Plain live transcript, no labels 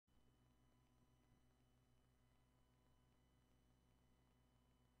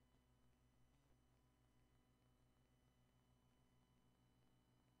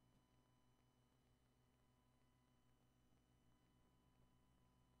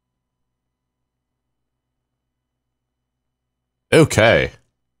Okay.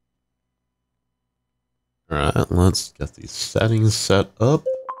 Alright, let's get these settings set up.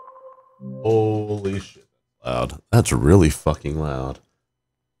 Holy shit, that's loud. That's really fucking loud.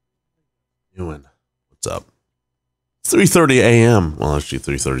 Doing. What's up? 3:30 a.m. Well, actually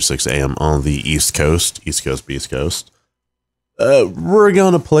 3:36 a.m. on the East Coast. East Coast, Beast Coast. We're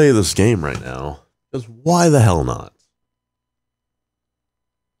gonna play this game right now. Because why the hell not?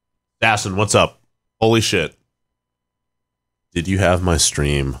 Assassin, what's up? Holy shit. Did you have my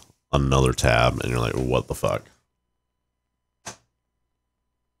stream on another tab and you're like, what the fuck?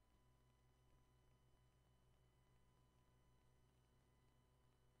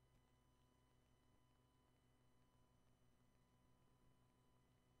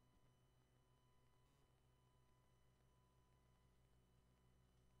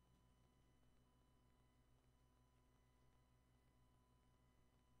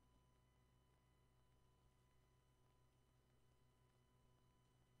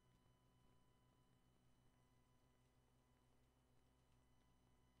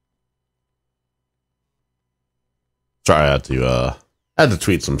 Sorry, I had to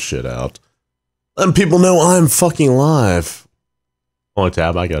tweet some shit out. Letting people know I'm fucking live. Only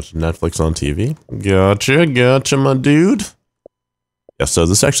tab, I got you. Netflix on TV. Gotcha, my dude. Yeah, so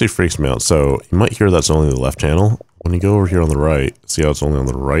this actually freaks me out. So you might hear that's only the left channel. When you go over here on the right, see how it's only on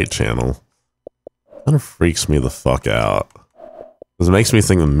the right channel. Kind of freaks me the fuck out. Because it makes me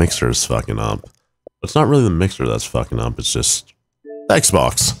think the mixer is fucking up. But it's not really the mixer that's fucking up, it's just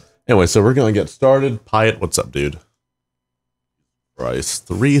Xbox. Anyway, so we're gonna get started. Pyatt, what's up, dude? Price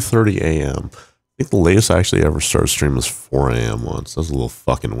 3:30 a.m. I think the latest I actually ever started stream was 4 a.m. once. That's a little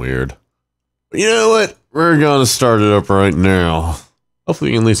fucking weird. But you know what? We're gonna start it up right now. Hopefully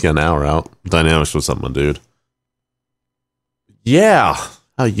we can at least get an hour out. Dynamics with something, dude. Yeah.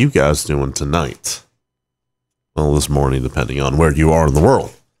 How you guys doing tonight? Well, this morning, depending on where you are in the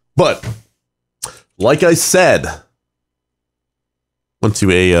world. But, like I said, went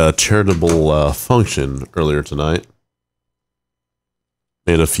to a charitable function earlier tonight.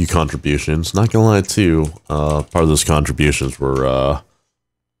 Made a few contributions. Not gonna lie, too. Part of those contributions were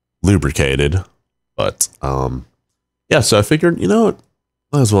lubricated. But, yeah, so I figured, you know what?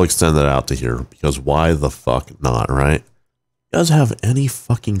 Might as well extend that out to here. Because why the fuck not, right? You guys have any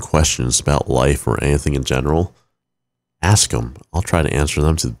fucking questions about life or anything in general? Ask them. I'll try to answer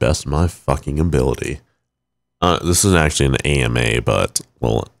them to the best of my fucking ability. This isn't actually an AMA, but,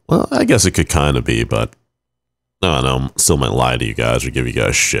 well, I guess it could kind of be, but I don't know, still might lie to you guys or give you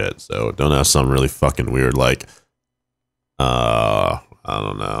guys shit, so don't ask something really fucking weird like, I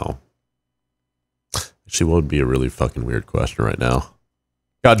don't know. Actually, what would be a really fucking weird question right now?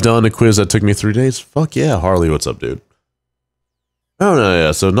 Got done a quiz that took me 3 days? Fuck yeah, Harley, what's up, dude? I don't know,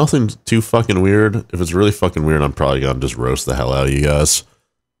 yeah, so nothing too fucking weird. If it's really fucking weird, I'm probably gonna just roast the hell out of you guys.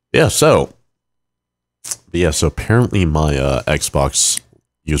 Yeah, so apparently my Xbox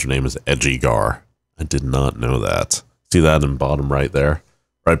username is Edgygar. I did not know that. See that in the bottom right there?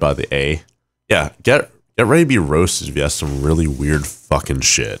 Right by the A. Yeah, get ready to be roasted if you have some really weird fucking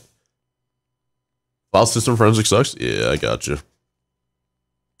shit. File system forensic sucks? Yeah, I got you.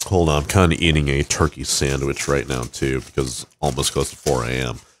 Hold on, I'm kind of eating a turkey sandwich right now, too, because it's almost close to 4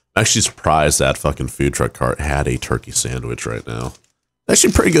 a.m. I'm actually surprised that fucking food truck cart had a turkey sandwich right now.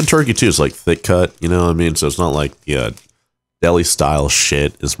 Actually, pretty good turkey, too. It's like thick cut, you know what I mean? So it's not like the deli-style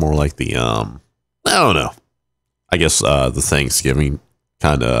shit. It's more like the, I don't know. I guess the Thanksgiving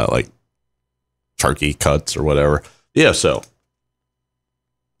kind of like turkey cuts or whatever. Yeah, so.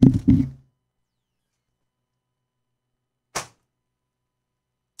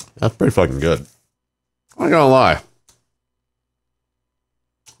 That's pretty fucking good. I'm not gonna lie.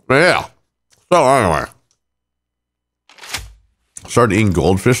 But yeah. So anyway. Started eating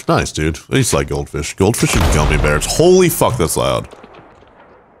goldfish. Nice, dude. I used to like goldfish. Goldfish and gummy bears. Holy fuck, that's loud.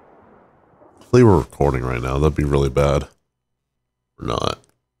 Hopefully we're recording right now. That'd be really bad. Or not.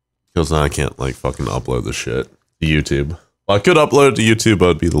 Because now I can't like fucking upload this shit to YouTube. Well, I could upload it to YouTube, but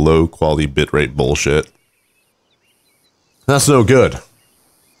it'd be the low quality bitrate bullshit. That's no good.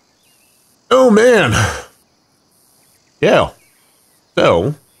 Oh man. Yeah.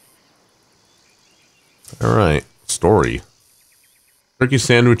 So. Alright. Story. Turkey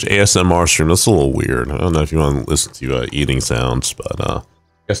sandwich ASMR stream. That's a little weird. I don't know if you want to listen to eating sounds, but I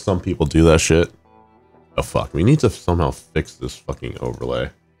guess some people do that shit. Oh fuck. We need to somehow fix this fucking overlay.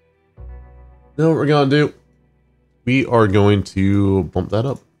 You know what we're gonna do? We are going to bump that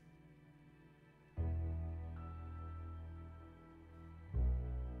up.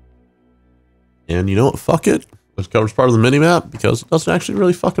 And you know what? Fuck it. This covers part of the minimap because it doesn't actually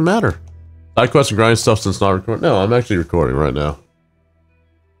really fucking matter. Side quests and grind stuff since not recording. No, I'm actually recording right now.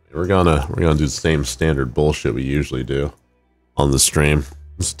 We're gonna do the same standard bullshit we usually do on the stream.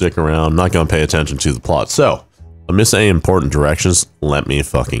 Stick around. Not gonna pay attention to the plot. So, if I miss any important directions, let me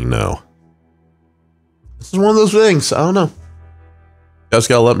fucking know. This is one of those things. I don't know. You guys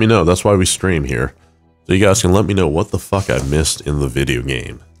gotta let me know. That's why we stream here. So you guys can let me know what the fuck I missed in the video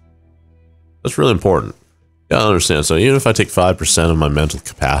game. That's really important. You gotta understand. So even if I take 5% of my mental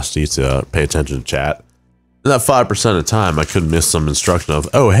capacity to pay attention to chat, in that 5% of time, I could miss some instruction of,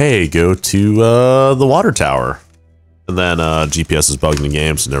 oh, hey, go to the water tower. And then GPS is bugging the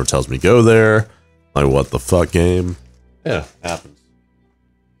game, so it never tells me go there. Like, what the fuck, game? Yeah, happens.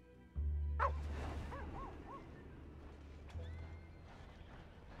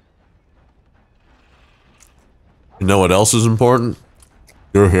 You know what else is important?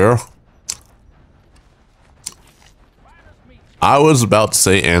 You're here. I was about to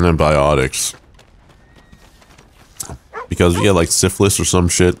say antibiotics. Because you get like syphilis or some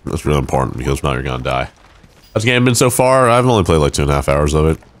shit. That's really important because now you're gonna die. How's the game been so far? I've only played like 2.5 hours of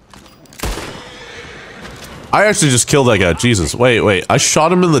it. I actually just killed that guy. Jesus. Wait. I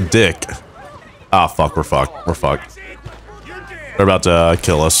shot him in the dick. Ah, fuck. We're fucked. We're fucked. They're about to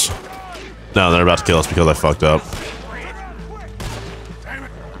kill us. No, they're about to kill us because I fucked up.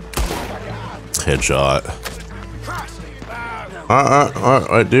 Headshot.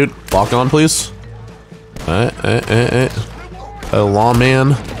 Alright, dude. Lock on, please. Alright. A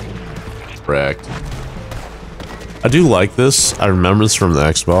lawman. Correct. I do like this. I remember this from the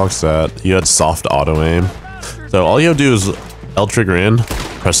Xbox that you had soft auto aim. So all you have to do is L trigger in,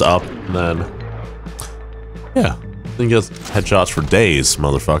 press up, and then yeah, then you get headshots for days,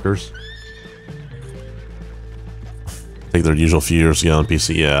 motherfuckers. Take their usual few years to get on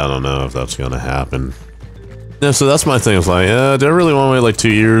PC. Yeah, I don't know if that's gonna happen. Yeah, so that's my thing. It's like, do I really want to wait like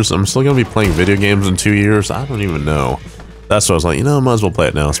 2 years? I'm still gonna be playing video games in 2 years. I don't even know. That's why I was like, you know, I might as well play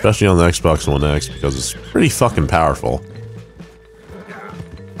it now, especially on the Xbox One X because it's pretty fucking powerful.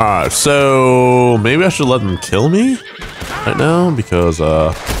 Alright, so maybe I should let them kill me right now because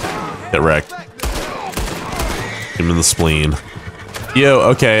get wrecked. Him in the spleen. Yo,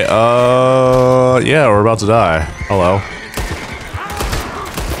 okay, yeah, we're about to die. Hello.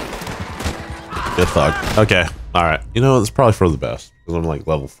 Good fuck. Okay, alright. You know, it's probably for the best because I'm like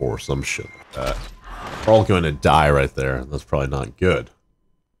level 4, some shit like that. We're all going to die right there. That's probably not good.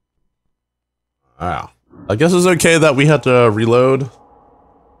 Wow. I guess it's okay that we had to reload.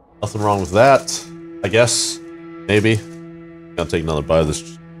 Nothing wrong with that. I guess. Maybe. Gotta take another bite of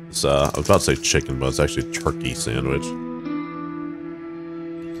this I was about to say chicken, but it's actually a turkey sandwich.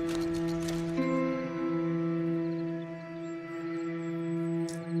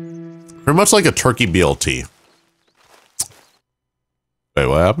 Pretty much like a turkey BLT. Wait,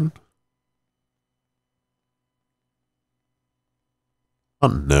 what happened? Oh,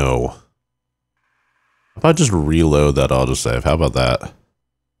 no. How about I just reload that autosave? How about that?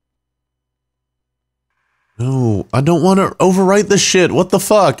 No, I don't want to overwrite this shit. What the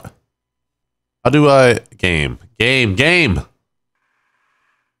fuck? How do I... Game.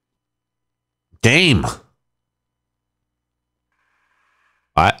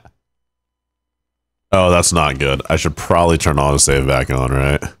 What? Oh, that's not good. I should probably turn autosave back on,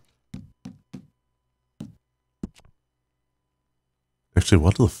 right? Actually,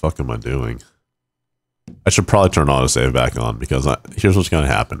 what the fuck am I doing? I should probably turn autosave back on because here's what's going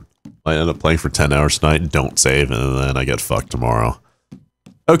to happen. I end up playing for 10 hours tonight, don't save, and then I get fucked tomorrow.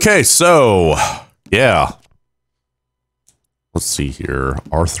 Okay, so, yeah. Let's see here.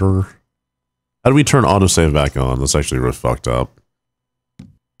 Arthur. How do we turn autosave back on? That's actually really fucked up.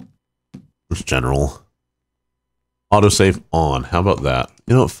 There's general. Autosave on. How about that?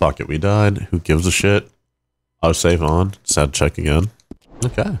 You know what? Fuck it. We died. Who gives a shit? Autosave on. Just had to check again.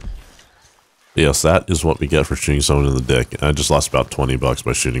 Okay. Yes, that is what we get for shooting someone in the dick. I just lost about 20 bucks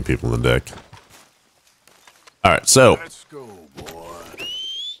by shooting people in the dick. Alright, so. Let's go, boy.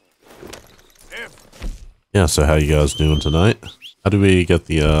 Yeah, so how you guys doing tonight? How do we get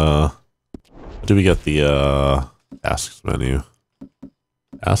the, tasks menu?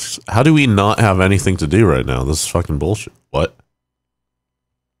 Asks, how do we not have anything to do right now? This is fucking bullshit. What?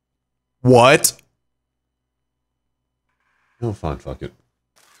 What? Oh, fine, fuck it.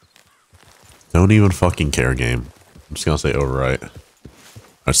 Don't even fucking care, game. I'm just gonna say overwrite.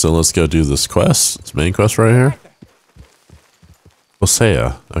 Alright, so let's go do this quest. This main quest right here.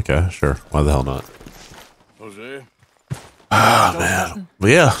 Hosea. Okay, sure. Why the hell not? Jose? Ah, man. But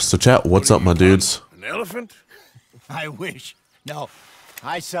yeah, so chat, what's up, my dudes? An elephant? I wish. No,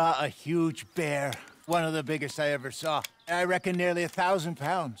 I saw a huge bear. One of the biggest I ever saw. I reckon nearly 1,000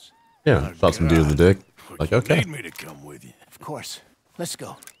 pounds. Yeah, shot some dude in the dick. Like, okay. Need me to come with you? Of course. Let's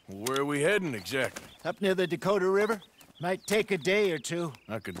go. Where are we heading exactly? Up near the Dakota River. Might take a day or two.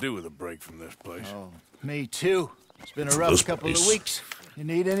 I could do with a break from this place. Oh, me too. It's been a rough couple of weeks. You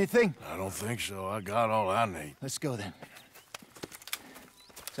need anything? I don't think so. I got all I need. Let's go then.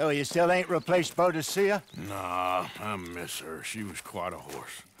 So you still ain't replaced Boadicea? Nah, I miss her. She was quite a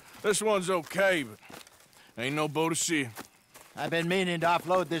horse. This one's okay, but ain't no Boadicea. I've been meaning to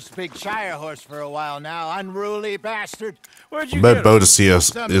offload this big Shire horse for a while now. Unruly bastard. Where'd you I bet get her?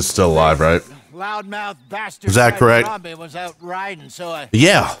 Boadicea is still alive, right? Loudmouth bastard. Is that correct? Was out riding, so I...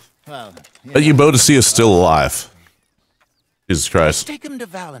 Yeah. Well, But you Boadicea is still alive. Jesus Christ. take him to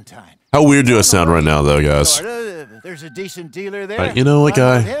Valentine. How weird do I sound right now, though, guys? There's a decent dealer there. You know what,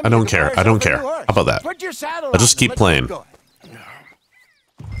 Run with guy? him, I don't you can care. buy I don't yourself a care. new How horse. about that? Put your saddle I'll just on, keep let's playing. get going.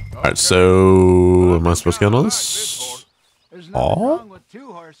 Alright, so... Am I supposed to get on this? There's nothing wrong with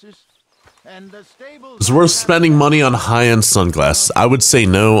two horses. And the stables Is it worth spending money on high-end sunglasses? I would say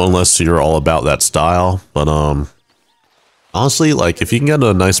no, unless you're all about that style. But, honestly, like, if you can get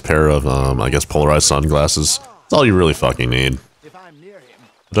a nice pair of, I guess, polarized sunglasses, that's all you really fucking need. if I'm near him.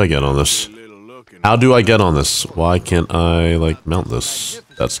 How do I get on this? How do I get on this? Why can't I, like, mount this?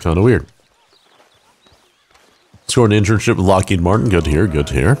 That's kind of weird. Scored an internship with Lockheed Martin. Good to hear, good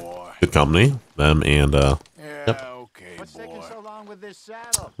to hear. Good company. Them and, Yeah, Yep. okay, What's taking boy. so long with this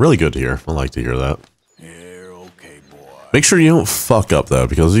saddle? really good to hear. I like to hear that. Yeah, okay, boy. Make sure you don't fuck up, though,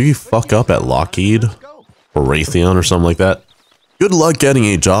 because if you fuck up at Lockheed or Raytheon or something like that, good luck getting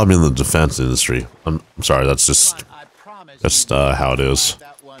a job in the defense industry. I'm sorry, that's just I promise how it is.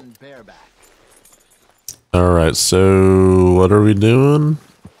 that one bareback. Alright, so what are we doing?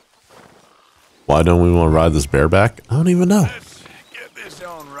 Why don't we want to ride this bareback? I don't even know. Let's get this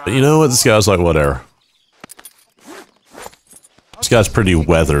on right. But you know what? This guy's like, whatever. This guy's pretty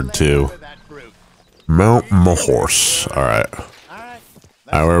weathered, too. That brute. Mount my horse. Alright. Alright, Alright,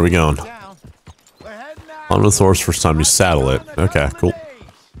 where are we going? down. We're heading out. On with the horse first time you saddle it. Okay, cool.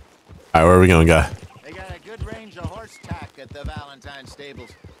 Alright, where are we going, guy? They got a good range of horse tack at the Valentine stables.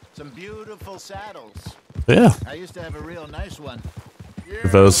 Some beautiful saddles. Yeah. I used to have a real nice one.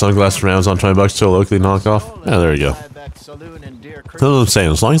 Those sunglasses from Amazon, $20 to a locally knockoff. Yeah, there you go. That saloon in Deer Creek. That's what I'm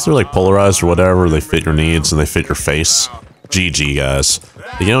saying. As long as they're like polarized or whatever, they fit your needs and they fit your face. GG, guys.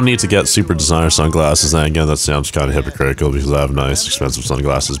 You don't need to get super designer sunglasses. And again, that sounds kind of hypocritical because I have nice, expensive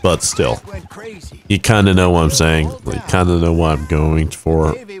sunglasses. But still, Went crazy. you kind of know what I'm saying. Like, kind of know what I'm going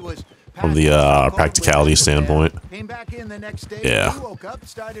for Davey was from the practicality standpoint. Came back in the next day. Yeah. He woke up,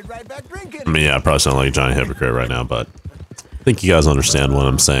 started right back drinking. I mean, yeah, I probably sound like a giant hypocrite right now, but I think you guys understand what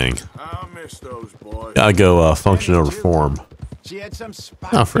I'm saying. I'll miss those boys. Gotta go function over form. She had some spice.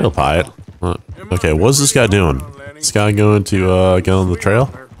 Oh, free pie it. Okay, what's this guy doing? This guy going to get on the trail?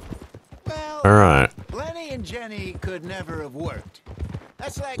 Well, Alright. Lenny and Jenny could never have worked.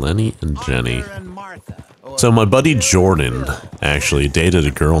 That's like Lenny and Jenny. Arthur and Martha, or So my buddy Jordan actually dated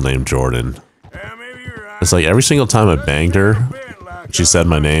a girl named Jordan. Yeah, maybe you're right. It's like every single time I banged her, she said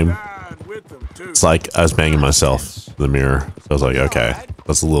my name. It's like I was banging myself in the mirror. So I was like, okay,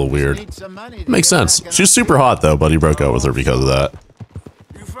 that's a little weird. need some money to Makes get sense. back on She's super hot though, but he broke up with her because of that.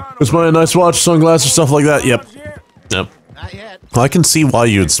 You found Is my nice watch, sunglasses, stuff like that? Yep. Yep. Not yet. Well, I can see why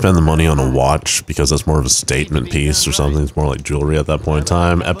you would spend the money on a watch because that's more of a statement piece or something. It's more like jewelry at that point in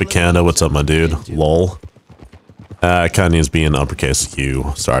time. Epicanda, what's up, my dude? Lol. Kind of needs to be in uppercase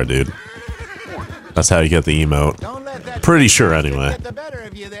Q. Sorry, dude. That's how you get the emote. Don't let that Pretty sure, anyway. get the better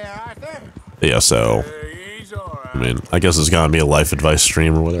of you there, Arthur. Yeah, so, He's all right. I mean, I guess it's gonna be a life advice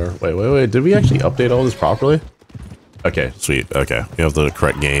stream or whatever. Wait. Did we actually update all this properly? Okay, sweet. Okay, we have the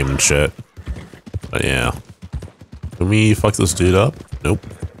correct game and shit. But yeah. Can we fuck this dude up? Nope.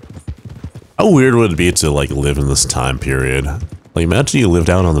 How weird would it be to, like, live in this time period? Like, imagine you lived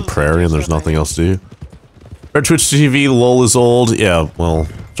out on the prairie and there's nothing else to do. Red Twitch TV, lol is old. Yeah, well,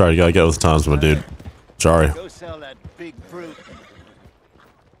 sorry, you gotta get with the times, my dude. Sorry. Go sell that big brute.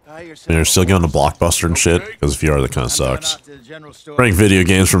 Buy yourself And you're still a going to horse. Blockbuster and shit? Because if you are, that kind of I'm going sucks. out to the general store. Bring video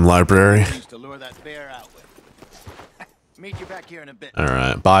games from library. Things to lure that bear out with. Meet you back here in a bit.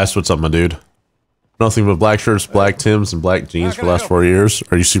 Alright, Bias, what's up, my dude? Nothing but black shirts, black Tims, and black jeans for the last 4 years.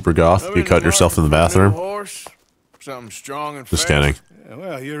 Are you super goth? You cut yourself in the bathroom? Horse, something strong and Just fast. kidding. Yeah,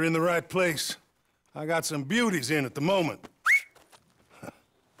 well, you're in the right place. I got some beauties in at the moment.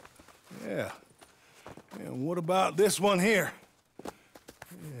 Yeah. And what about this one here?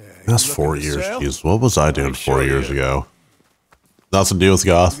 That's You 4 looking to years. sell? Jeez, what was I doing 4 years ago? Nothing to do with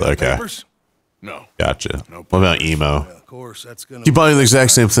goth? Got Okay, papers? No. gotcha. No What about papers. emo? Well, of course, that's gonna. You buying the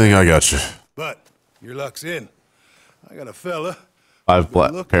exact same thing? I got you. But your luck's in. I got a fella 5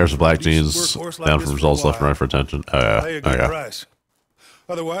 Look, pairs of black decent jeans workhorse like down this from for a results left and while. right for attention. Oh, I'll pay yeah. a good Okay. price.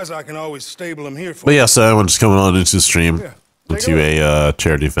 Otherwise, I can always stable them here for But you. yeah, so I'm just coming on into the stream Yeah, take into a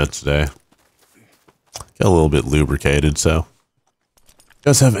charity event today. Got a little bit lubricated, so. You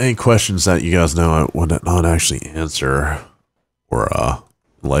guys have any questions that you guys know I would not actually answer? Or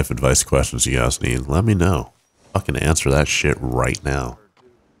life advice questions you guys need? Let me know. Fucking answer that shit right now.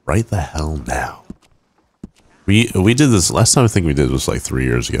 Right the hell now. We did this, last time I think we did was like 3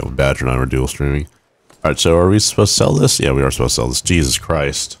 years ago when Badger and I were dual streaming. Alright, so are we supposed to sell this? Yeah, we are supposed to sell this. Jesus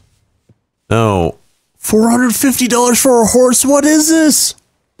Christ. No. $450 for a horse? What is this?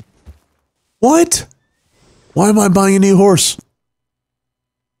 What? Why am I buying a new horse?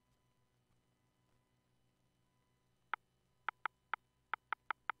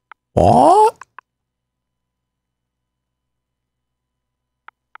 What?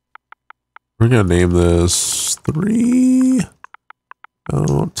 We're gonna name this 3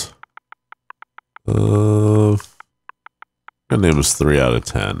 out of. I'm gonna name this 3 out of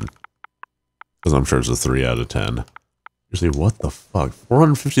 10 because I'm sure it's a 3 out of 10. Usually, what the fuck?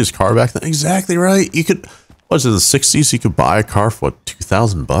 450 is car back then? Exactly right. You could. What's in the 60s? You could buy a car for what,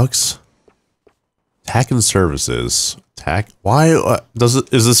 $2,000? Tack and services. Tack. Why does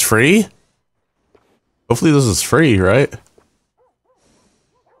it? Is this free? Hopefully, this is free, right?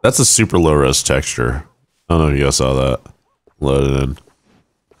 That's a super low res texture. I don't know if you guys saw that. Loaded in.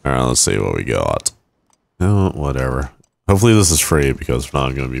 Alright, let's see what we got. No, whatever. Hopefully this is free because if not,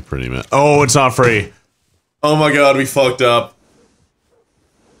 I'm going to be pretty mad. Oh, it's not free. Oh my god, we fucked up.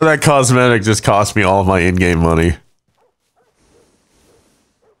 That cosmetic just cost me all of my in-game money.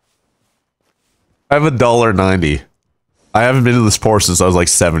 I have $1.90. I haven't been to this port since I was like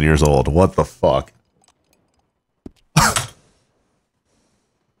 7 years old. What the fuck?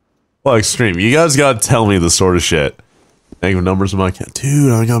 Well, extreme. You guys gotta tell me this sort of shit. Negative numbers in my account.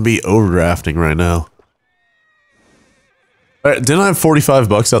 Dude, I'm gonna be overdrafting right now. Alright, didn't I have 45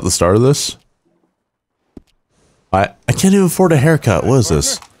 bucks at the start of this? I can't even afford a haircut. What is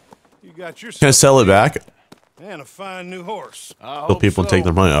this? You got yourself Can I sell it back? and a fine new horse. So people take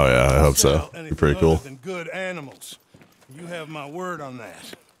their money? Oh yeah, I hope so. Sell Be pretty anything cool. other than good animals. You have my word on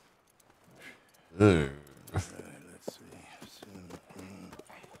that. Let's see.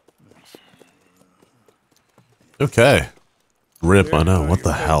 Okay. Rip, I know. What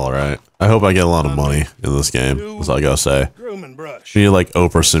the hell, right? I hope I get a lot of money in this game. That's all I gotta say. Grooming brush. You need like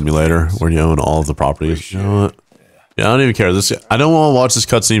Oprah Simulator where you own all of the properties. You know what? Yeah, I don't even care. This I don't want to watch this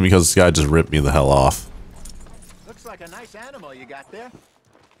cutscene because this guy just ripped me the hell off. Looks like a nice animal you got there.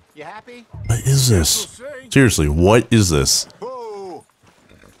 You happy? What is this? Seriously, what is this? Whoa!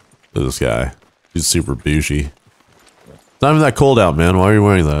 Look at this guy. He's super bougie. It's not even that cold out, man. Why are you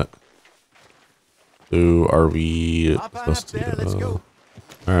wearing that? Who are we Hop on up supposed there, let's to? go.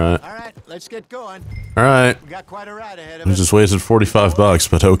 Alright. Alright, let's get going. Alright. We got quite a ride ahead of We us. just wasted 45 bucks,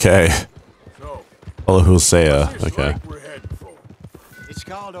 but okay. So, Hello, Hosea. this Okay. lake we're heading for. It's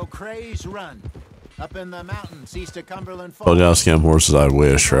called O'Creagh's Run. Up in the mountains east of Cumberland Oh, Falls. now scam horses I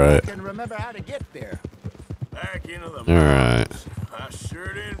wish, I right? can remember how to get there. Back into the Alright. mountains. I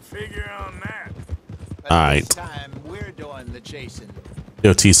sure didn't figure on that. But Alright. this time we're doing the chasing.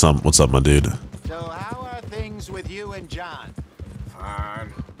 Yo, T-Sum, what's up, my dude? So how are things with you and John?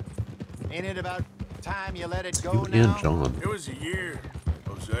 Fine. Ain't it about time you let it go You now? and John. It was a year,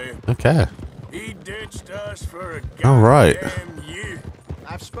 Hosea. Okay. He ditched us for a All right. goddamn year.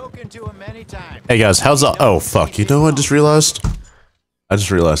 I've spoken to him many times. Hey, guys, how's the... Oh, fuck. You know what I just realized? I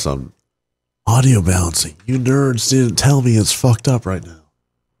just realized something. Audio balancing. You nerds didn't tell me it's fucked up right now.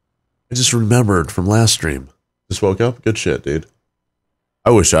 I just remembered from last stream. Just woke up? Good shit, dude.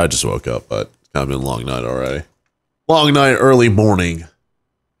 I wish I just woke up, but it's kind of been a long night already. Long night, early morning.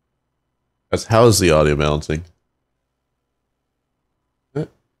 Guys, how is the audio balancing?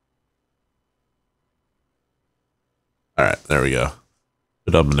 Alright, there we go.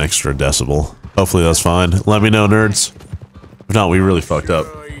 Put up an extra decibel. Hopefully that's fine. Let me know, nerds. If not, we really fucked up.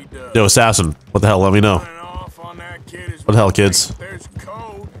 Sure he does. Yo, Assassin, what the hell? Let me know. Running off on that kid is What the hell, kids? There's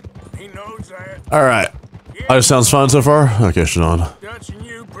code. He knows that. Alright. Oh, it sounds fine so far? Okay, Shannon. Dutch and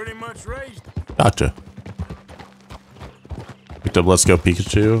you pretty much raised him. Gotcha. Picked up Let's Go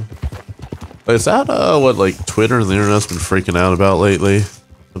Pikachu. Wait, is that, what, like, Twitter and the internet's been freaking out about lately?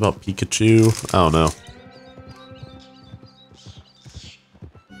 About Pikachu? I don't know.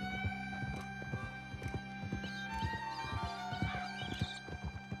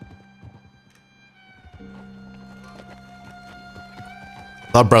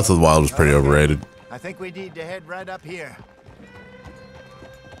 I thought Breath of the Wild was pretty overrated. I think we need to head right up here.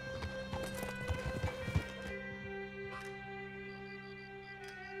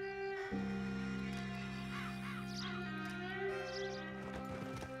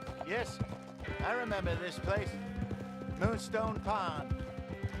 Yes, I remember this place. Moonstone Pond.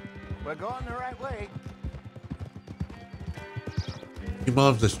 We're going the right way.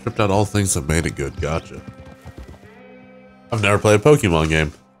 Pokemon, they stripped out all things that made it good. Gotcha. I've never played a Pokemon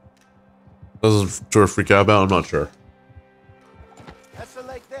game. Doesn't sort of freak out about. I'm not sure. That's the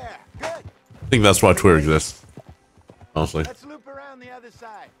lake there. Good. I think that's why Twitter exists. Honestly. Let's loop around the other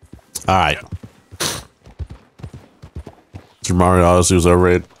side. All right. Super Mario Odyssey was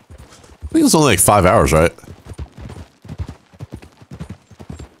overrated. I think it's only like 5 hours, right?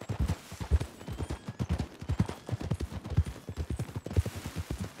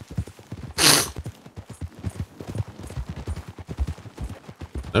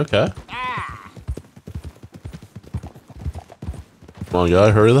 Okay. Come on,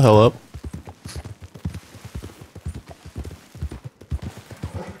 guy, hurry the hell up.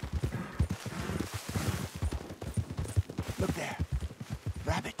 Look there.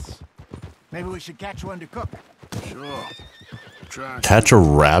 Rabbits. Maybe we should catch one to cook. Sure. Try. Catch a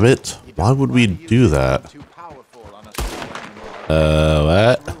rabbit? Why would we do that? Too powerful on a small animal.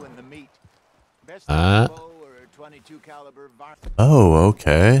 What? Ruin the meat. Best bow or a 22 caliber Oh,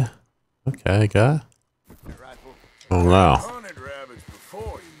 okay. Okay, guy. rifle. Oh, wow. Hunted rabbits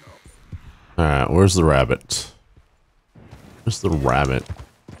before, you know. Alright, where's the rabbit? Where's the rabbit?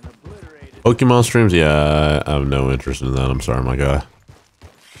 And obliterated. Pokemon streams? Yeah, I have no interest in that. I'm sorry, my guy.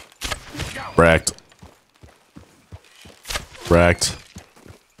 Wrecked. Wrecked.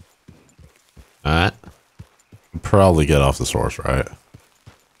 Alright. Probably get off this horse, right?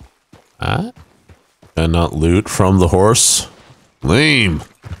 Alright. And not loot from the horse. Lame.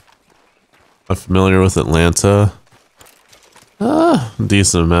 I'm familiar with Atlanta.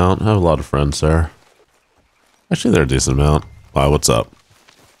 Decent amount. I have a lot of friends there. Actually, they're a decent amount. Why, what's up?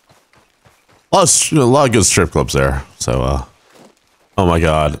 A lot of good strip clubs there. So, oh my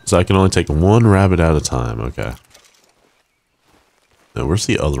god. So I can only take one rabbit at a time. Okay. Now, where's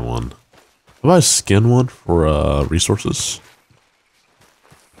the other one? How about I skin one for, resources?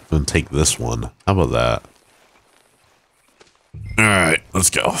 And take this one. How about that? Alright, let's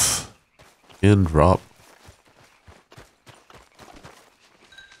go. Skin drop.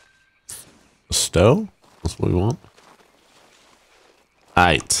 Stow? That's what we want.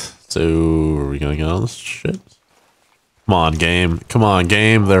 Alright. So, are we gonna get on this shit? Come on, game. Come on,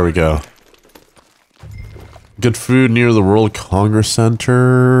 game. There we go. Good food near the World Congress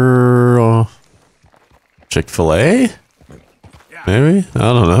Center. Chick-fil-A? Maybe? I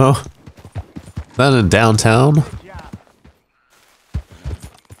don't know. Is that in downtown?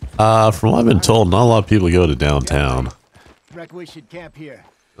 From what I've been told, not a lot of people go to downtown. Reckon we should camp here.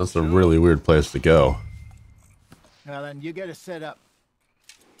 That's a really weird place to go. Now then, you get us set up.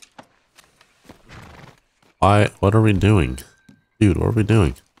 Why? What are we doing? Dude, what are we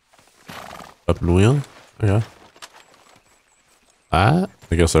doing? Weapon wheel? Okay. I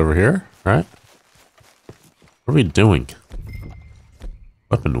guess over here, right? What are we doing?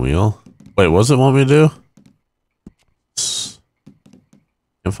 Weapon wheel? Wait, what does it want me to do?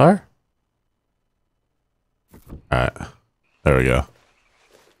 Campfire? Alright. There we go.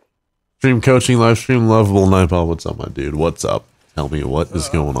 Stream coaching, live stream, lovable Nightball. What's up, my dude? What's up? Tell me what is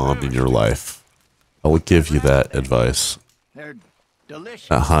going on in your life. I will give you that advice. They're delicious.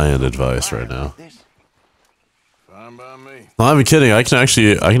 That high-end advice right now. Fine by me. No, I'm kidding. I can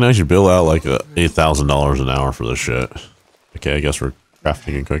actually bill out like $8,000 an hour for this shit. Okay, I guess we're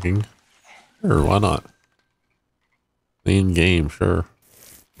crafting and cooking. Sure, why not? Clean game, sure.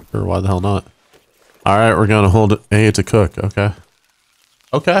 Sure, why the hell not? Alright, we're gonna hold A to cook, okay.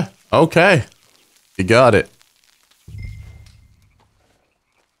 Okay, okay. You got it.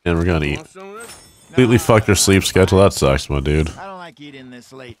 And we're gonna eat. Want some of this? Completely fucked your sleep schedule, that sucks, my dude. I don't like eating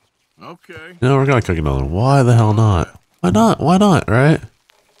this late. Okay. No, we're gonna cook another one. Why the hell not? Why not? Why not, right?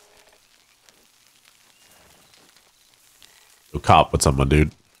 Yo, cop, what's up, my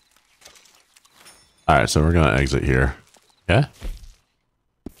dude? Alright, so we're gonna exit here. Okay?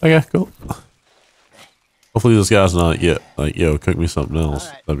 Okay, cool. Hopefully this guy's not yet like, yo, cook me something else.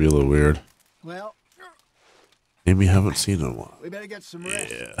 All right. That'd be a little weird. Well, Maybe haven't seen it in a while. we better get some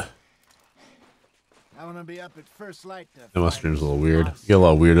rest. Yeah. I want to be up at first light. My stream's a little weird. You get a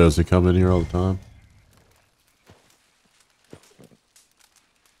lot of weirdos that come in here all the time.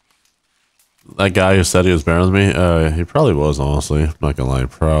 That guy who said he was better than me, he probably was, honestly. I'm not gonna lie, he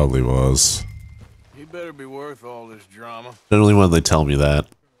probably was. He better be worth all this drama. Generally when they tell me that,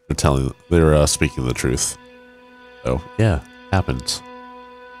 they're speaking the truth. So, yeah, happens.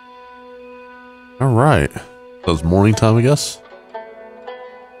 Alright. So it's morning time, I guess?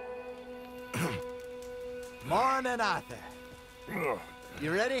 on then, Arthur.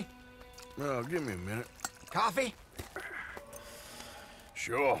 You ready? Well, give me a minute. Coffee?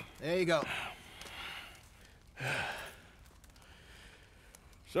 Sure. There you go.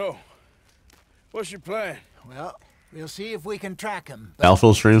 So, what's your plan? Well, we'll see if we can track him.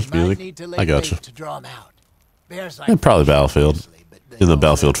 Battlefield streams music. I gotcha. To draw him out. Bears Yeah, probably Battlefield. Even though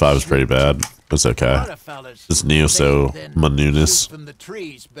Battlefield 5 is pretty bad. It's okay. It's new, so Manunis. From the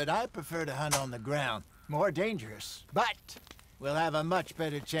trees, but I prefer to hunt on the ground. More dangerous, but we'll have a much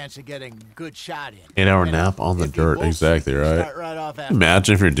better chance of getting a good shot in. 8-hour nap on the dirt. Exactly right. Right off after.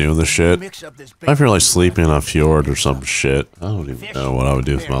 Imagine if you're doing this shit. If you're like sleeping in a fjord or some shit. I don't even know what I would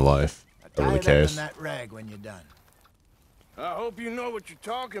do with my life. If that were the case. That rag when you're done. I hope you know what you're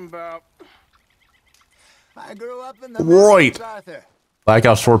talking about. I grew up in the Right. Arthur. Black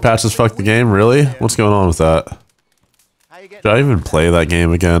Ops 4 patches fucked the game? Really? What's going on with that? Should I even play that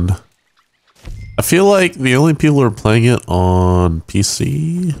game again? I feel like the only people who are playing it on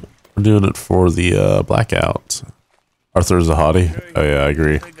PC are doing it for the Blackout. Arthur's a hottie. Oh yeah, I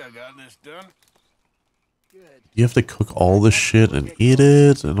agree. I think I got this done. You have to cook all this shit and eat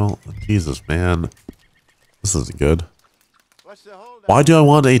it and all. Jesus, man. This isn't good. Why do I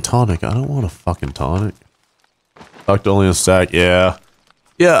want a tonic? I don't want a fucking tonic. Tucked only a stack, yeah.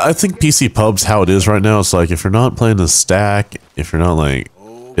 Yeah, I think PC pub's how it is right now. It's like, if you're not playing a stack, if you're not like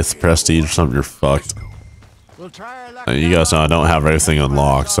 5th prestige or something, you're fucked. You guys know I don't have everything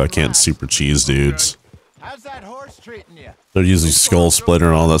unlocked, so I can't super cheese dudes. How's that horse treating you? They're using Skull Splitter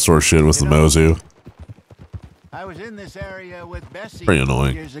and all that sort of shit with the Mozu. I was in this area with Bessie Pretty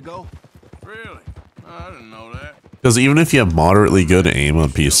annoying. years ago. Really? I didn't know that. Because even if you have moderately good aim on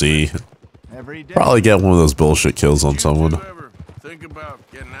PC, Every day. probably get one of those bullshit kills on someone. You ever think about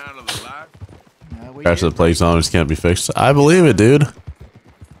getting out of the life? Crash that plague zombies can't be fixed. I believe it, dude.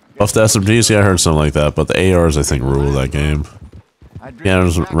 Buff the SMGs, yeah, I heard something like that, but the ARs, I think, rule that game. Yeah, I'm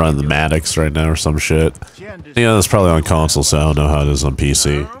just running the Maddox right now or some shit. Yeah, that's probably on console, so I don't know how it is on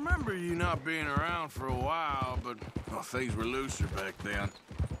PC. I remember you not being around for a while, but well, things were looser back then.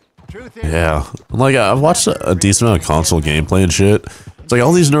 Yeah, like I've watched a decent amount of console gameplay and shit. It's like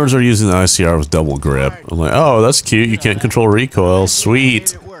all these nerds are using the ICR with double grip. I'm like, oh, that's cute. You can't control recoil.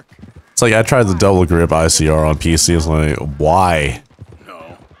 Sweet. It's like I tried the double grip ICR on PC. It's like, why?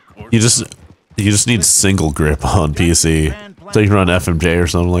 No. You just need single grip on PC, so you can run FMJ or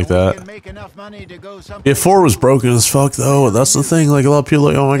something like that. BF4 was broken as fuck though. That's the thing. Like a lot of people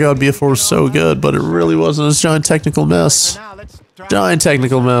are like, oh my god, BF4 was so good, but it really wasn't. It's a giant technical mess. Giant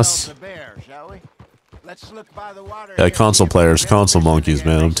technical mess. Yeah, console players, console monkeys,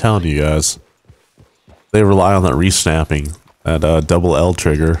 man. I'm telling you guys, they rely on that resnapping, that double L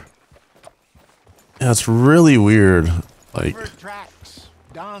trigger. Yeah, it's really weird. Like,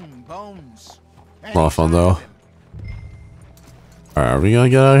 a lot of fun though. Alright, are we gonna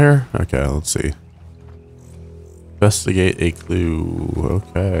get out of here? Okay, let's see. Investigate a clue.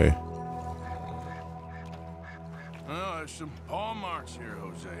 Okay. Oh, there's some paw marks here,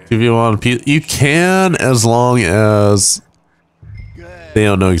 Jose. If you want to, you can, as long as they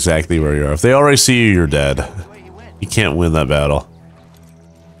don't know exactly where you are. If they already see you, you're dead. You can't win that battle.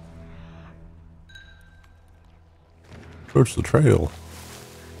 Approach the trail.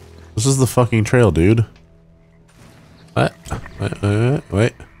 This is the fucking trail, dude. What?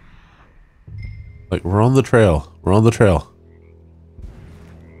 Wait. Like, we're on the trail. We're on the trail.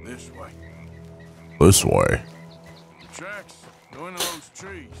 This way. This way. The tracks go into those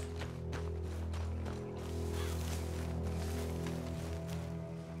trees.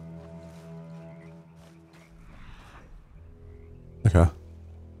 Okay.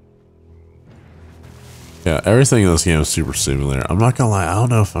 Yeah, everything in this game is super similar. I'm not gonna lie, I don't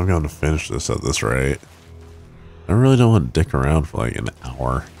know if I'm gonna finish this at this rate. I really don't want to dick around for like an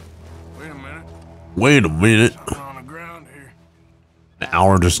hour. Wait a minute. Wait a minute. Something on the ground here. An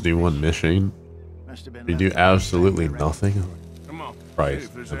hour just to do one mission? You do absolutely nothing? Come on. Christ, See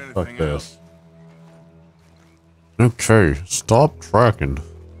if there's man, fuck anything this. Okay, stop tracking.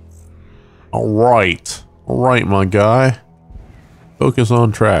 Alright. Alright, my guy. Focus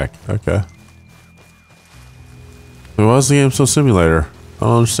on track. Okay. Why is the game so simulator? I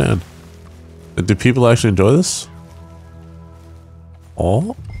don't understand. Do people actually enjoy this?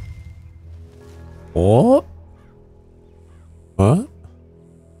 Oh? What? What?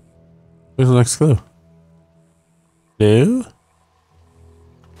 Where's the next clue? No?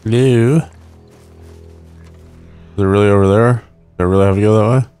 No? Is it really over there? Do I really have to go that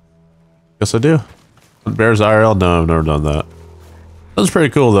way? Guess I do. Bears IRL? No, I've never done that. That's pretty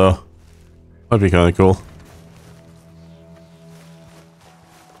cool though. Might be kind of cool.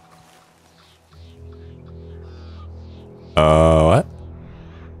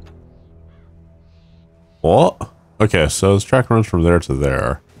 Okay, so this track runs from there to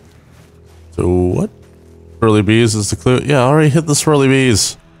there. So what? Swirly bees is the clue. Yeah, I already hit the swirly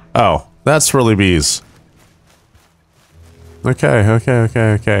bees. Oh, that's swirly bees. Okay.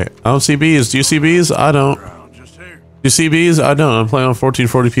 I don't see bees. Do you see bees? I don't. Just here. Do you see bees? I don't. I'm playing on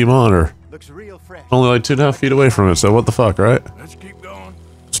 1440p monitor. Looks real fresh. Only like 2.5 feet away from it, so what the fuck, right? Let's keep going.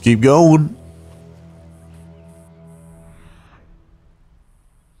 Let's keep going.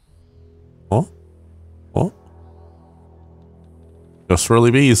 Oh? Oh? Go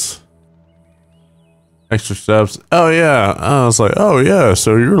swirly bees. Extra steps. Oh yeah. I was like, oh yeah,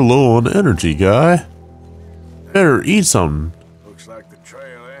 so you're low on energy, guy. Better eat something. Looks like the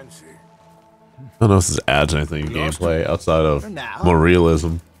trail ends here. I don't know if this adds anything to gameplay outside of now. more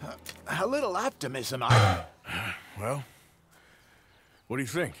realism. A little optimism, Arthur. Well, what do you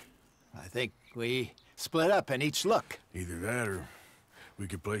think? I think we split up and each look. Either that or we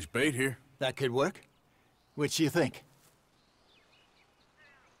could place bait here. That could work. Which do you think?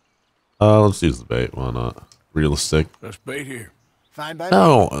 Let's use the bait. Why not? Realistic. Let's bait here. Fine by me.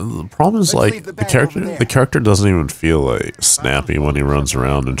 No, the problem is Let's like leave the the bag character. over there. The character doesn't even feel like snappy when he runs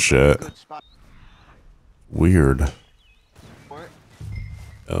around and shit. Good spot. Weird.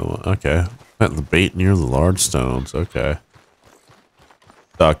 Oh, okay. At the bait near the large stones. Okay.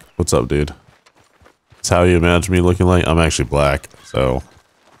 Duck, what's up, dude? It's how you imagine me looking like. I'm actually black, so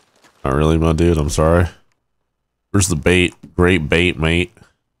not really, my dude. I'm sorry. Where's the bait? Great bait, mate.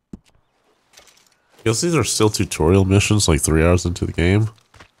 Guess these are still tutorial missions, like 3 hours into the game.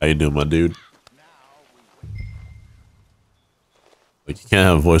 How you doing, my dude? Like, you can't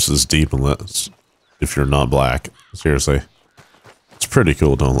have voices deep unless if you're not black. Seriously. It's pretty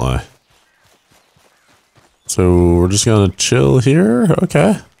cool, don't lie. So, we're just gonna chill here?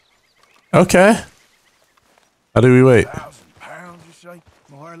 Okay. Okay. How do we wait? 1,000 pounds, you say?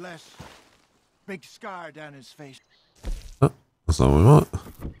 More or less. Big scar down his face. Oh, that's not what we want.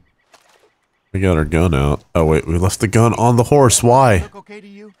 We got our gun out. Oh, wait, we left the gun on the horse. Why? Look okay to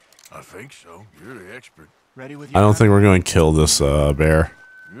you? I think so. You're the expert. Ready with your I don't gun? think we're going to kill this bear.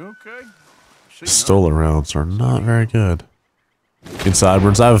 You okay? See, Stolen rounds are not very good. In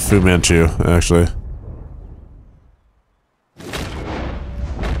sideburns, I have a Fu Manchu, actually.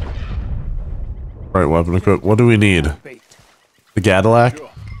 Right, weapon equip. What do we need? Bait. The Cadillac? Sure.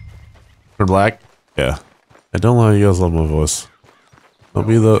 For black? Yeah. I don't know how you guys love my voice. Don't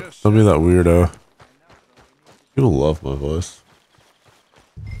be that weirdo. People love my voice.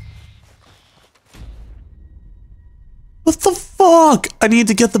 What the fuck? I need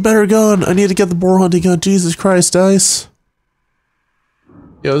to get the better gun. I need to get the boar hunting gun. Jesus Christ, Dice.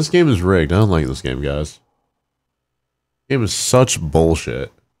 Yo, this game is rigged. I don't like this game, guys. This game is such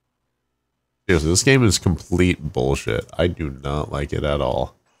bullshit. Seriously, this game is complete bullshit. I do not like it at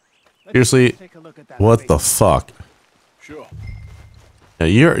all. Seriously, Take a look at that what bait. the fuck? Sure. Yeah,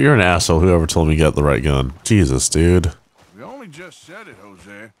 you're an asshole. Whoever told me to get the right gun. Jesus, dude. We only just said it,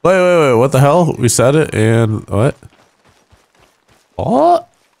 Jose. Wait. What the hell? We said it and what? What?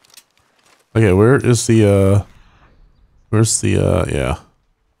 Okay, where is the yeah.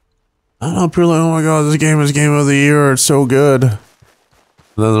 I don't know, people are like, oh my god, this game is game of the year. It's so good. And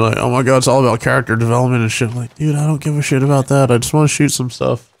then they're like, oh my god, it's all about character development and shit. I'm like, dude, I don't give a shit about that. I just want to shoot some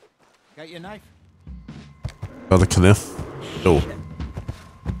stuff. Got your knife? Got the kniff. Oh.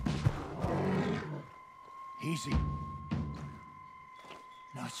 Easy.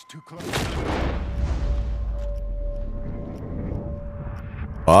 No, it's too close.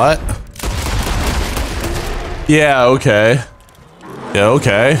 What? Yeah, okay. Yeah,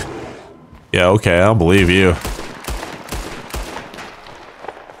 okay. Yeah, okay, I'll believe you.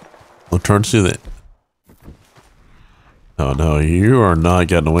 We'll turn to the... Oh no, you are not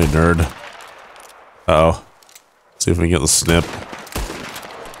getting away, nerd. Uh-oh. See if we can get the snip.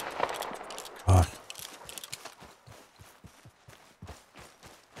 Fuck.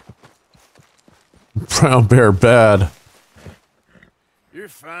 Brown bear bad. You're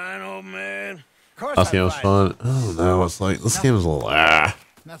fine, old man. Of course Last game I'm was fine. fun. Oh no, it's like, this game is a little,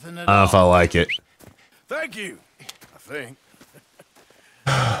 Nothing at I don't know if I all. like it. Thank you. I think.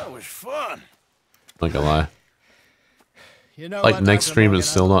 That was fun. Not gonna lie. You know Like, what, next Dr. stream Morgan, is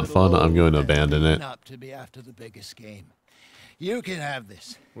still I'm a not little fun. I'm old going to and abandon it. up to be after the biggest game. You can have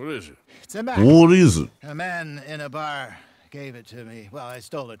this. What is it? It's a map. What is it? A man in a bar gave it to me. Well, I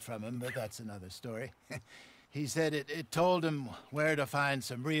stole it from him, but that's another story. He said it told him where to find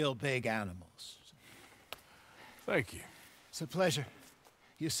some real big animals. Thank you. It's a pleasure.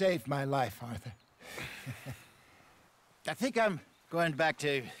 You saved my life, Arthur. I think I'm going back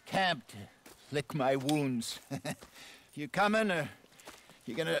to camp to lick my wounds. You coming, or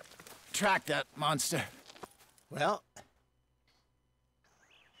you gonna track that monster? Well,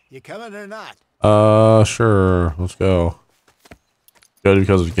 you coming or not? Sure. Let's go. Good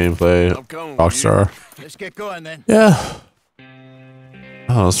because of gameplay. I'm coming with Rockstar. Let's get going then. Yeah.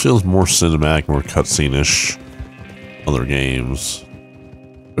 Oh, this feels more cinematic, more cutscene-ish. Other games.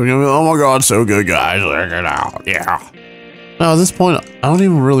 We're gonna be, oh my god, so good, guys. Check it out. Yeah. No, at this point, I don't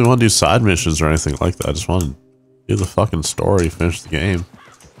even really want to do side missions or anything like that. I just want to do the fucking story, finish the game.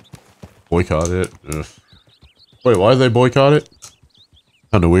 Boycott it. Ugh. Wait, why did they boycott it?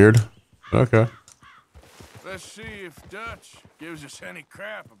 Kinda weird. Okay. Let's see if Dutch gives us any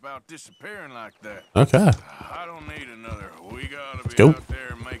crap about disappearing like that. Okay. I don't need another. We gotta be go. out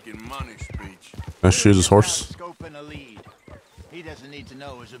there making money speech. Let's shoot his horse. Scoping a lead. He doesn't need to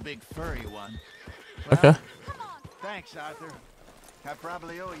know it was a big furry one. Okay. Thanks, Arthur. I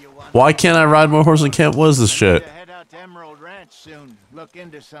probably owe you one. Why can't I ride my horse in camp? What is this shit? Head out to Emerald Ranch soon. Look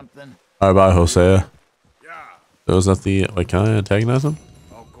into something. Alright, bye, Hosea. Yeah. So is that the... Wait, can I antagonize him?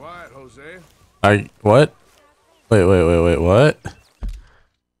 All quiet, Jose. What? Wait, what?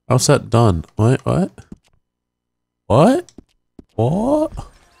 How's that done? What? What?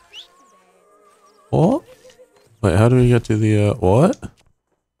 Wait, how do we get to the, what?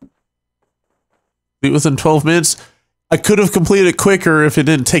 Within 12 minutes? I could have completed it quicker if it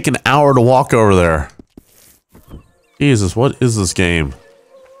didn't take an hour to walk over there. Jesus, what is this game?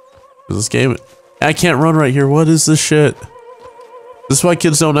 Is this game... I can't run right here. What is this shit? This is why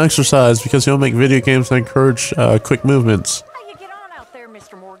kids don't exercise, because you don't make video games that encourage quick movements. How you get on out there,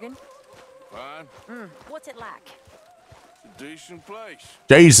 Mr. Morgan? Fine. What's it like? It's a decent place.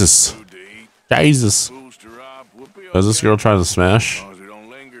 Jesus. Food to eat, Jesus. fools to rob. We'll be Is this okay, girl trying to smash? as long as we don't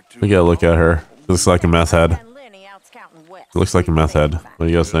linger too We gotta look at her. Looks like a meth head. And Lenny out scouting west. Looks like a meth head. What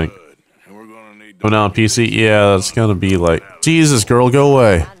do you guys think? good. And we're gonna need Go down PC? Yeah, that's gonna be like... Jesus, girl, go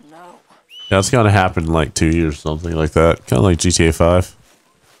away. I know. Yeah, it's gonna happen in like 2 years, something like that. Kind of like GTA 5.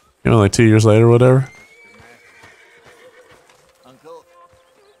 You know, like 2 years later, whatever. Uncle.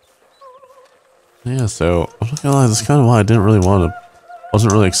 Yeah, so... I'm not gonna lie, that's kind of why I didn't really want to...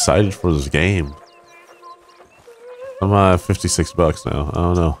 Wasn't really excited for this game. I'm at 56 bucks now. I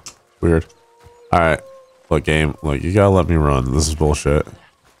don't know. Weird. Alright. Look, game. Look, you gotta let me run. This is bullshit.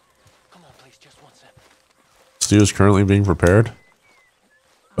 Come on, please, just 1 second. Stew is currently being prepared.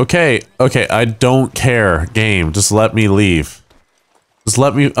 Okay, I don't care. Game, just let me leave. Just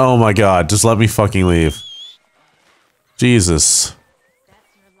let me... Oh my god, just let me fucking leave. Jesus.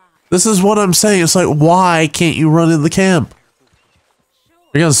 This is what I'm saying. It's like, why can't you run in the camp?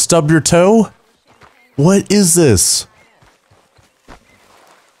 You're gonna stub your toe? What is this?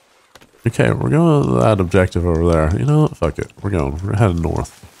 Okay, we're going to that objective over there. You know what? Fuck it. We're heading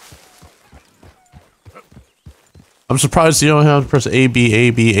north. I'm surprised you don't have to press A, B,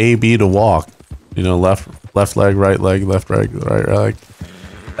 A, B, A, B to walk. You know, left leg, right leg, left leg, right leg.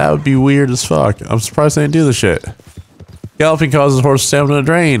 That would be weird as fuck. I'm surprised they didn't do the shit. Galloping causes horse stamina to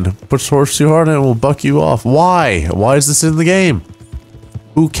drain. Push the horse too hard and it will buck you off. Why? Why is this in the game?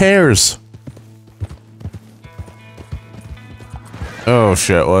 Who cares? Oh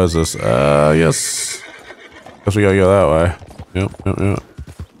shit, what is this? Yes. Guess we gotta go that way. Yep.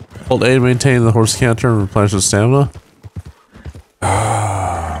 Hold A to maintain the horse canter and replenish its stamina.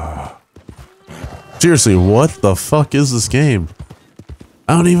 Seriously, what the fuck is this game?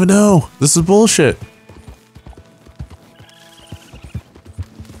 I don't even know. This is bullshit.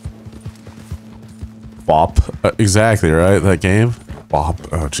 Bop. Exactly, right? That game? Bop.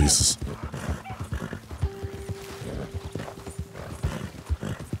 Oh, Jesus.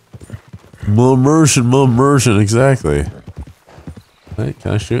 Immersion, exactly. Wait,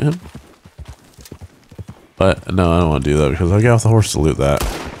 can I shoot him? But, no, I don't want to do that because I'll get off the horse to loot that.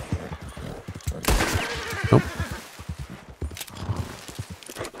 Nope.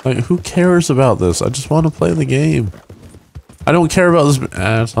 Like, who cares about this? I just want to play the game. I don't care about this.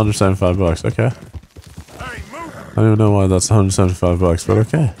 It's 175 bucks. Okay. I don't even know why that's 175 bucks, but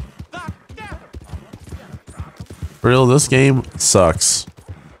okay. For real, this game sucks.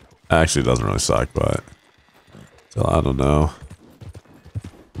 Actually, it doesn't really suck, but still, I don't know.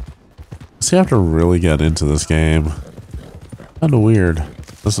 Does he have to really get into this game? Kinda weird.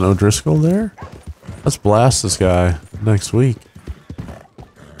 There's an O'Driscoll there? Let's blast this guy next week.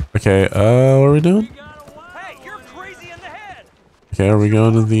 Okay, what are we doing? Hey, you're crazy in the head. Okay, are we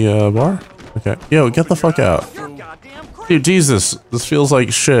going to the bar? Okay. Yo, get the fuck out. You're goddamn crazy. Dude, Jesus. This feels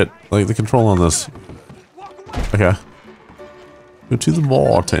like shit. Like the control on this. Okay. Go to the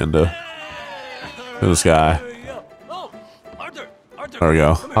bartender. To this guy. Oh, Arthur. There we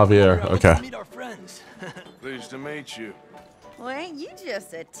go. Javier. Okay. Meet our friends. Pleased to meet you. Well, you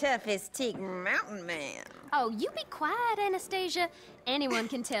just a toughest mountain man. Oh, you be quiet, Anastasia. Anyone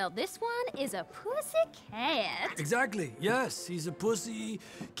can tell this one is a pussy cat. Exactly. Yes, he's a pussy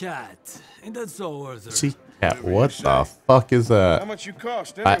cat. Ain't that so, Arthur? See, cat, what the fuck is that? How much you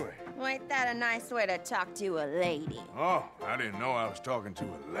cost anyway? Well, ain't that a nice way to talk to a lady? Oh, I didn't know I was talking to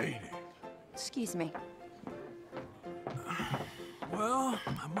a lady. Excuse me. Well,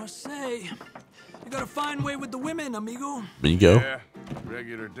 I must say, you got a fine way with the women, amigo. Amigo. Yeah,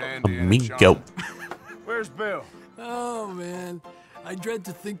 regular dandy. and a Amigo. chump. Where's Bill? Oh, man. I dread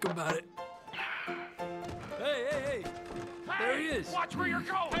to think about it. Hey! There he is. Watch where you're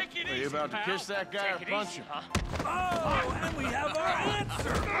going. Take it Are you easy, about to pal. kiss that guy or Take it punch easy, him? huh? Oh, and we have our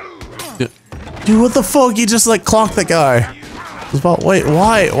answer. Dude, what the fuck? You just like clocked that guy. It's about, wait,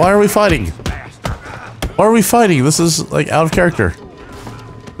 why? Why are we fighting? Why are we fighting? This is like out of character.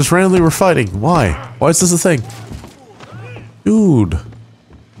 Just randomly we're fighting. Why? Why is this a thing? Dude.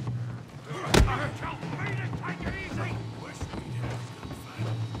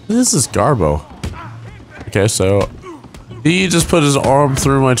 This is Garbo. Okay, so he just put his arm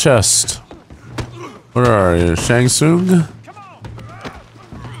through my chest. Where are you? Shang Tsung?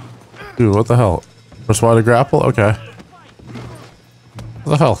 Dude, what the hell? Press Y to grapple? Okay.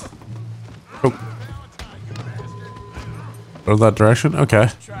 What the hell? Oh. Go that direction? Okay.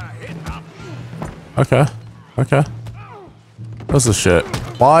 Okay. Okay. What's this shit?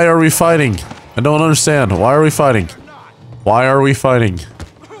 Why are we fighting? I don't understand. Why are we fighting? Why are we fighting?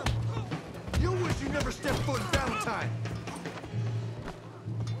 You wish you never stepped foot in Valentine.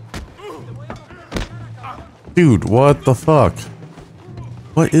 Dude, what the fuck?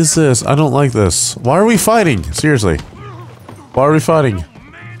 What is this? I don't like this. Why are we fighting? Seriously. Why are we fighting?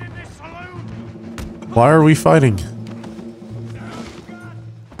 Why are we fighting?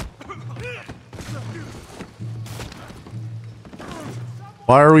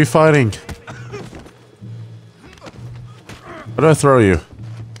 Why are we fighting? Where do I throw you?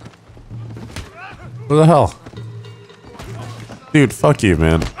 What the hell? Dude, fuck you,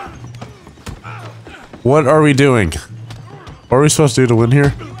 man. What are we doing? What are we supposed to do to win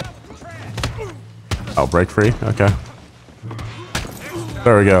here? Oh, break free? Okay.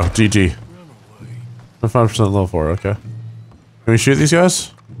 There we go. GG. 5% level 4, okay. Can we shoot these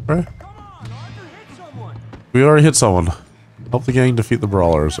guys? Right? We already hit someone. Help the gang defeat the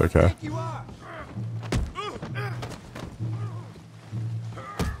brawlers, okay.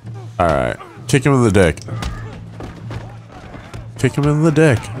 Alright. Kick him in the dick. Kick him in the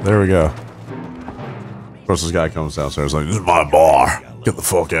dick. There we go. Of course, this guy comes downstairs like, this is my bar. Get the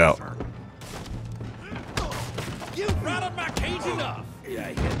fuck out. You rattled my cage enough. Yeah,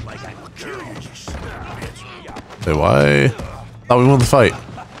 I hit like I will kill you, you son of a bitch. Hey, why? Thought we won the fight.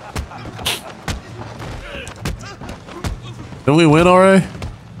 Didn't we win already?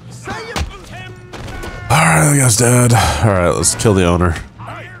 Alright, the guy's dead. Alright, let's kill the owner.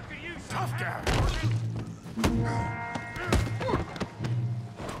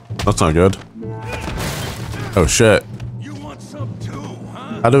 That's not good. Oh shit. You want some too,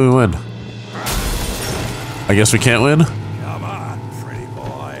 huh? How do we win? I guess we can't win? Come on, pretty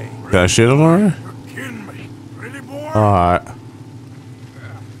boy. Can I shoot him already? You're kidding me, pretty boy. Alright.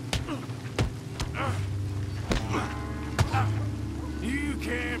 You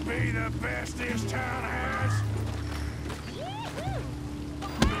can't be the best this town has.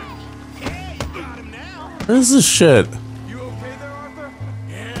 Yeah, you got him now. What is this shit? You okay there, Arthur?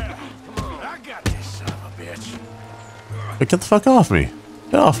 Yeah. Come on, I got this son of a bitch. Hey, get the fuck off me.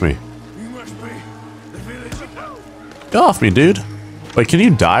 Get off me. You must be the village. Get off me, dude. Wait, can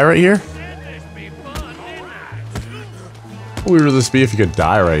you die right here? How weird would this be if you could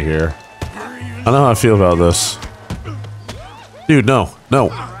die right here? I know how I feel about this. Dude, no. No.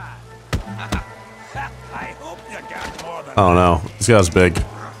 I hope you got more than Oh no. This guy's big.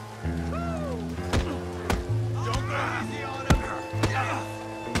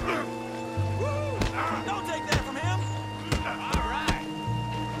 Don't take that from him. All right.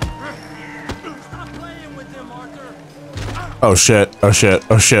 Stop playing with him, Arthur. Oh shit. Oh shit.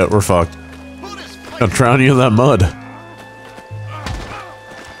 Oh shit. We're fucked. I'll drown you in that mud.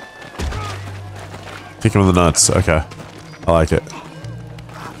 Kick him in the nuts. Okay. I like it.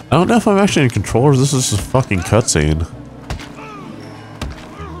 I don't know if I'm actually in controllers. This is just a fucking cutscene.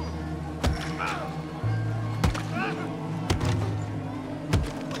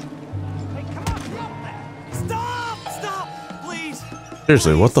 Stop! Stop! Please.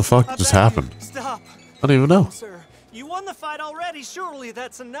 Seriously, what the fuck just happened? Stop. I don't even know. Sir, you won the fight already. Surely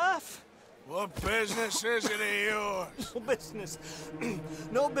that's enough. What business is it of yours? No business.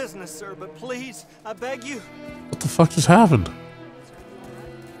 No business, sir, but please, I beg you. What the fuck just happened?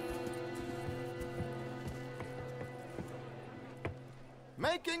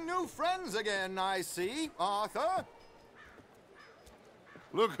 Making new friends again, I see, Arthur.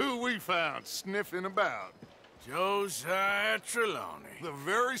 Look who we found sniffing about. Josiah Trelawney. The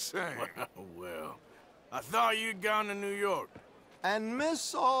very same. Well, I thought you'd gone to New York. And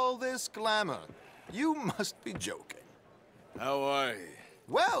miss all this glamour. You must be joking. How are you?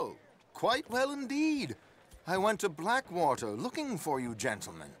 Well, quite well indeed. I went to Blackwater looking for you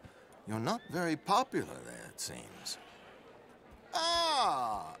gentlemen. You're not very popular there, it seems.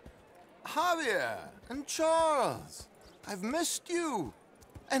 Ah, Javier and Charles. I've missed you.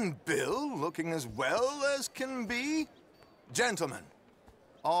 And Bill looking as well as can be. Gentlemen,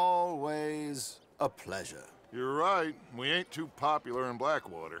 always a pleasure. You're right. We ain't too popular in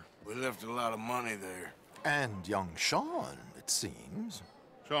Blackwater. We left a lot of money there. And young Sean, it seems.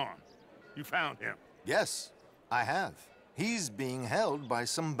 Sean, you found him. Yes, I have. He's being held by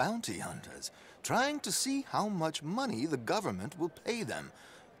some bounty hunters, trying to see how much money the government will pay them.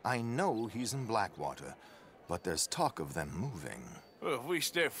 I know he's in Blackwater, but there's talk of them moving. Well, if we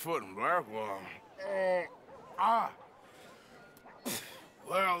step foot in Blackwater...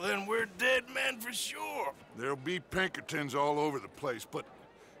 Well, then we're dead men for sure. There'll be Pinkertons all over the place, but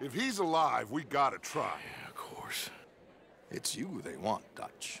if he's alive, we gotta try. Yeah, of course. It's you they want,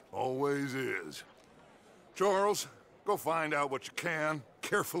 Dutch. Always is. Charles, go find out what you can,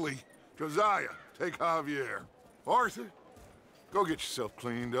 carefully. Josiah, take Javier. Arthur, go get yourself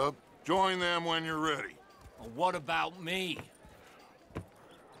cleaned up. Join them when you're ready. Well, what about me?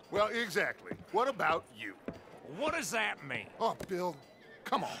 Well, exactly. What about you? What does that mean? Oh, Bill,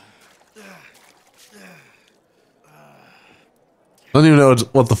 come on. I don't even know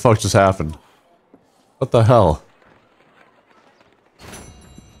what the fuck just happened. What the hell?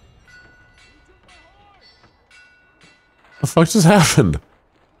 The fuck just happened?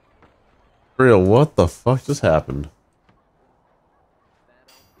 For real, what the fuck just happened?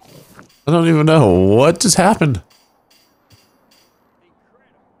 I don't even know. What just happened?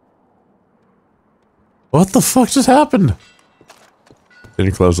 What the fuck just happened?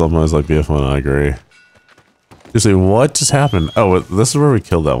 Getting close on my eyes like BF1, I agree. Seriously, what just happened? Oh, this is where we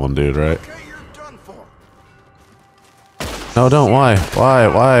killed that one dude, right? No, don't. Why?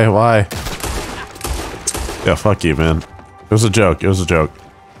 Why? Yeah, fuck you, man. It was a joke. It was a joke.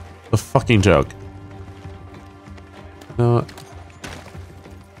 A fucking joke. You know what?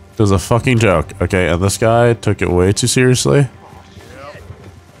 It was a fucking joke. Okay, and this guy took it way too seriously.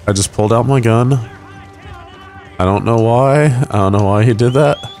 I just pulled out my gun. I don't know why. I don't know why he did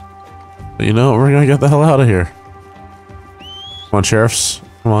that. But you know what? We're gonna get the hell out of here. Come on, sheriffs.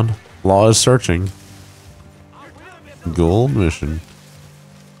 Come on. Law is searching. Gold mission.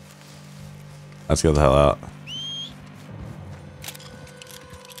 Let's get the hell out.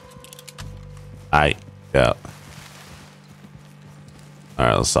 Aight. Yeah.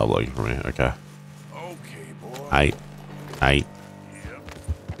 Alright, let's stop looking for me. Okay. Okay, boy. Aight. Aight.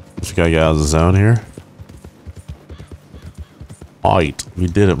 Just gotta get out of the zone here. Aight. We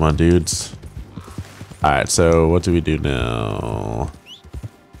did it, my dudes. Alright, so what do we do now?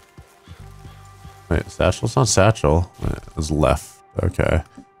 Wait, satchel? It's not satchel. Wait, it's left. Okay.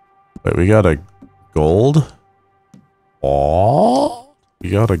 Wait, we got a gold? Oh, we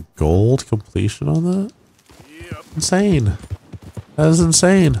got a gold completion on that? Yep. Insane. That is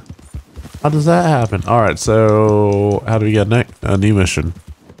insane. How does that happen? Alright, so how do we get a new mission?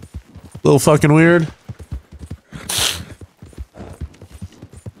 Little fucking weird.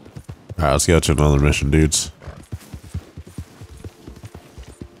 Alright, let's get to another mission, dudes.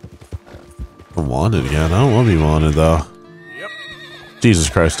 I'm wanted again. I don't want to be wanted, though. Yep.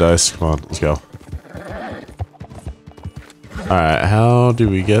 Jesus Christ, dice. Come on, let's go. Alright, how do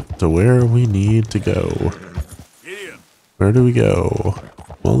we get to where we need to go? Yeah. Where do we go?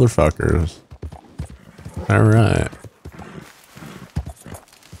 Motherfuckers. Alright.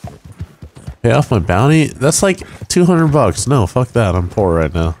 Pay off my bounty? That's like 200 bucks. No, fuck that. I'm poor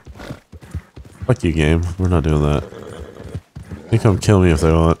right now. Fuck you, game. We're not doing that. They come kill me if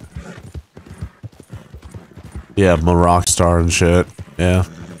they want. Yeah, I'm a rock star and shit. Yeah,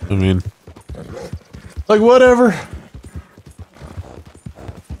 I mean, like whatever.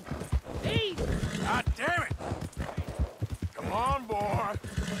 Hey! God damn it! Come on, boy.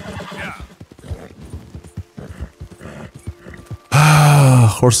 Yeah.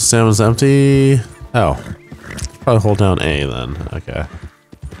 Horse of salmon's empty. Oh, probably hold down A then. Okay.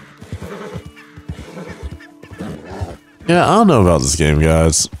 Yeah, I don't know about this game,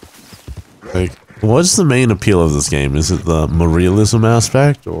 guys. Like, what's the main appeal of this game? Is it the realism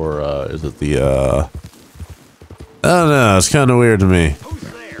aspect, or is it the I don't know. It's kind of weird to me.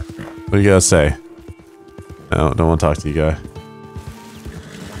 What do you guys say? No, don't want to talk to you, guy.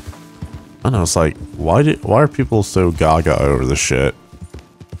 I don't know, it's like, why are people so gaga over this shit?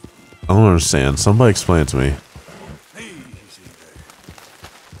 I don't understand. Somebody explain it to me.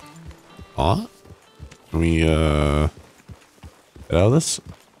 Huh? Can we, get out of this?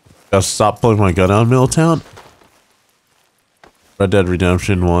 Gotta stop pulling my gun out in Middletown? Red Dead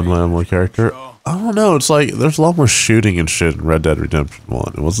Redemption 1, my only character. I don't know, it's like, there's a lot more shooting and shit in Red Dead Redemption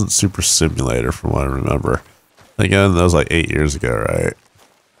 1. It wasn't Super Simulator from what I remember. Again, that was like 8 years ago, right?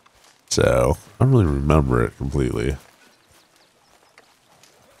 So, I don't really remember it completely.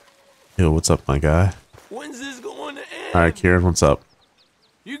 Yo, what's up, my guy? When's this going to end? Alright, Kieran, what's up?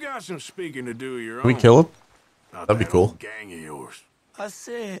 You got some speaking to do of your own. Can we kill him? Not That'd be that cool. old gang of yours. I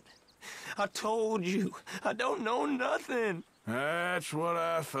said, I told you, I don't know nothing. That's what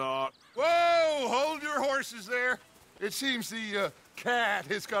I thought. Whoa! Hold your horses there. It seems the cat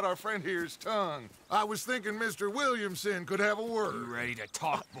has got our friend here's tongue. I was thinking Mr. Williamson could have a word. You ready to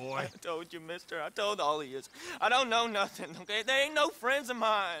talk, boy? I told you, mister. I told all of you. I don't know nothing, okay? They ain't no friends of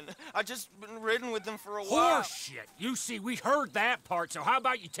mine. I just been riding with them for a while. Horseshit. You see, we heard that part, so how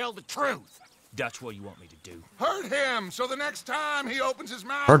about you tell the truth? Dutch, what do you want me to do? Hurt him, so the next time he opens his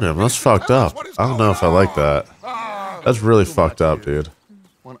mouth... Hurt him? That's fucked up. I don't know if I like that. That's really fucked up, dude.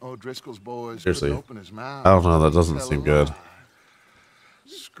 One of O'Driscoll's boys Seriously. open his mouth. I don't know, that doesn't seem good.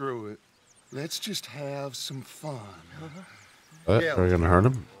 Screw it. Let's just have some fun. What? Are we gonna hurt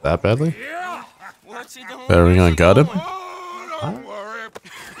him that badly? Yeah. What's he doing? Are we gonna gut him? Oh, don't worry.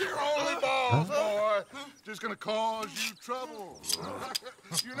 You're only balls, boy. Just gonna cause you trouble.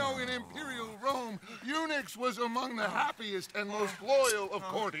 You know, in Imperial Rome, eunuchs was among the happiest and most loyal of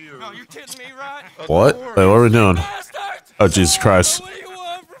courtiers. No, you kidding me, right? What? Wait, what are we doing? Oh, Jesus Christ. What do you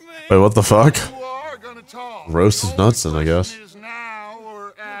want from me? Wait, what the fuck? You are gonna talk. Roast his nuts then, I guess. Is now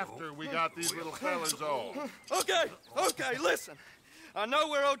or after we got these little fellas all. Okay, listen. I know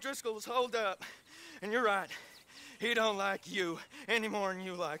where O'Driscoll was holed up, and you're right. He don't like you any more than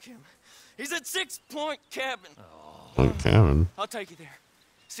you like him. He's at 6 Point Cabin. Point Cabin? I'll take you there.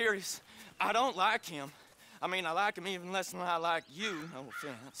 Serious. I don't like him. I mean, I like him even less than I like you. No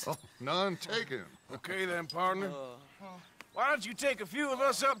offense. Oh, none taken. Okay then, partner. Why don't you take a few of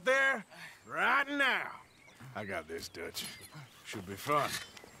us up there right now? I got this, Dutch. Should be fun.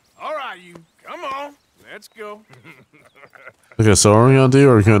 All right, you. Come on. Let's go. Okay, so what are we gonna do?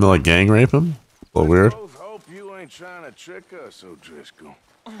 Are we gonna like gang rape him? A little weird. Both hope you ain't trying to trick us, O'Driscoll.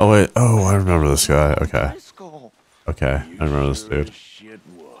 Oh wait, oh I remember this guy. Okay. Driscoll. Okay, I remember this dude. Shit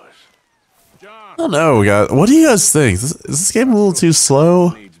was. John, I don't know, guys. What do you guys think? Is this game a little too slow?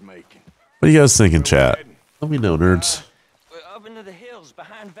 needs making. What do you guys think in chat? Let me know, nerds. We're up into the hills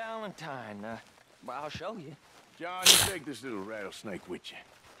behind Valentine. Well, I'll show you. John, you take this little rattlesnake with you.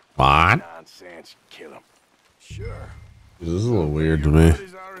 What? Nonsense. Kill him. Sure. This is a little weird to me. What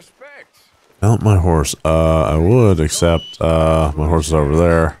is our respect? Mount my horse. I would, except my horse is over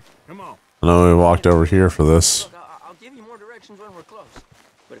there. Come on. I know we walked over here for this. Look, I'll give you more directions when we're close.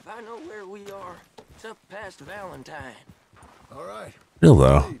 But if I know where we are, it's up past Valentine. All right. Real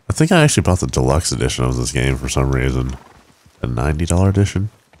though. I think I actually bought the deluxe edition of this game for some reason. A $90 edition?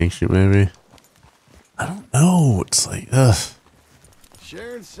 Ancient maybe? I don't know. It's like, ugh.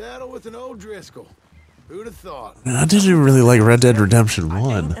 Sharing saddle with an O'Driscoll. Who'd have thought? I didn't really like Red Dead Redemption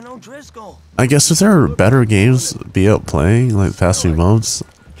 1. And O'Driscoll. I guess if there are better games to be out playing like the past few months,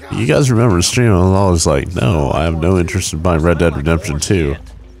 you guys remember the stream, I was always like, no, I have no interest in buying Red Dead Redemption 2.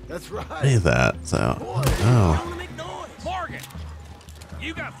 That's right. Say that, so, I don't know. Morgan,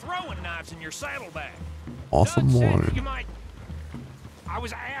 you got throwing knives in your saddlebag. Awesome Dutch said morning. you might. I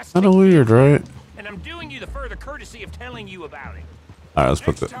was asked. Kinda weird, right? And I'm doing you the further courtesy of telling you about it. Alright, let's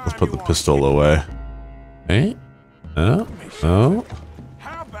put the pistol away. Hey? Oh? Oh?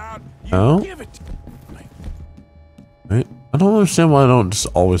 How about you Oh? give it to me? Wait, I don't understand why I don't just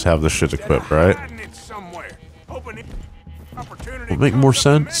always have this shit equipped, right? Hiding it somewhere. Hoping it opportunity Would make more comes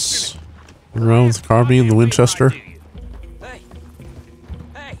up to sense. Around with the carbine and the Winchester. Hey,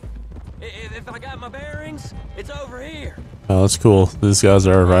 if I got my bearings, it's over here. Oh, that's cool. These guys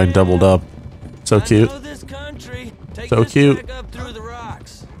are riding doubled up. So cute. I know this country. Take So this cute. track up through the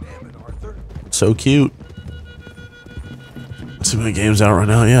rocks. Damn it, Arthur. So cute. Too many games out right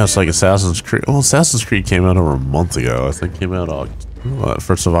now. Yeah, it's like Assassin's Creed. Well, Assassin's Creed came out over a month ago. I think it came out what,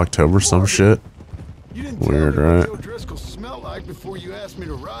 1st of October, some shit. You didn't Weird, tell me right? what O'Driscoll smelled like before you asked me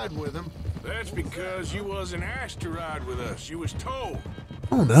to ride with him. That's because you wasn't asked to ride with us. You was told.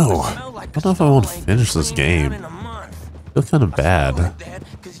 I don't know. I don't know if I want to finish this game. I feel kind of bad.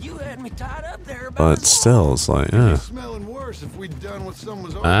 But still, it's like, yeah. Smelling worse if we'd done what someone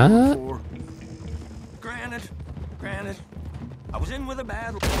was Huh? over for. Granted. I was in with a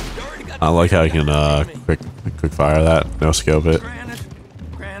bad. I like how you can quick fire that, no scope it.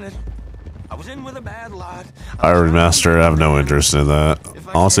 Granted, I was in with a bad lot. Fire remaster, I have no interest in that.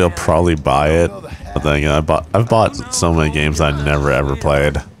 Honestly, I'll probably buy it. But then again, I've bought so many games I never ever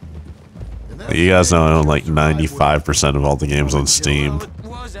played. You guys know I own like 95% of all the games on Steam.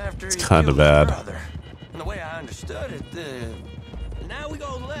 It's kind of bad. And the way I understood it, now we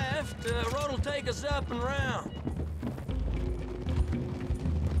go left. Road will take us up and round.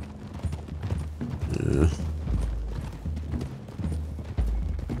 Yeah.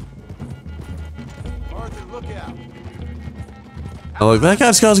 Arthur, look out. Oh, look, that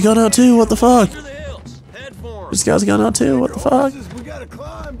guy's got his gun out too. What the fuck? This guy's gun out too. What the fuck? We gotta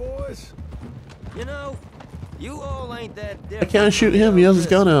climb, boys. You know, you all ain't that I different. can't shoot him. He has his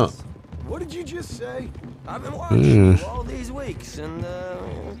gun out. What did you just say? I've been watching you all these weeks, and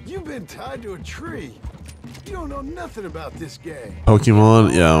You've been tied to a tree. You don't know nothing about this game.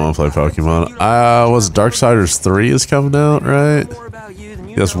 Pokemon? Yeah, I want to play Pokemon. Was Darksiders 3 is coming out, right?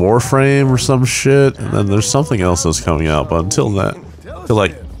 Yes, Warframe or some shit. And then there's something else that's coming out, but until that, till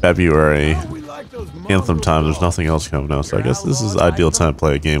like February, Anthem time, there's nothing else coming out. So I guess this is the ideal time to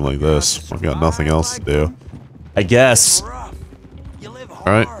play a game like this. I've got nothing else to do. I guess.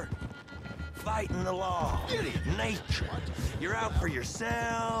 Alright. fighting the law, nature. You're out for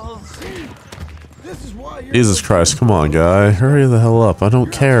yourselves. This is why you're Jesus Christ, come on, guy. Hurry the hell up. I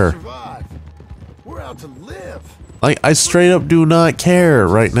don't care. We're out to live. Like, I straight up do not care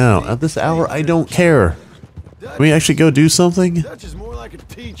right now. At this hour, I don't care. Can we actually go do something? Dutch is more like a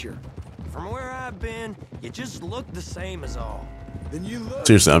teacher. From where I've been, you just look the same as all. Then you look.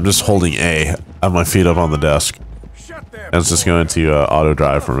 Seriously, I'm just holding A. I have my feet up on the desk. And it's just going to auto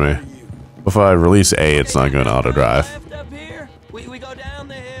drive for me. If I release A, it's not going to auto drive. Up here, we go down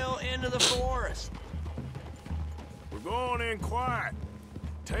the hill into the forest. We're going in quiet,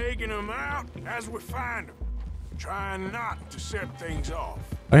 taking them out as we find them, trying not to set things off.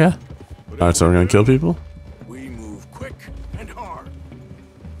 Okay. Alright, so we're going to kill people? We move quick and hard.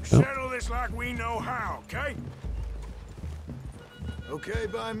 Yep. Settle this like we know how, okay? Okay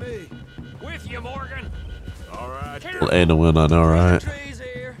by me. With you, Morgan. All right. Well, A to win, I know, right?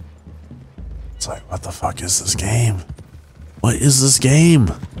 It's like, what the fuck is this game? What is this game?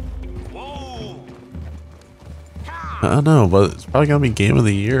 I don't know, but it's probably gonna be game of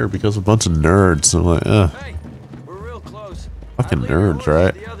the year because a bunch of nerds. So I'm like, Hey, we're real close. fucking nerds,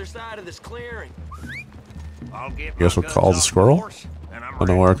 right? The other side of this clearing. I'll get I guess we'll call the squirrel. I don't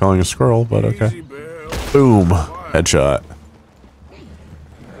know why we're calling a squirrel, but okay. Boom, headshot.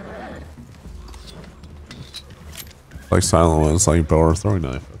 Like silent one, it's like bow or throwing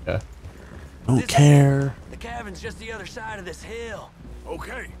knife. Okay. Don't care. The cabin's just the other side of this hill.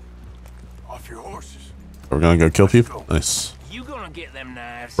 Okay. Off your horses. We're gonna go kill people. Nice. You gonna get them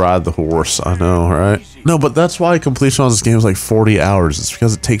knives? Ride the horse. I know, right? No, but that's why completion on this game is like 40 hours. It's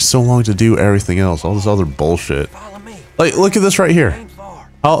because it takes so long to do everything else. All this other bullshit. Like, look at this right here.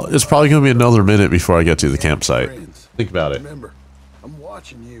 It's probably gonna be another minute before I get to the campsite. Think about it. Remember, I'm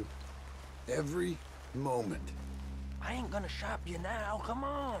watching you every moment. I ain't gonna shop you now. Come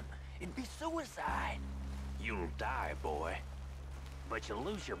on. It'd be suicide. You'll die, boy. But you'll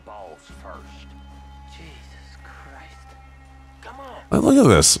lose your balls first. Jesus Christ. Come on. Like, look at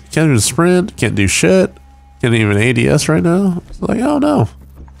this. Can't even sprint. Can't do shit. Can't even ADS right now. It's like, oh no.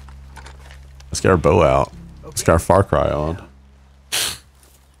 Let's get our bow out. Let's get our Far Cry on.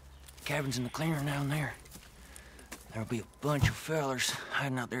 Cabin's in the clearing down there. There'll be a bunch of fellers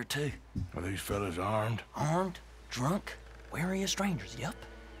hiding out there too. Are these fellas armed? Armed, drunk, wary of strangers, yep.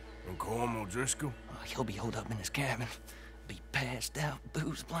 And Corm O'Driscoll? He'll be holed up in his cabin. Be passed out,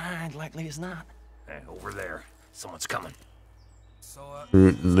 booze blind, likely as not. Hey, over there. Someone's coming.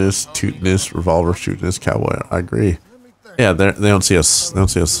 Rootin' this, tootin' this, revolver shooting this, cowboy. I agree. Yeah, they don't see us. They don't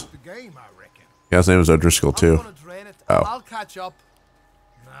see us. The guy's name is O'Driscoll too. Oh. I'll catch up.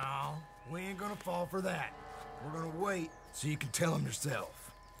 No, we ain't gonna fall for that. We're gonna wait so you can tell him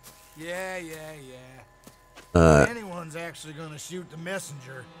yourself. Yeah. If anyone's actually gonna shoot the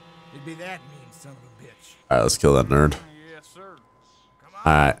messenger, it'd be that mean son of a bitch. Alright, let's kill that nerd. Yes, sir.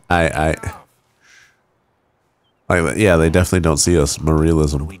 Like, yeah, they definitely don't see us.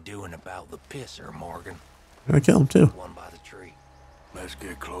 Moralism. What are we doing about the pisser, Morgan? I'm gonna kill him too. One by the tree. Let's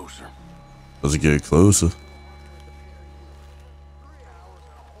get closer. Let's get closer.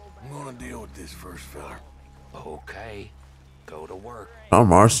 I'm gonna deal with this first fella. Okay. Go to work. Oh,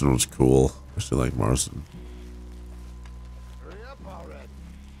 Marston was cool. I still like Marston. Let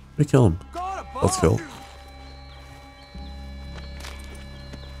me kill him. Let's kill him.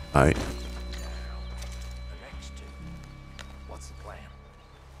 Alright.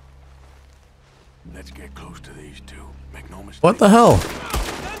 get close to these two. Make no mistake. What the hell?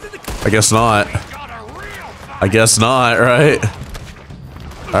 I guess not. I guess not, right?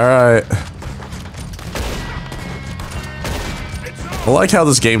 Alright. I like how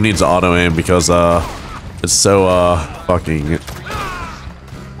this game needs auto aim because it's so fucking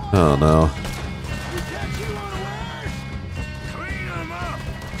I don't know.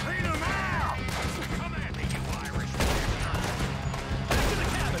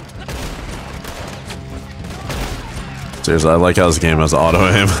 Seriously, I like how this game has auto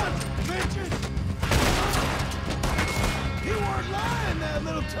aim.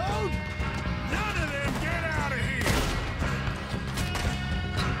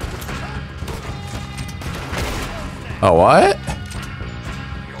 Oh, what?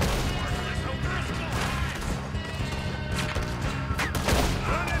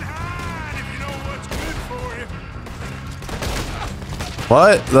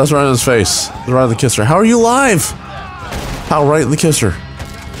 What? That's right in his face. That's right in the kisser. How are you alive? How right in the kisser?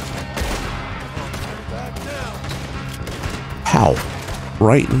 How?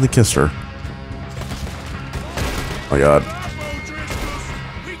 Right in the kisser. Oh my god.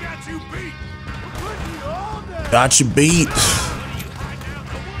 Got you beat.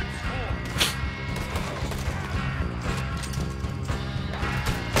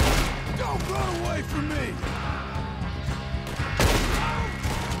 Don't run away from me.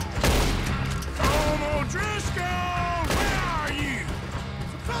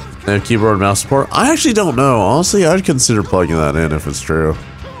 They have keyboard and mouse support? I actually don't know. Honestly, I'd consider plugging that in if it's true.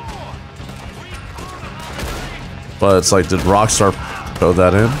 But it's like, did Rockstar code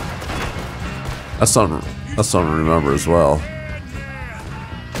that in? That's something to remember as well.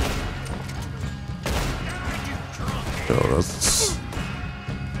 Oh, that's...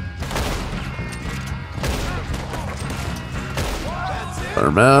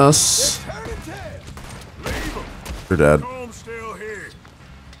 Better mess. You're dead.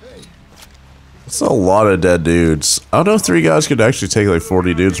 That's a lot of dead dudes. I don't know if 3 guys could actually take like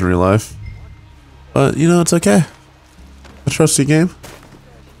 40 dudes in real life. But, you know, it's okay. I trust you, game.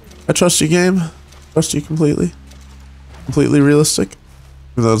 I trust you, game. Trust you completely. Completely realistic.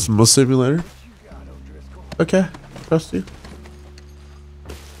 Even though it's a simulator. Okay. Trust you.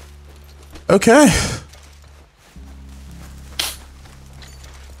 Okay.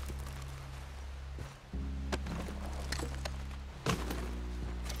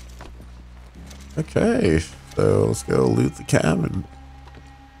 Okay. So let's go loot the cabin.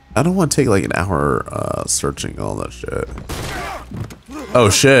 I don't want to take like an hour searching all that shit. Oh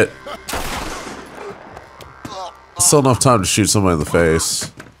shit. Still enough time to shoot somebody in the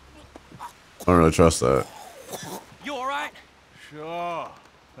face. I don't really trust that. You alright? Sure.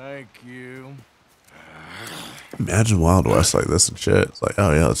 Thank you. Imagine Wild West like this and shit. It's like,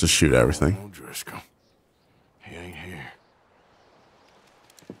 oh yeah, let's just shoot everything. O'Driscoll. He ain't here.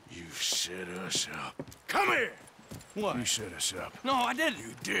 You set us up. Come here! What? You set us up. No, I didn't.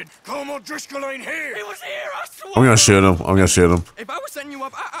 You did. Colm O'Driscoll ain't here. He was here, I swear. I'm gonna shoot him. I'm gonna shoot him. If I was setting you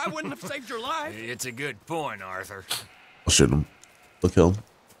up, I wouldn't have saved your life. It's a good point, Arthur. I'll shoot him. I'll kill him.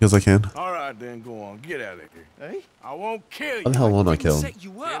 Because I can. All right, then, go on. Get out of here. Hey? I won't kill you. Why the hell won't I kill him? Set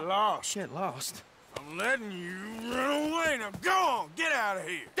you up. Get lost. Get lost. I'm letting you run away. Now go on. Get out of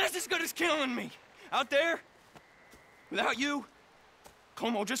here. That's as good as killing me. Out there, without you,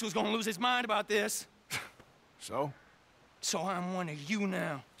 Colm O'Driscoll's gonna lose his mind about this. So? So I'm one of you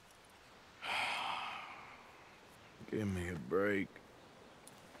now. Give me a break.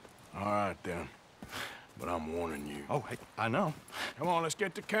 All right, then. But I'm warning you. Oh, hey, I know. Come on, let's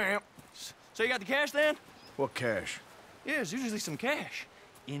get to camp. So you got the cash then? What cash? Yeah, there's usually some cash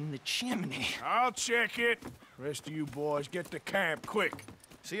in the chimney. I'll check it. Rest of you boys, get to camp quick.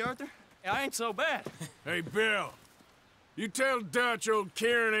 See, Arthur? I ain't so bad. Hey, Bill. You tell Dutch old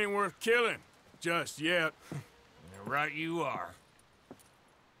Kieran ain't worth killing. Just yet. Right you are.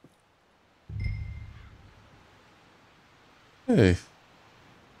 Hey.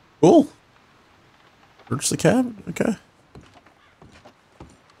 Cool. Search the cabin. Okay.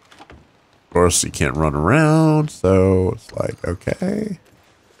 Of course, you can't run around, so it's like, okay.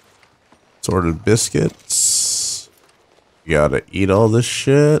 Sorted biscuits. You gotta eat all this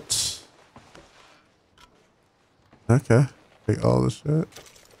shit. Okay. Take all this shit.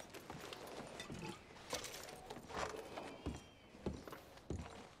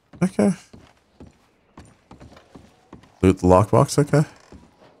 Okay. Loot the lockbox, okay.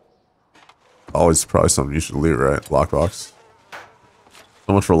 Always probably something you should loot, right? Lockbox.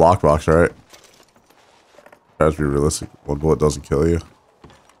 So much for lockbox, right? Tries to be realistic. One bullet doesn't kill you.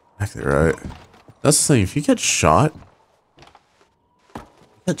 Exactly right. That's the thing, if you get shot,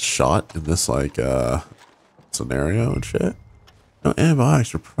 you get shot in this like scenario and shit? No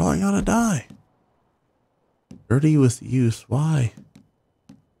antibiotics, you're probably gonna die. Dirty with use, why?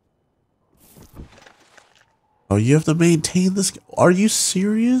 Oh, you have to maintain this. Are you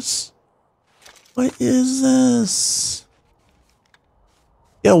serious? What is this?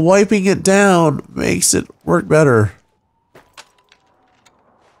 Yeah, wiping it down makes it work better.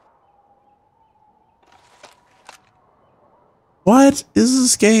 What is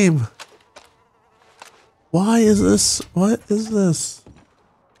this game? Why is this? What is this?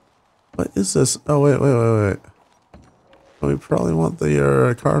 What is this? Oh, wait. Oh, we probably want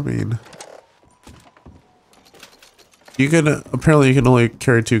the carbine. You can, apparently you can only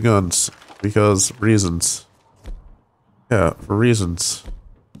carry 2 guns because reasons. Yeah, for reasons.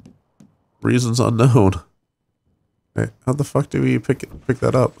 Reasons unknown. Wait, how the fuck do we pick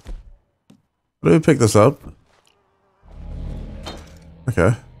that up? How do we pick this up?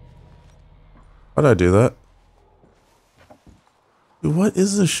 Okay. Why'd I do that? Dude, what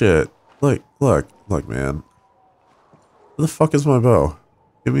is this shit? Look, man. Where the fuck is my bow?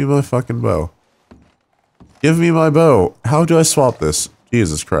 Give me my fucking bow. Give me my bow. How do I swap this?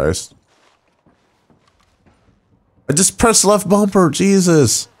 Jesus Christ. I just pressed left bumper.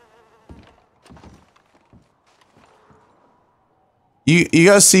 Jesus. You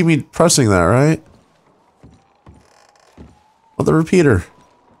guys see me pressing that, right? Oh, the repeater.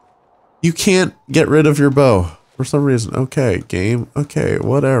 You can't get rid of your bow for some reason. Okay, game. Okay,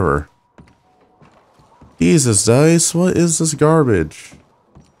 whatever. Jesus, dice. What is this garbage?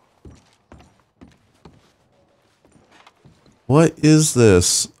 What is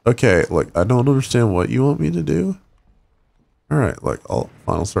this? Okay, look, I don't understand what you want me to do. Alright, look, I'll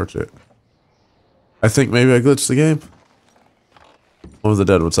final search it. I think maybe I glitched the game. One of the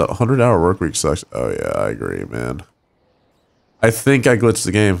Dead, what's up? 100-hour work week sucks. Oh yeah, I agree, man. I think I glitched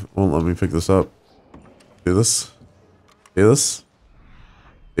the game. Won't let me pick this up. Do this. Do this.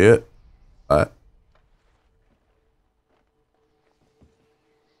 See it. I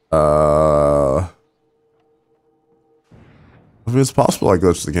mean, it's possible I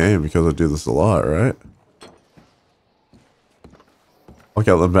glitched the game because I do this a lot, right? Look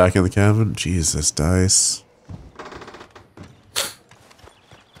out them back in the cabin. Jesus, dice.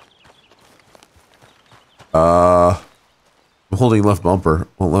 I'm holding left bumper.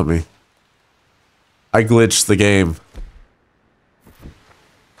 Won't let me. I glitched the game.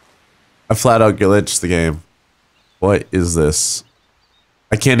 I flat out glitched the game. What is this?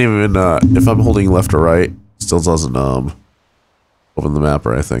 I can't even, if I'm holding left or right, still doesn't, open the map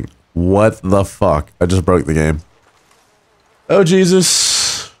or anything. What the fuck? I just broke the game. Oh,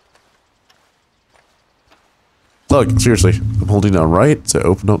 Jesus. Look, seriously. I'm holding down right to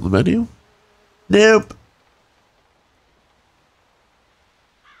open up the menu. Nope.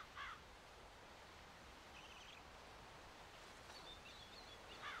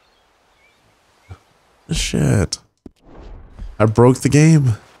 Shit. I broke the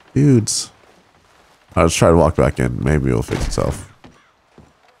game. Dudes. I'll just try to walk back in. Maybe it'll fix itself.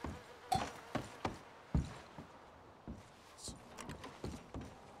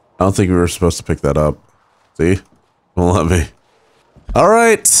 I don't think we were supposed to pick that up. See? Won't let me.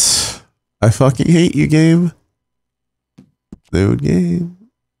 Alright. I fucking hate you, game. New game.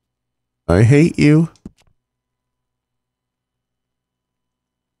 I hate you.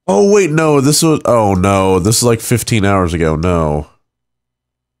 Oh, wait, no. This was... Oh, no. This is like 15 hours ago. No.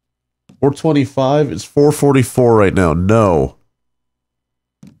 4:25? It's 4:44 right now. No.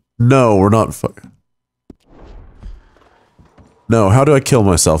 No, we're not... No, how do I kill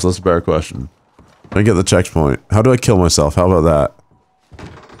myself? That's a better question. I get the checkpoint. How do I kill myself? How about that?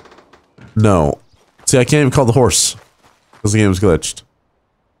 No. See, I can't even call the horse. Because the game's glitched.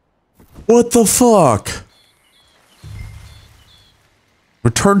 What the fuck?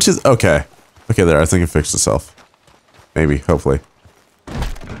 Return to... Okay. Okay, there. I think it fixed itself. Maybe. Hopefully.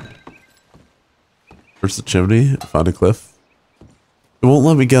 Where's the chimney? Find a cliff. It won't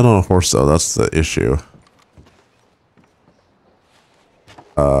let me get on a horse, though. That's the issue.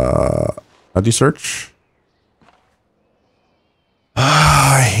 How do you search?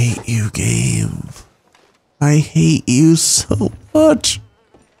 I hate you, game. I hate you so much.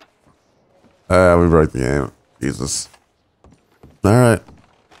 We broke the game. Jesus. Alright.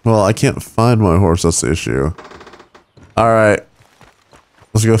 Well, I can't find my horse. That's the issue. Alright.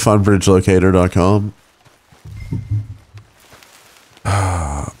 Let's go find bridgelocator.com.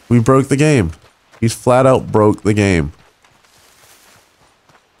 We broke the game. He's flat out broke the game.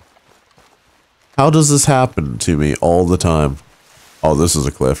 How does this happen to me all the time? Oh, this is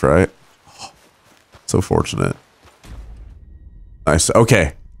a cliff, right? So fortunate. Nice.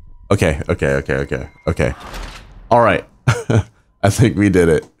 Okay. Okay, okay, okay, okay, okay. All right. I think we did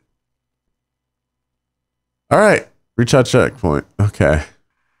it. All right. Reach out checkpoint. Okay.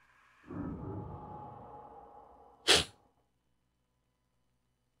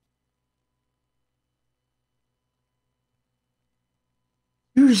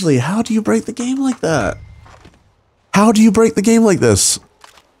 Seriously, how do you break the game like that? How do you break the game like this?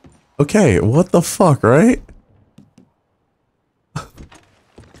 Okay, what the fuck, right?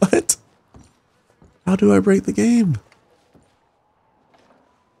 What? How do I break the game?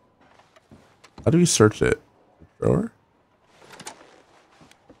 How do we search it? Drawer?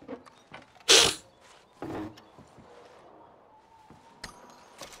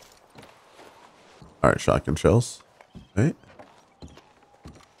 Alright, shotgun shells. Right?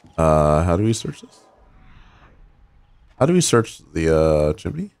 How do we search this? How do we search the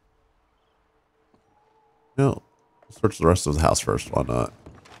chimney? No. Search the rest of the house first, why not?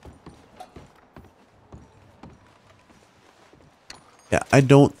 Yeah, I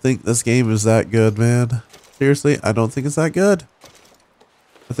don't think this game is that good, man. Seriously, I don't think it's that good.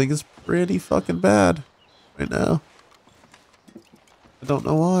 I think it's pretty fucking bad right now. I don't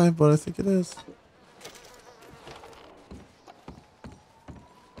know why, but I think it is.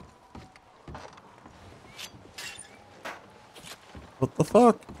 What the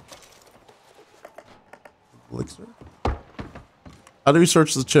fuck? Elixir? How do we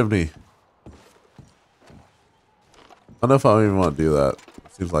search the chimney? I don't know if I even want to do that.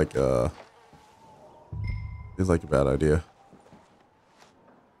 Seems like a bad idea.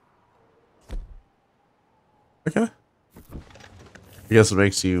 Okay. I guess it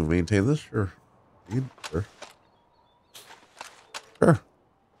makes you maintain this? Sure. Sure. Sure.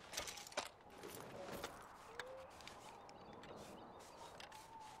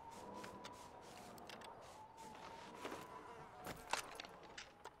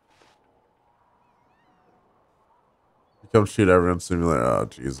 Come shoot everyone simulator. Oh,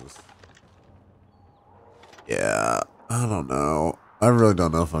 Jesus. Yeah, I don't know. I really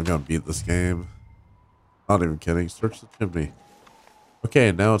don't know if I'm gonna beat this game. Not even kidding. Search the chimney.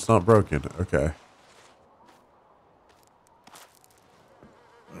 Okay, now it's not broken. Okay.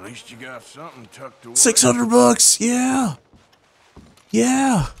 At least you got something tucked away. $600. Yeah.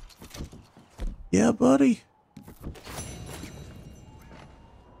 Yeah. Yeah, buddy.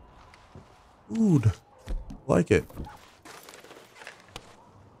 Dude. Like it.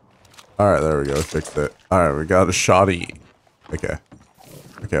 Alright, there we go. Fixed it. Alright, we got a shotty. Okay.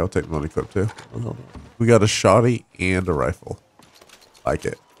 Okay, I'll take the money clip too. We got a shotty and a rifle. Like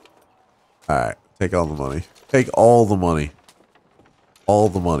it. Alright, take all the money. Take all the money. All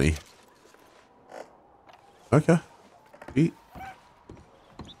the money. Okay. Eat.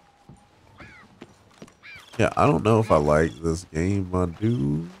 Yeah, I don't know if I like this game, my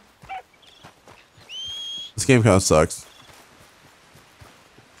dude. This game kind of sucks.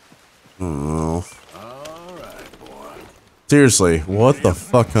 Oh. Seriously, what the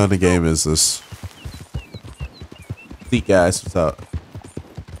fuck kind of game is this? See, guys, what's up?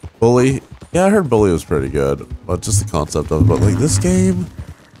 Bully? Yeah, I heard Bully was pretty good, but just the concept of it. But like this game,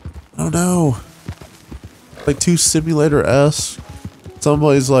 I don't know. Like too simulator-esque.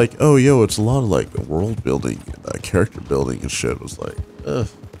 Somebody's like, oh, yo, it's a lot of like world building and character building and shit. It was like, ugh,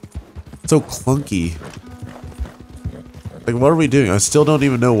 so clunky. Like, what are we doing? I still don't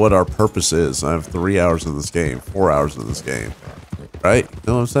even know what our purpose is. I have 3 hours in this game, 4 hours in this game. Right? You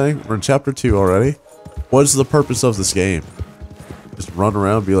know what I'm saying? We're in chapter 2 already. What is the purpose of this game? Just run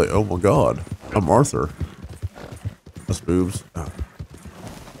around and be like, oh my god, I'm Arthur. That's boobs. Oh.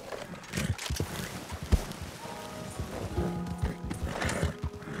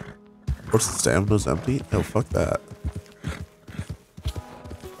 What's the stamina's empty? Oh, fuck that.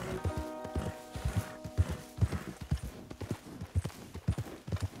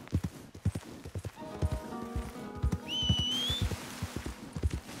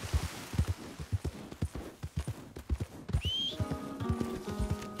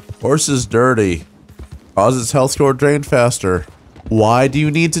 Horse is dirty. Causes health score drained faster. Why do you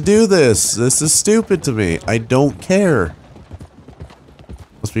need to do this? This is stupid to me. I don't care.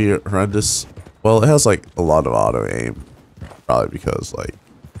 Must be horrendous. Well, it has like a lot of auto aim. Probably because like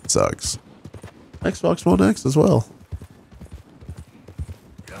it sucks. Xbox One X as well.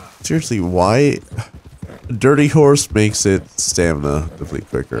 Seriously, why? A dirty horse makes it stamina deplete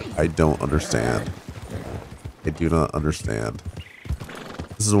quicker. I don't understand. I do not understand.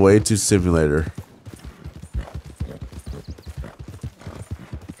 This is way too simulator.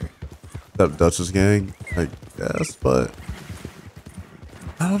 That Dutch's gang, I guess, but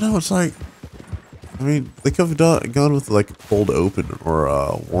I don't know. It's like I mean, they could have gone with like cold open or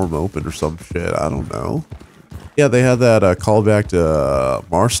warm open or some shit. I don't know. Yeah, they had that callback to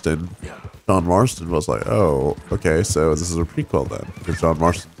Marston. John Marston was like, oh, okay, so this is a prequel then, because John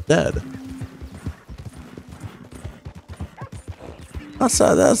Marston's dead.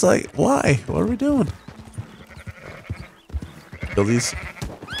 That's like, why? What are we doing? Kill these.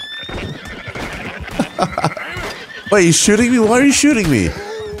 Wait, he's shooting me? Why are you shooting me?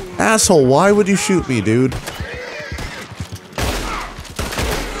 Asshole, why would you shoot me, dude?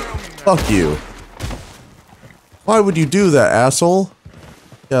 Fuck you. Why would you do that, asshole?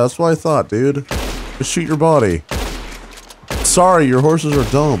 Yeah, that's what I thought, dude. Just shoot your body. Sorry, your horses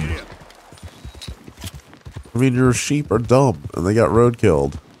are dumb. I mean, your sheep are dumb, and they got road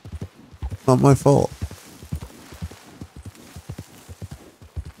killed. Not my fault.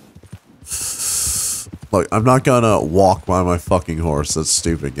 Look, I'm not gonna walk by my fucking horse. That's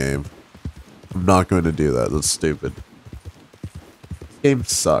stupid, game. I'm not going to do that. That's stupid. This game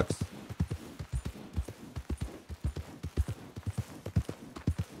sucks.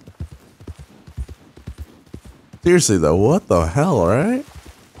 Seriously though, what the hell, right?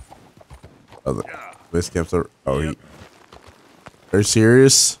 Oh, the base camps are. Oh, are you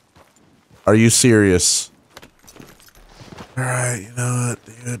serious? Are you serious? All right, you know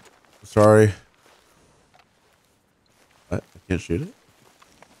what, dude? Sorry. What? I can't shoot it.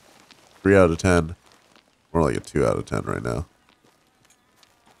 3 out of 10. More like a 2 out of 10 right now.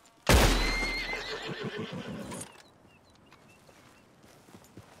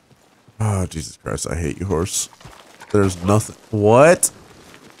 Oh, Jesus Christ, I hate you, horse. There's nothing. What?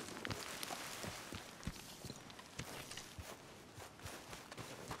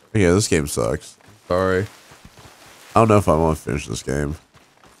 Yeah, this game sucks. Sorry. I don't know if I want to finish this game.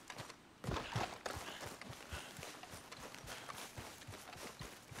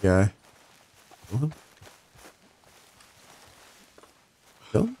 Guy. Kill him?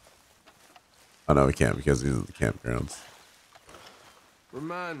 Oh no, we can't because he's in the campgrounds.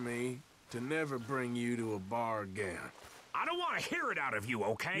 Remind me to never bring you to a bar again. I don't want to hear it out of you,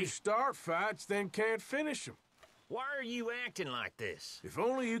 okay? You start fights, then can't finish them. Why are you acting like this? If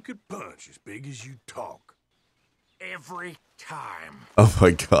only you could punch as big as you talk. Every time. Oh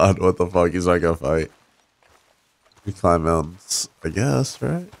my god, what the fuck? He's not gonna fight. We climb mountains, I guess,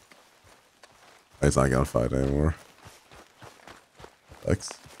 right? He's not gonna fight anymore. Sucks.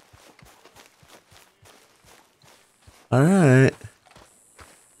 Alright.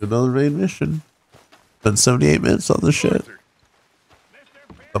 Another main mission. Been 78 minutes on this shit.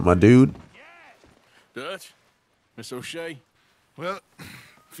 What's my dude? Dutch? Miss O'Shea? Well,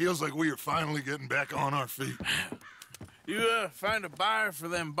 feels like we are finally getting back on our feet. You, find a buyer for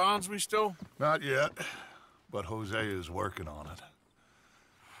them bonds we stole? Not yet, but Jose is working on it.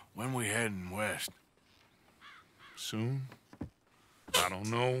 When we heading west? Soon? I don't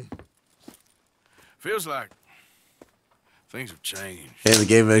know. Feels like things have changed. Hey, the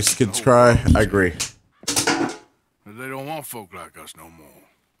game makes kids cry. I agree. But they don't want folk like us no more.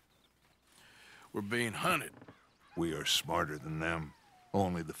 We're being hunted. We are smarter than them.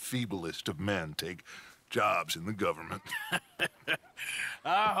 Only the feeblest of men take jobs in the government.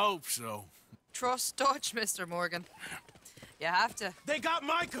 I hope so. Trust Dutch, Mr. Morgan. You have to. They got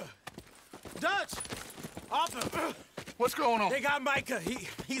Micah! Dutch! Arthur! What's going on? They got Micah.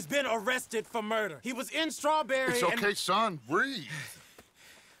 He's been arrested for murder. He was in Strawberry. It's okay, son. Breathe.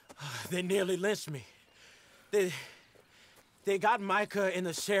 They nearly lynched me. They got Micah and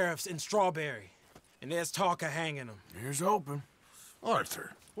the sheriffs in Strawberry. And there's talk of hanging him. Here's open.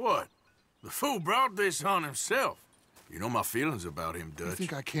 Arthur. What? The fool brought this on himself. You know my feelings about him, Dutch. You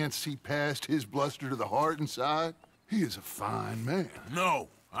think I can't see past his bluster to the heart inside? He is a fine man. No,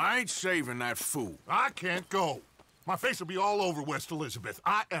 I ain't saving that fool. I can't go. My face will be all over West Elizabeth.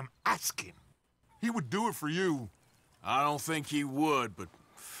 I am asking. He would do it for you. I don't think he would, but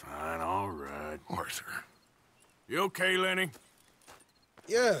fine, all right. Arthur. You okay, Lenny?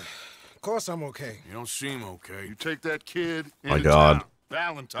 Yeah, of course I'm okay. You don't seem okay. You take that kid My into god. town.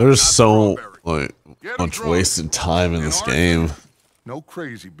 Valentine, There's not so Strawberry. much wasted time in this game. No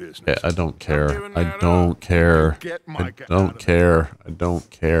crazy business. Yeah, I don't care. I don't care. I don't care. I don't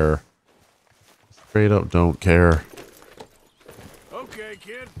care. Straight up don't care. Okay,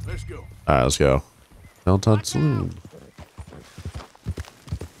 kid, let's go. Alright, let's go. Downtown Saloon.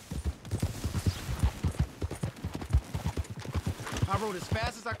 I rode as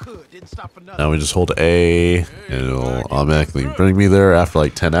fast as I could. Didn't stop for nothing. Now we just hold A, and it'll automatically bring me there after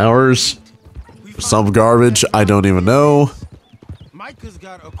like 10 hours. Some garbage I don't even know. Micah's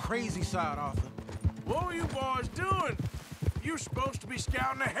got a crazy side, Arthur. What were you boys doing? You're supposed to be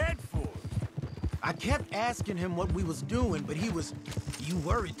scouting ahead for us. I kept asking him what we was doing, but he was, "You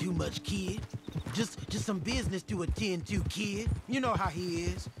worry too much, kid. Just some business to attend to, kid. You know how he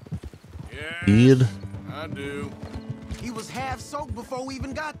is." Yes, I do. He was half soaked before we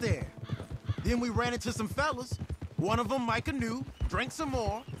even got there. Then we ran into some fellas. One of them, Micah knew, drank some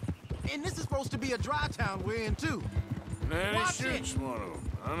more. And this is supposed to be a dry town we're in, too. Then he shoots one of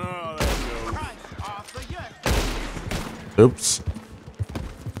them. I know how that goes. Christ, Arthur, yes. Oops.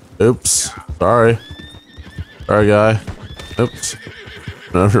 Oops. Sorry. Sorry, guy. Oops.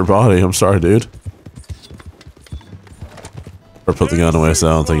 Not your body. I'm sorry, dude. Or put the gun away so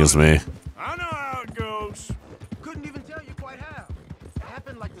I don't think it's me. I know how it goes. Couldn't even tell you quite how. It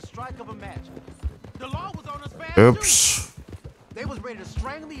happened like the strike of a match. The law was on us fast, Oops. too. They was ready to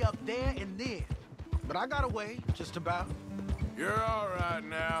strangle me up there and then. But I got away, just about. You're all right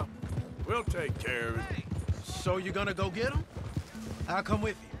now. We'll take care of it. So you're gonna go get him? I'll come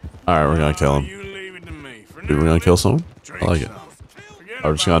with you. Alright, we're gonna kill him. You leave it to me. For Dude, we're gonna kill someone? I like it.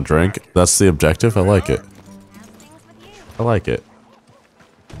 I'm just gonna drink. That's the objective. I like it. I like it.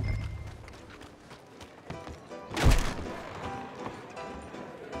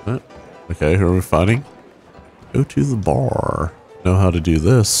 Okay, who are we fighting? Go to the bar. Know how to do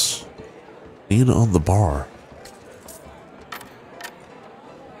this. Lean on the bar.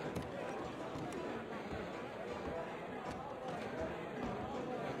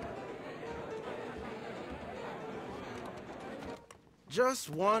 Just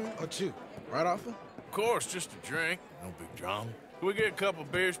one or two, right, Arthur? Of course, just a drink. No big drama. Can we get a couple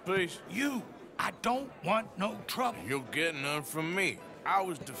beers, please? I don't want no trouble. You'll get none from me. I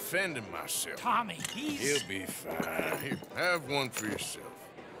was defending myself. Tommy, he's... He'll be fine. Here, have one for yourself.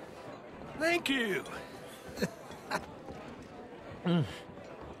 Thank you.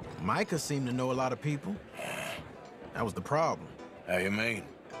 Micah seemed to know a lot of people. That was the problem. How you mean?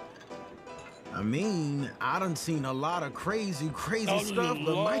 I mean, I done seen a lot of crazy stuff,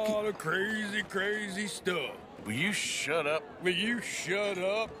 but Micah... A lot of crazy stuff. Will you shut up? Will you shut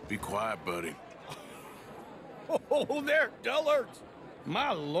up? Be quiet, buddy. Oh, they're dullards.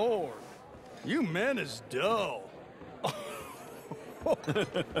 My lord. You men is dull. Leave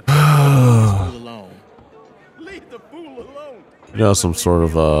the fool alone. Leave the fool alone. You got some sort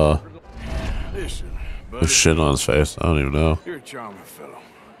of, Listen, buddy. shit on his face. I don't even know. You're a charming fellow.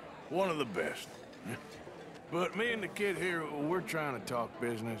 One of the best. But me and the kid here, we're trying to talk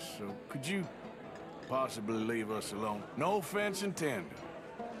business, so could you possibly leave us alone? No offense intended.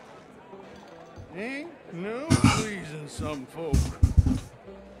 Ain't no pleasing some folk.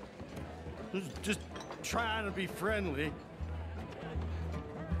 Just trying to be friendly.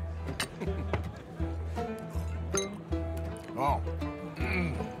 Oh.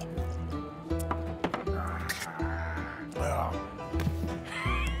 Well.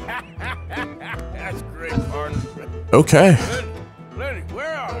 That's great, partner. Okay. Lenny,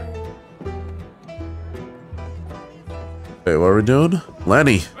 where are you? Wait, what are we doing?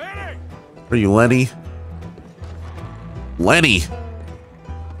 Lenny. Lenny! Are you Lenny? Lenny!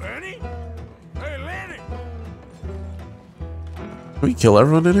 Lenny? Hey, Lenny! Can we kill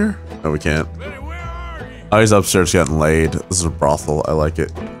everyone in here? No, we can't. Lenny, where are you? Oh, he's upstairs getting laid. This is a brothel. I like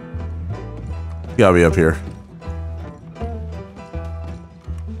it. You gotta be up here.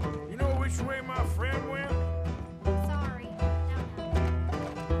 You know which way my friend went? Sorry.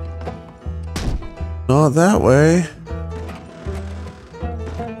 Not that way.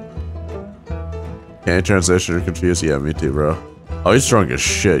 Can't transition or confused? Yeah, me too, bro. Oh, he's drunk as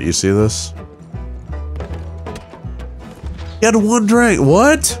shit. You see this? He had one drink.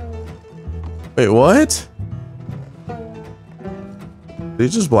 What? Wait, what? Did he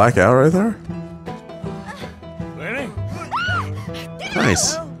just black out right there? Lenny?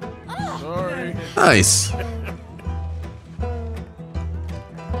 Nice. Sorry. Nice.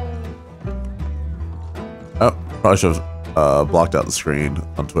 Oh, probably should have blocked out the screen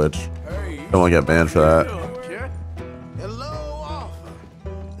on Twitch. Don't want to get banned for that. Hello, Arthur.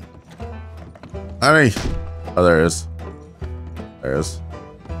 I mean, oh, there it is. There it is.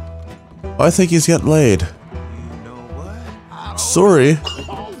 Oh, I think he's getting laid. You know what? Sorry.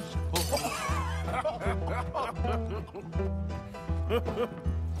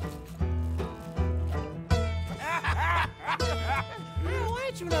 Why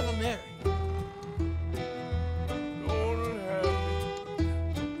ain't you never married?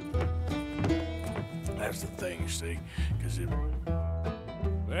 That's the thing, you see, because it...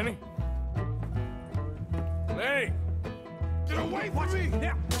 Lenny? Lenny! Get away from me!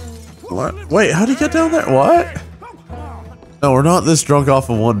 Now! What? Wait, how'd he get down there? What? No, we're not this drunk off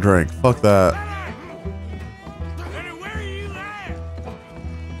of one drink. Fuck that. Lenny, where are you at?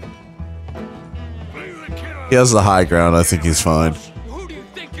 He has the high ground. I think he's fine. Who do you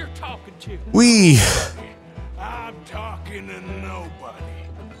think you're talking to? I'm talking to nobody.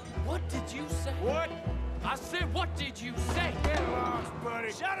 What did you say? What? I said, what did you say? Get lost,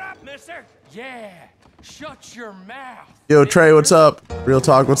 buddy. Shut up, mister. Yeah, shut your mouth. Yo, Trey, what's up? Real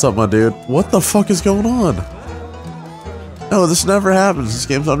talk, what's up, my dude? What the fuck is going on? No, this never happens. This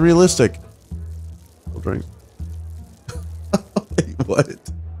game's unrealistic. I'll drink. Wait, what?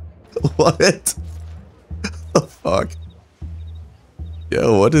 What? The fuck?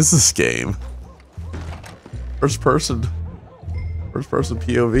 Yo, what is this game? First person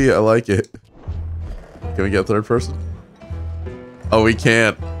POV, I like it. Can we get third person? Oh, we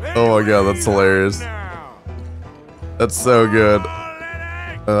can't. Oh my god, that's hilarious. That's so good.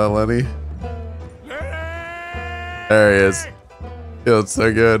 Lenny. There he is. Yo, it's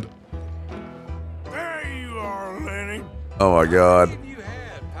so good. There you are, Lenny. Oh my god.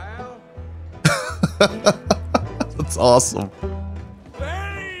 That's awesome.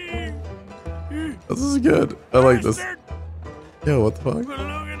 This is good. I like this. Yo, what the fuck?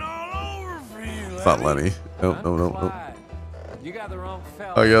 It's not Lenny. No. You got the wrong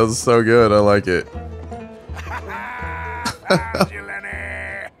fella. Oh yeah, this is so good. I like it.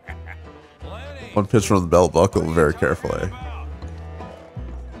 One pitch from the belt buckle very carefully.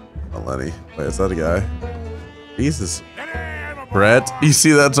 Oh, Lenny. Wait, is that a guy? Jesus. Brett? You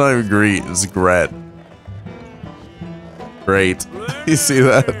see, that's not even Greet. It's Gret. Great. You see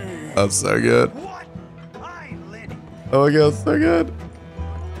that? That's so good. Oh my god, so good.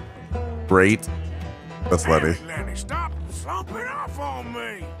 Great. That's Lenny. Lenny, stop slumping off on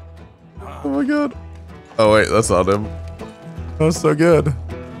me. Oh my god. Oh wait, that's not him. That was so good.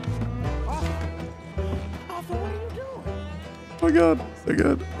 Oh my god, so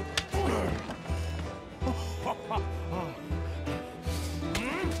good.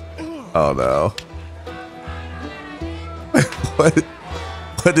 Oh no.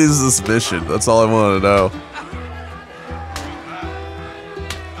 What is this mission? That's all I want to know.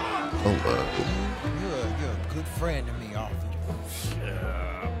 Hello. You're a good friend to me, Arthur.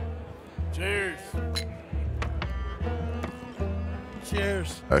 Cheers.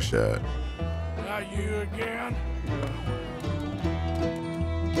 Cheers. Oh shit. Not you again?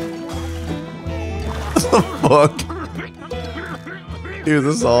 Fuck. Dude,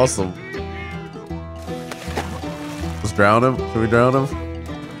 this is awesome. Let's drown him. Can we drown him?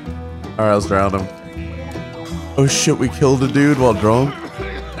 Alright, let's drown him. Oh shit, we killed a dude while drunk?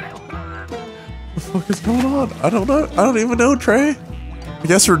 What the fuck is going on? I don't know. I don't even know, Trey. I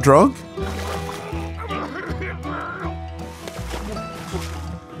guess we're drunk?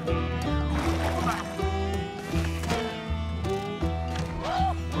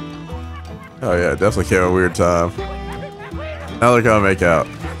 Oh yeah, definitely came at a weird time. Now they're gonna make out.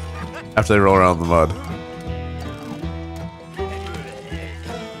 After they roll around in the mud.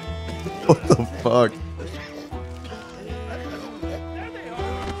 What the fuck?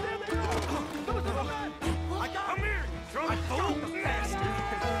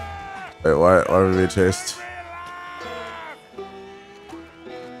 Wait, why were we chased?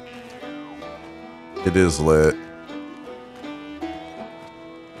 It is lit.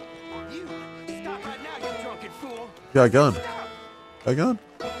 You got a gun. Got a gun.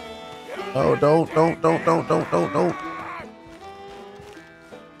 Oh, don't.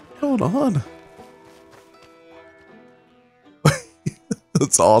 Hold on.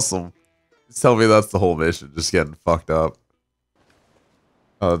 That's awesome. Just tell me that's the whole mission, just getting fucked up.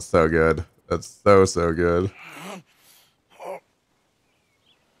 Oh, that's so good. That's so good.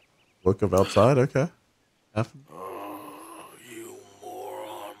 Look up outside, okay. Nothing. You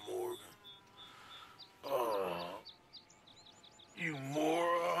moron, Morgan. You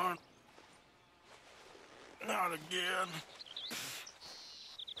moron. Not again.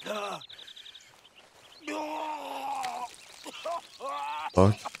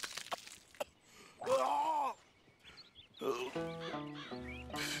 Fuck.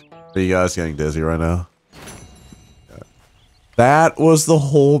 Are you guys getting dizzy right now? Yeah. That was the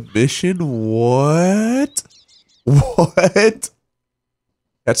whole mission? What? What?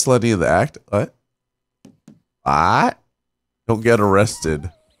 Catch Lenny in the act? What? What? Don't get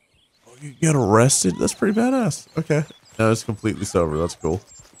arrested. Oh, you get arrested? That's pretty badass. Okay. No, it's completely sober. That's cool.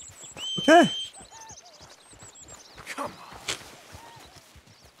 Okay. Come on.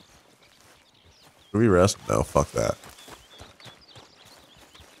 Should we rest? No, fuck that.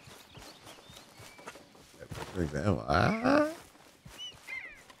 For example,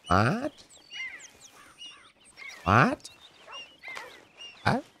 what? What?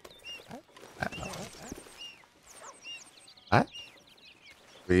 What? What?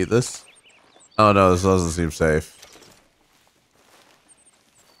 Read this. Oh no, this doesn't seem safe.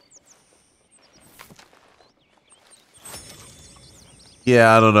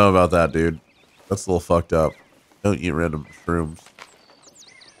 Yeah, I don't know about that, dude. That's a little fucked up. Don't eat random shrooms.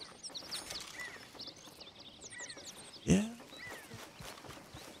 Yeah.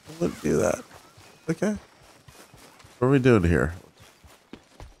 I wouldn't do that. Okay. What are we doing here?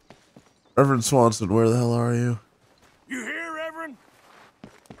 Reverend Swanson, where the hell are you? You here, Reverend?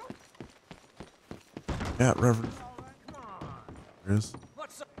 Yeah, Reverend. There is.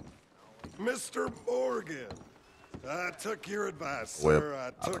 Mr. Morgan, I took your advice, Whip. sir.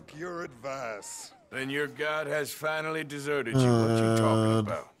 I took your advice. Then your God has finally deserted you. What you talking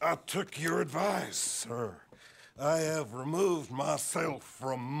about? I took your advice, sir. I have removed myself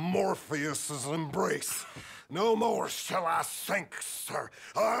from Morpheus's embrace. No more shall I sink, sir.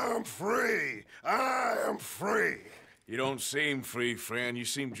 I am free. I am free. You don't seem free, friend. You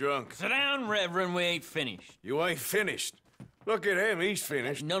seem drunk. Sit down, Reverend. We ain't finished. You ain't finished. Look at him. He's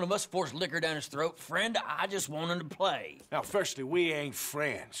finished. None of us forced liquor down his throat. Friend, I just want him to play. Now, firstly, we ain't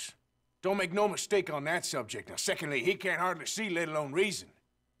friends. Don't make no mistake on that subject. Now, secondly, he can't hardly see, let alone reason.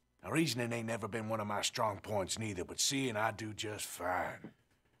 Now, reasoning ain't never been one of my strong points neither, but seeing I do just fine.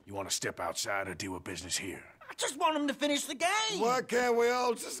 You want to step outside or deal with business here? I just want him to finish the game. Why can't we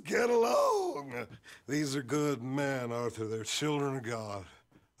all just get along? These are good men, Arthur. They're children of God.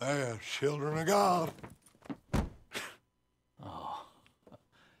 They're children of God. Oh.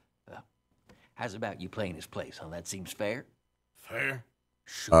 How's about you playing his place, huh? That seems fair? Fair?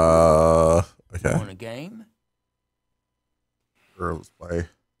 Sure. Okay. Want a game? Sure, let's play.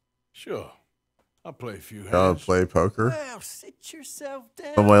 Sure. I'll play a few hands. Gotta play poker. Well, sit yourself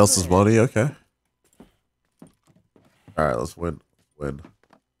down. Somebody else's money, okay. Alright, let's win.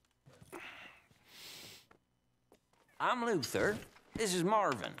 I'm Luther. This is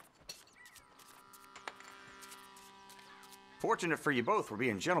Marvin. Fortunate for you both, we're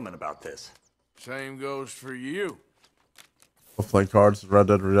being gentlemen about this. Same goes for you. We'll play cards, Red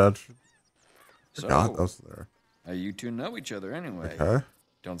Dead Redemption. So, Forgot that was there. You two know each other anyway. Okay.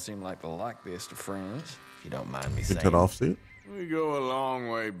 Don't seem like the likeliest of friends, if you don't mind me You saying. can off seat. We go a long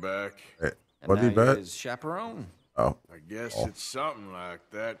way back. Hey, And what do you now you're bet? his chaperone. Oh. I guess Oh. it's something like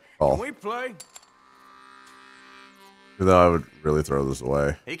that. Oh. Can we play? Though I would really throw this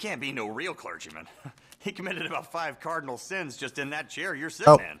away. He can't be no real clergyman. He committed about 5 cardinal sins just in that chair you're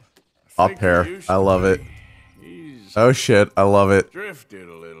sitting in. Up here. I love it. He's Oh shit, I love it. drifted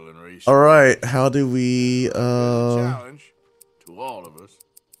a little in recent. All right, how do we Challenge to all of us.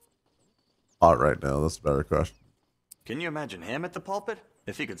 hot right now? That's a better question. Can you imagine him at the pulpit?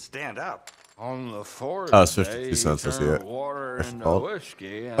 If he could stand up. On the fourth Oh, it's 52 cents, I see it. Water That's into called.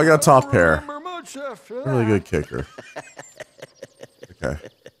 whiskey. I got top pair. Remember much after Really that. good kicker. Okay.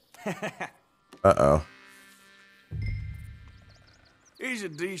 Uh-oh. He's a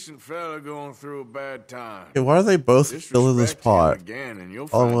decent fella going through a bad time. Hey, why are they both still in this Disrespect pot? him again, and you'll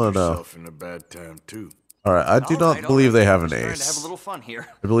All I find want to know. yourself in a bad time too. All right, I do not believe they have an Trying to have a ace. little fun here.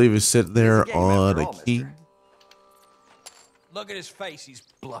 I believe he's sitting there game on after a all, mister. king. Look at his face. He's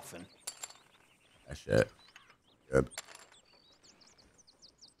bluffing. Ah, shit. Good.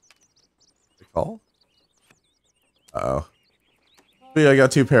 They call? Uh-oh. Yeah, I got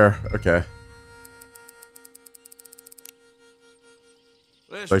 2 pair. Okay.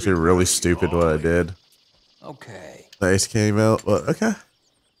 It's actually really stupid what I did. Okay. The ace came out, but okay.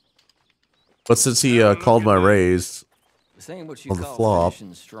 But since he called my raise This ain't what you on the call flop,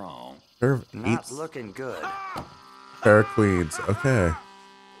 finishing strong. pair of Not eights, looking good. pair of queens. Okay.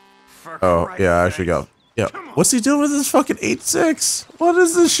 For Oh, Christ's yeah, I actually got... Yeah. What's he doing with his fucking 8-6? What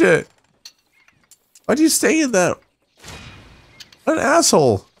is this shit? Why'd you stay in that? What an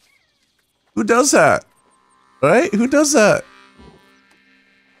asshole. Who does that? Right? Who does that?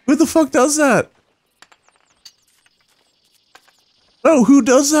 Who the fuck does that? No, who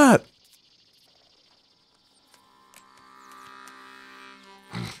does that?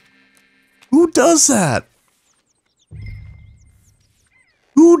 Who does that?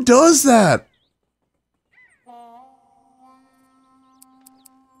 Who does that?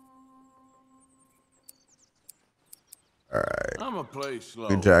 Alright. I'm gonna play slow.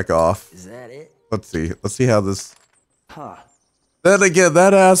 We jack off. Is that it? Let's see. Let's see how this... Huh. Then again,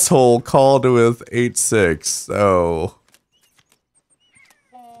 that asshole called with 8-6, so...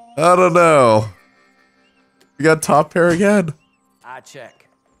 I don't know. We got top pair again? I check.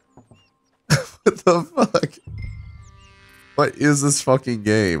 What the fuck? What is this fucking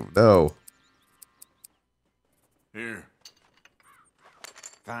game? No. Here.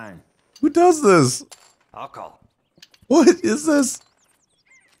 Fine. Who does this? I'll call. What is this?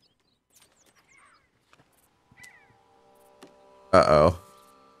 Uh-oh.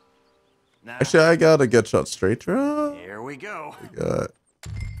 Actually, I got a get shot straight draw. Here we go. We got...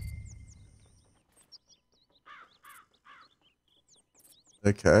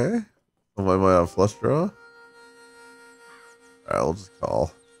 Okay. Am I on flush draw? Alright, we'll just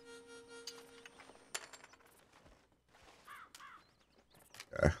call.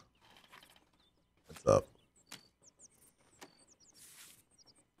 Okay. What's up?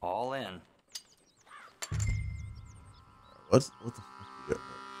 All in. What the fuck you got?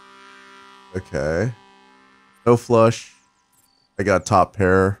 Okay. No flush. I got top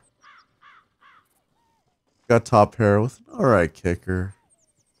pair. Got top pair with an alright kicker.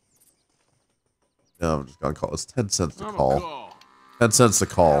 No, I'm just gonna call. It's 10 cents to call. 10 cents to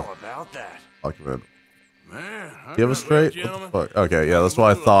call. How about that? Fuck man. Man, Do you have a straight? What the fuck? Okay, yeah, that's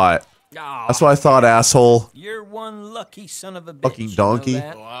what I thought. That's what I thought, asshole. You're one lucky son of a bitch. Fucking donkey. You know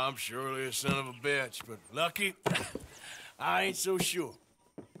that? Oh, I'm surely a son of a bitch, but lucky, I ain't so sure.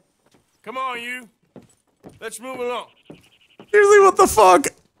 Come on, you. Let's move along. Seriously, what the fuck?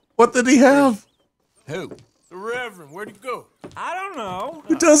 What did he have? Who? The Reverend, where'd he go? I don't know.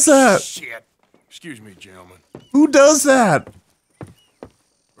 Who does that? Shit. Excuse me, gentlemen. Who does that?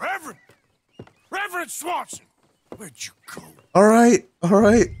 Reverend! Reverend Swanson! Where'd you go? Alright,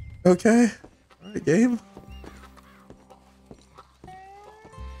 alright. Okay. Alright, game.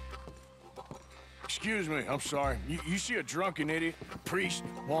 Excuse me, I'm sorry. You see a drunken idiot, a priest,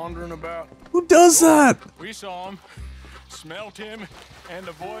 wandering about? Who does that? We saw him, smelt him, and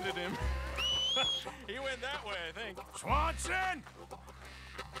avoided him. He went that way, I think. Swanson!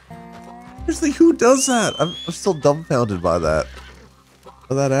 Seriously, who does that? I'm still dumbfounded by that.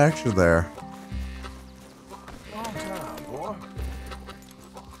 By that action there. Long time, boy.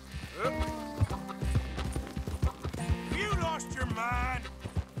 You lost your mind?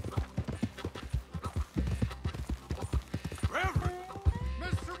 Reverend!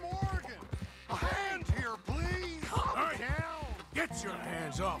 Mr. Morgan! A hand here, please! Calm down! Get your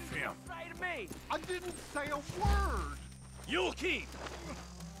hands off him! Say to me. I didn't say a word! You'll keep.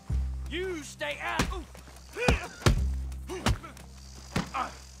 You stay out.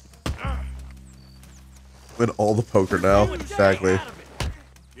 Win all the poker now. Exactly.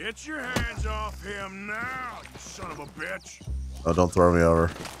 Get your hands off him now, you son of a bitch! Oh, don't throw me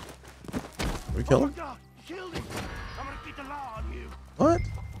over. Did we kill him? God, you killed him! I'm gonna keep the law on you! What?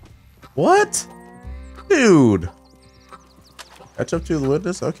 What? Dude! Catch up to the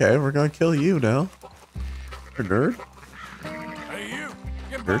witness? Okay, we're gonna kill you now. You're a nerd. Hey, you!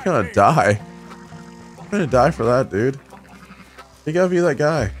 You're gonna die. You're gonna die for that, dude. You gotta be that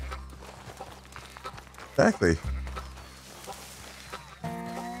guy. Exactly.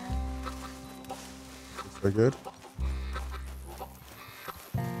 So good.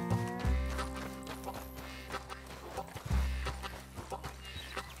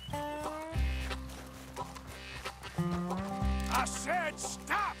 I said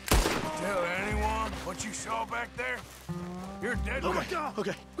stop! Tell anyone what you saw back there? You're dead. Oh my God!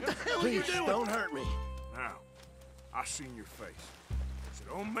 Okay. What the hell are you doing? Don't hurt me. Now, I seen your face. So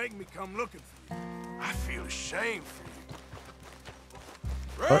don't make me come looking for you. I feel ashamed for you.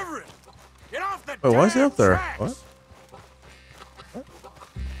 What? Reverend! Get off the Wait, why is he up there? tracks. What?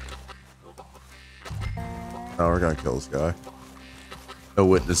 Oh, we're gonna kill this guy. No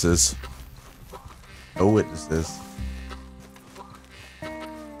witnesses. No witnesses.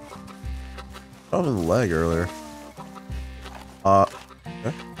 Shot him in the leg earlier.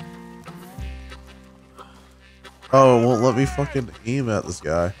 Okay. Oh, it won't let me fucking aim at this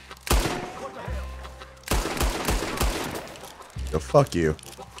guy. Yo, fuck you.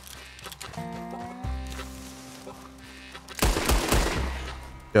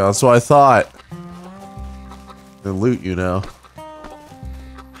 Yeah, that's what I thought. Gonna loot you now.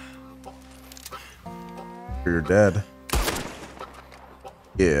 Or you're dead.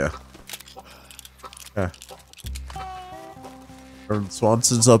 Yeah. Okay.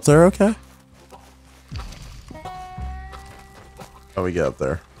 Swanson's up there, okay. How we get up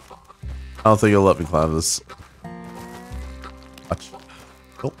there? I don't think he'll let me climb this. Watch.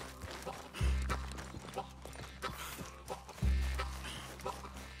 Nope.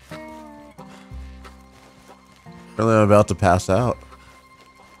 Really, I'm about to pass out.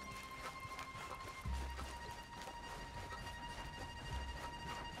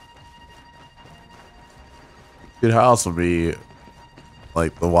 Dude, how else would be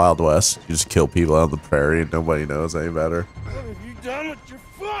like the Wild West? You just kill people out on the prairie and nobody knows any better. What have you done with your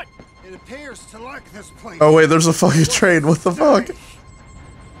foot? It appears to like this place. Oh wait, there's a fucking train. What the fuck? There's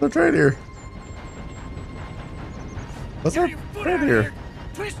a train here. What's our train here?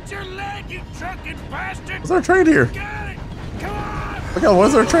 Twist your leg, you drunken bastard! What's our train here? Got it! Look out,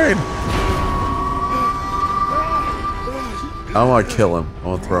 where's our train? I want to kill him. I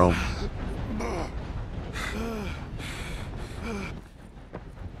want to throw him.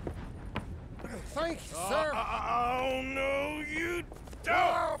 Thank you, sir. Oh, no, you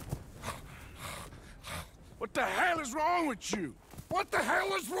don't. What the hell is wrong with you? What the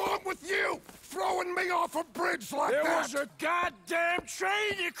hell is wrong with you? Throwing me off a bridge like that? There was a goddamn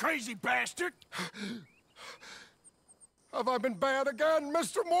train, you crazy bastard! Have I been bad again,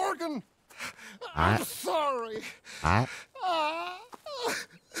 Mr. Morgan? I'm sorry. I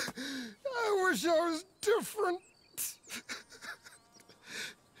wish I was different.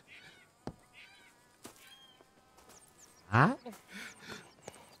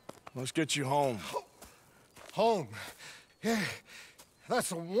 Let's get you home. Home? Yeah,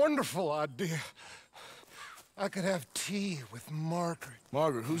 that's a wonderful idea. I could have tea with Margaret.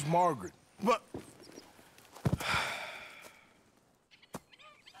 Margaret? Who's Margaret? What?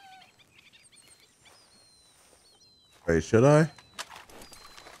 Wait, should I?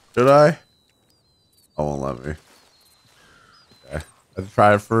 Should I? I won't let me. Okay. I'd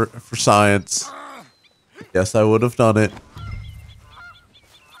try it for science. Yes, I would have done it.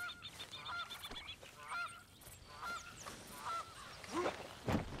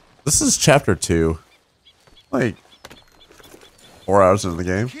 This is chapter 2. Like 4 hours into the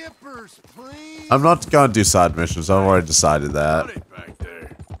game. I'm not gonna do side missions. I've already decided that.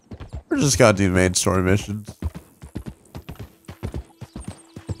 We're just gonna do main story missions.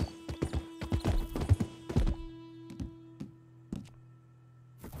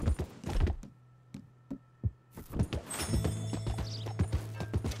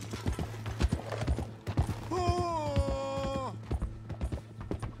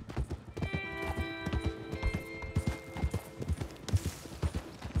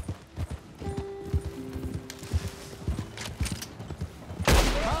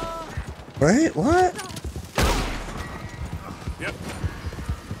 Wait, what? Yep.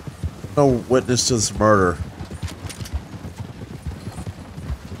 No witness to this murder.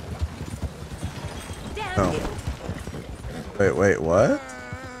 No. Wait, what?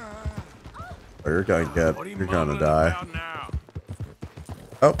 Oh, you're gonna die.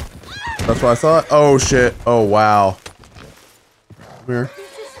 Oh, that's what I thought. Oh shit. Oh wow. Come here.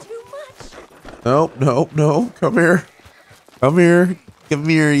 Nope, nope, no. Come here. Come here. Come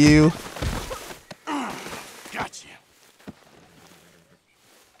here, you. Gotcha.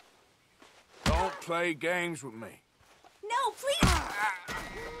 Don't play games with me. No, please.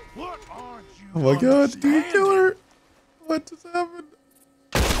 What aren't you? Oh my god, you kill her. What just happened?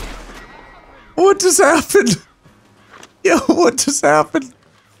 What just happened? Yo, what just happened?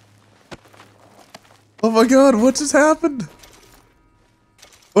 Oh my god, what just happened?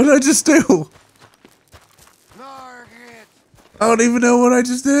 What did I just do? I don't even know what I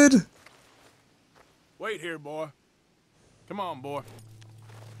just did. Wait here, boy. Come on, boy.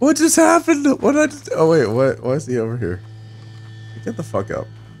 What just happened? What did I just... Oh wait, what? Why is he over here? Get the fuck up.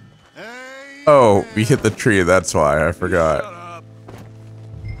 Oh, we hit the tree, that's why. I forgot.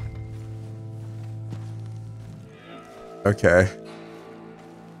 Okay.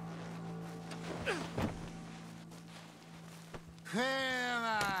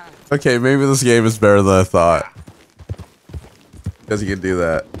 Okay, maybe this game is better than I thought. Because you can do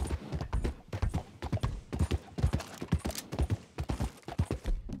that.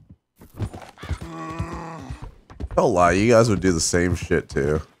 Don't lie, you guys would do the same shit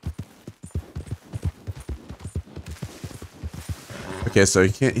too. Okay, so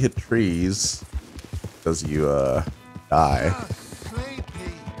you can't hit trees because you die.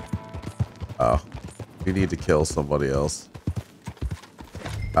 Oh, we need to kill somebody else.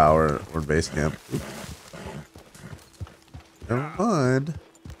 Oh, we're in base camp. Oops. Never mind.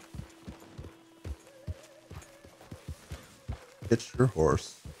 Hitch your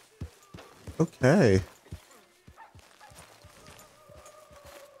horse. Okay.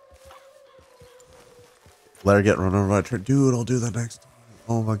 Let her get run over by a train. Dude, I'll do that next time.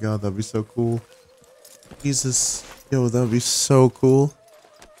 Oh my god, that'd be so cool. Jesus. Yo, that'd be so cool.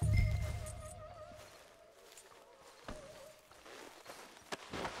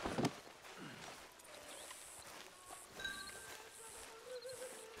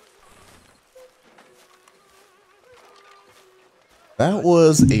 That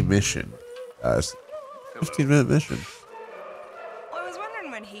was a mission, guys. 15-minute mission. I was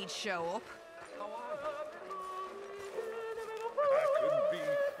wondering when he'd show up.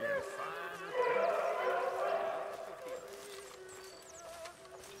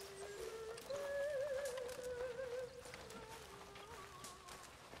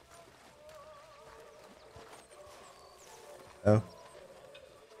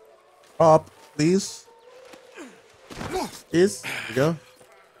 Pop, please. Please. There we go.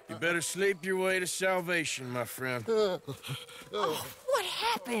 You better sleep your way to salvation, my friend. What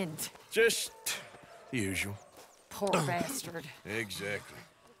happened? Just the usual. Poor bastard. Exactly.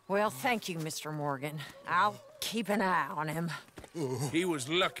 Well, thank you, Mr. Morgan. I'll keep an eye on him. He was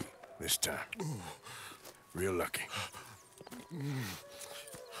lucky this time. Real lucky.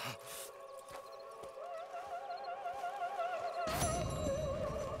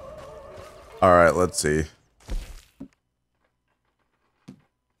 All right, let's see.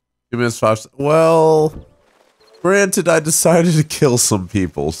 2 minutes 5. Well, granted, I decided to kill some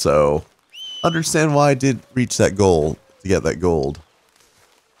people, so understand why I did reach that goal to get that gold.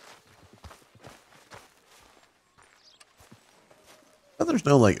 But there's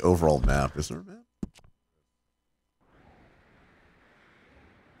no like overall map, is there a map?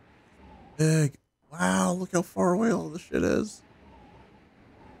 Big. Wow, look how far away all this shit is.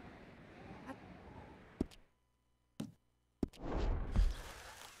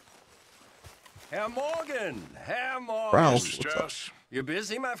 Herr Morgan! Herr Morgan! Rouse, what's up? You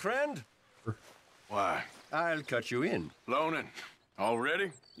busy, my friend? Why? I'll cut you in. Loaning.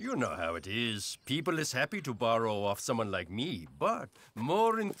 Already? You know how it is. People is happy to borrow off someone like me, but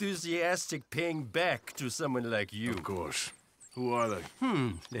more enthusiastic paying back to someone like you. Of course. Who are they?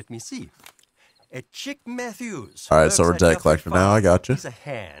 Let me see. Chick Matthews. All right, so we're debt collector now. I got you. He's a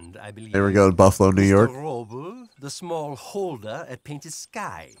hand, I believe. Here we go to Buffalo, New York. Mr. Roble, the small holder at Painted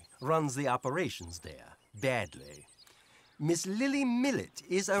Sky, runs the operations there, badly. Miss Lily Millet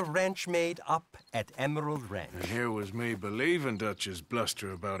is a ranch maid up at Emerald Ranch. And here was me believing Dutch's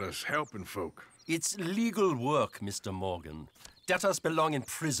bluster about us helping folk. It's legal work, Mr. Morgan. Debtors belong in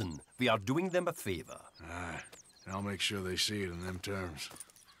prison. We are doing them a favor. Aye. I'll make sure they see it in them terms.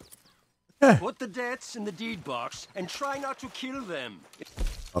 Put the debts in the deed box and try not to kill them.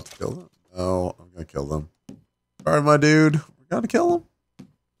 Not to kill them? No, I'm gonna kill them. All right, my dude. We gotta kill them.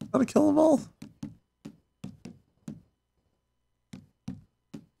 Gotta kill them all.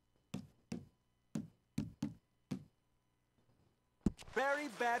 Very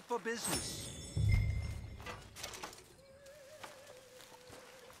bad for business.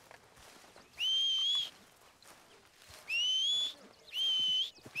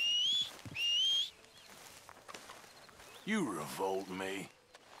 You revolt me.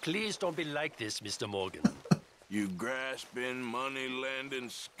 Please don't be like this, Mr. Morgan. You grasping, money-lending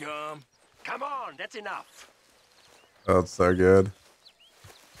scum. Come on, that's enough. Oh, that's so good.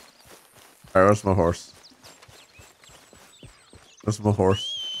 All right, where's my horse? Where's my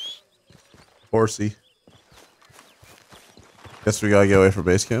horse? Horsey. Guess we gotta get away from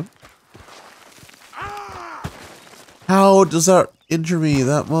base camp. How does that injure me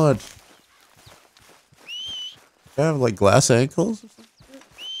that much? I have like glass ankles or something?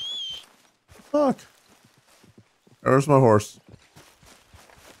 Fuck. Where's my horse?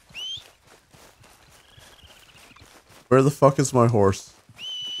 Where the fuck is my horse?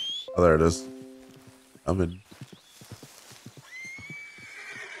 Oh, there it is. I'm in.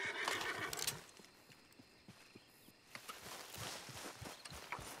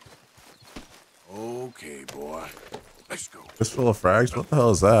 Okay, boy. Let's go. It's full of frags? What the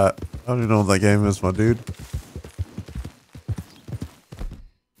hell is that? I don't even know what that game is, my dude.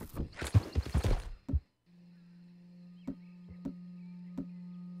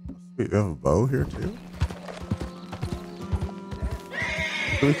 Wait, you have a bow here too?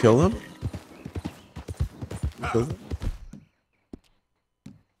 Can we kill them? Well,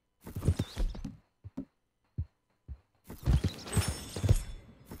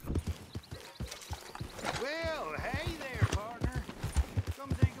 hey there, partner. Come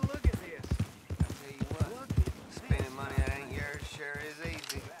take a look at this. I tell you what, spending money that ain't yours sure is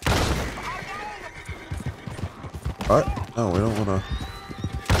easy. what? No, we don't want to.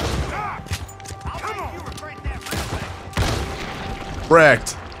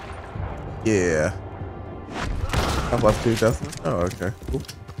 Wrecked. Yeah. I left 2 death. Oh, okay. Cool.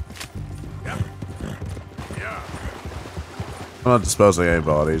 I'm not disposing any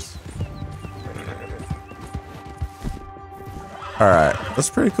bodies. Alright. That's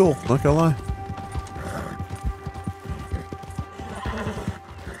pretty cool. Not gonna lie.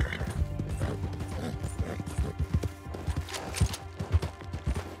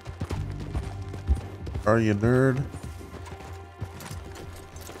 Are you nerd?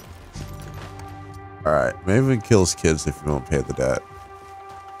 Alright, maybe we can kill his kids if we don't pay the debt.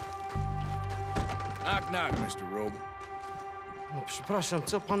 Knock, knock, Mr. Robe. No, przepraszam,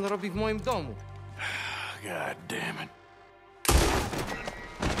 co pan robi w moim domu? God damn it.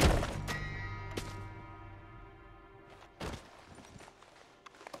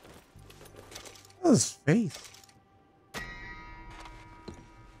 at his face.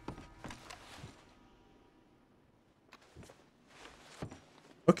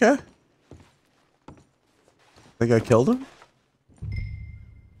 Okay. Think I killed him?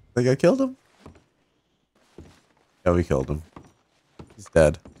 Think I killed him? Yeah, we killed him. He's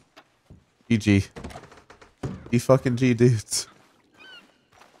dead. GG. Fucking G, dudes.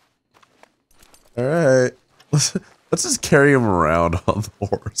 Alright. Let's just carry him around on the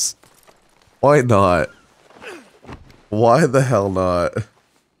horse. Why not? Why the hell not?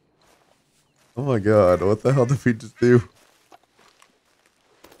 Oh my god, what the hell did we just do?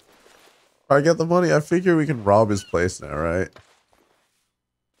 I get the money. I figure we can rob his place now, right?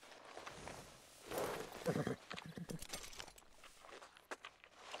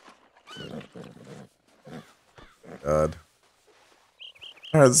 God.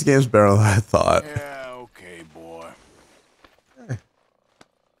 Alright, this game's better than I thought. Yeah, okay, boy.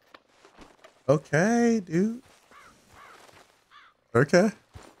 Okay, dude. Okay.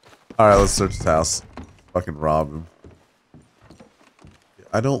 Alright, let's search his house. Fucking rob him.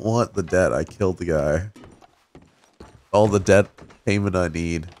 I don't want the debt. I killed the guy. All the debt payment I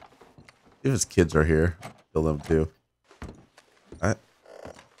need. If his kids are here, kill them too. Alright.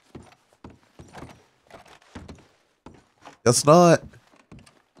 Guess not.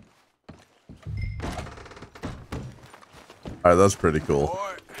 Alright, that was pretty cool.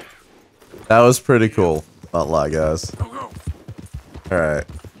 That was pretty cool. Not lie, guys. Alright.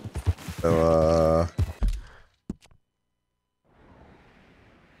 So,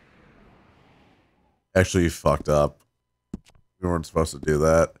 actually, you fucked up. We weren't supposed to do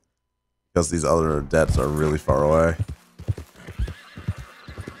that. Because these other debts are really far away.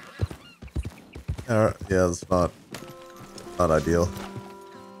 Alright, yeah, that's not ideal.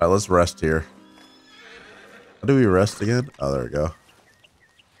 Alright, let's rest here. How do we rest again? Oh, there we go.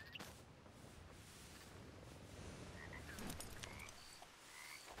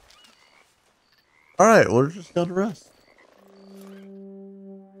 Alright, we're just gonna rest.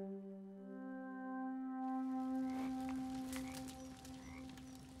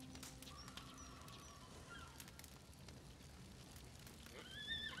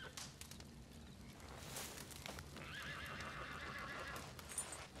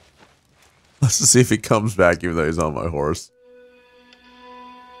 Let's just see if he comes back even though he's on my horse.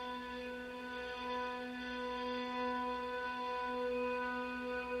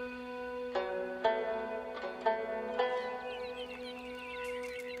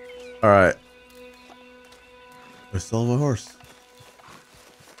 Alright. I'm still on my horse.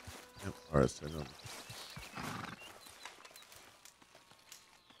 Yep. Alright, so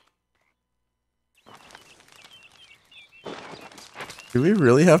do we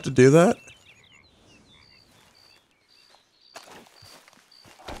really have to do that?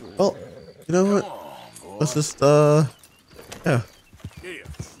 Well, you know what? Let's just, yeah. I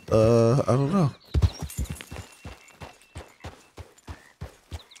don't know.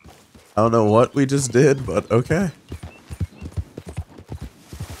 I don't know what we just did, but okay.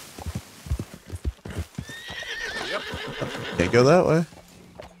 Can't go that way.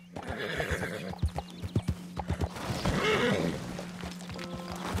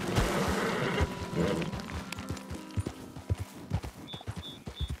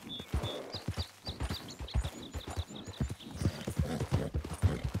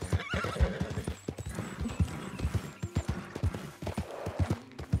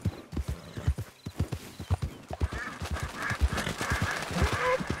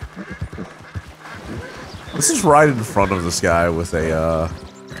 This is right in front of this guy with a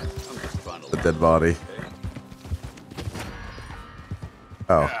dead body.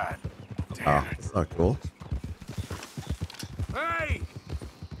 Oh. Oh, that's not cool. Hey!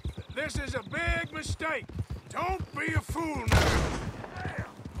 This is a big mistake. Don't be a fool now.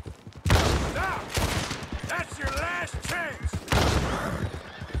 Stop! That's your last chance.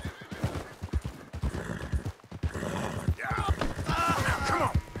 Come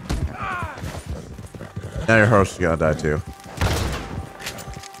on. Now your horse is gonna die too.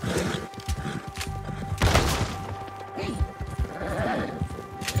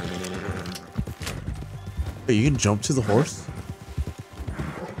 Hey, you can jump to the horse?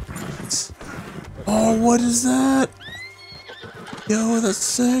 Oh, what is that? Yo, that's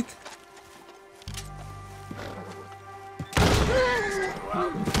sick.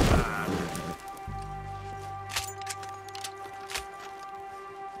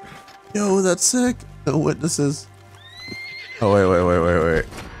 Yo, that's sick. No witnesses. Oh, wait.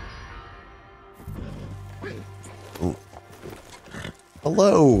 Oh.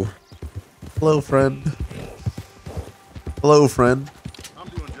 Hello. Hello, friend. Hello, friend. I'm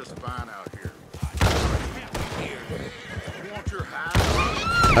doing just fine out here.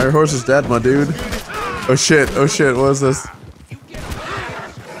 Our horse is dead, my dude. Oh shit, what is this?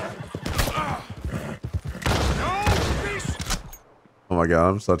 Oh my god,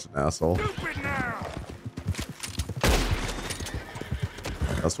 I'm such an asshole.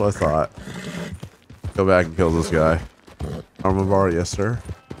 That's what I thought. Go back and kill this guy. Armor bar, yes sir.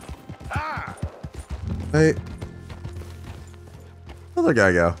 Hey. Another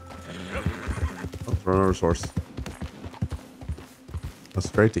guy go. Let's run over his horse. Go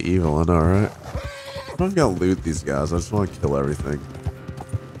straight to evil, I know, right? I'm not gonna loot these guys, I just want to kill everything.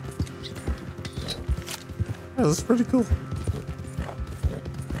 Yeah, this is pretty cool.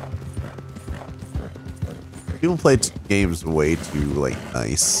 People play games way too, like,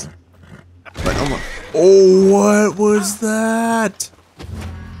 nice. Like, I'm like, oh, what was that?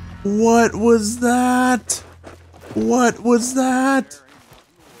 What was that? What was that?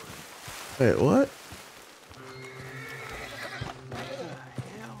 Wait, what?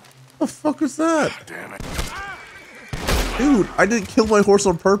 What the fuck was that? Damn it. Dude, I didn't kill my horse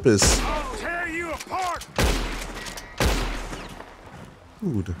on purpose. I'll tear you apart.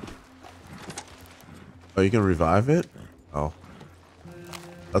 Dude. Oh, you can revive it? Oh.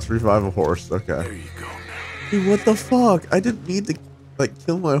 Let's revive a horse. Okay. There you go. Dude, what the fuck? I didn't mean to, like,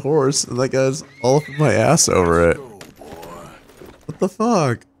 kill my horse, and that guy's all up in my ass over it. What the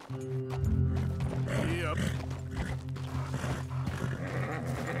fuck? Yep.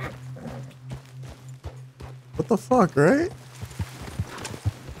 What the fuck, right?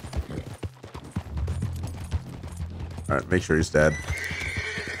 Alright, make sure he's dead.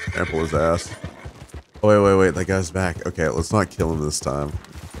 Trample his ass. Oh, wait, that guy's back. Okay, let's not kill him this time.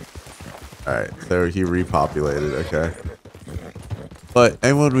 Alright, there he repopulated, okay. But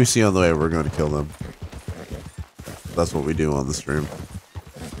anyone we see on the way, we're going to kill them. That's what we do on the stream.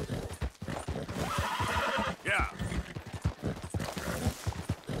 Yeah.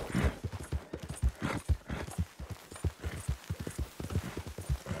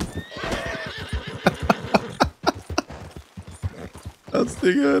 That's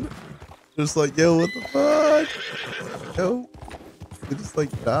too good. Just like, yo, what the fuck? Yo. You just like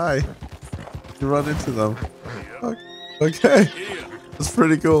die. You run into them. Fuck. Okay. That's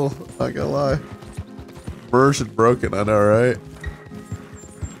pretty cool. Not gonna lie. Merged and broken, I know, right?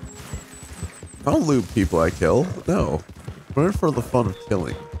 I don't loot people I kill. No. We're in for the fun of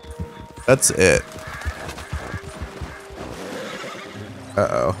killing. That's it.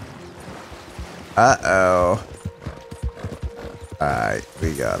 Uh-oh. Uh-oh. Alright,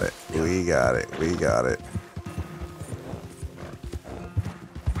 we got it. We got it. We got it.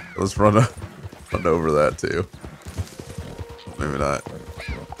 Let's run over that too. Maybe not.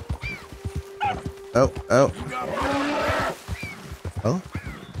 Oh, oh. Oh.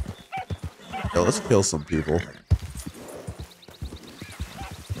 Yeah, let's kill some people.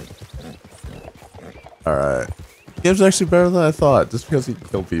 Alright. Game's actually better than I thought, just because he can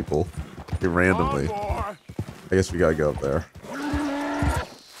kill people. Randomly. I guess we gotta go up there.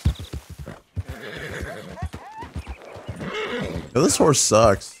 Yo, this horse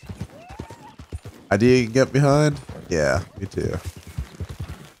sucks. Idea you can get behind? Yeah, me too.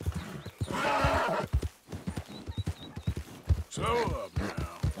 Slow up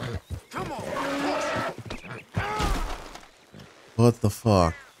now. Come on. What the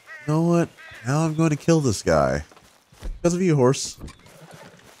fuck? You know what? Now I'm going to kill this guy. Because of you, horse.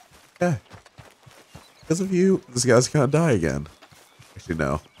 Yeah. Because of you, this guy's gonna die again. Actually,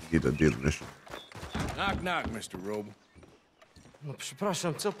 no. You need to do the mission. Knock, knock, Mr. Roble. No,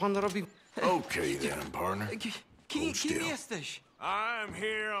 przepraszam, co pan robi? Okay then, partner. Kim Hold still. jesteś? I'm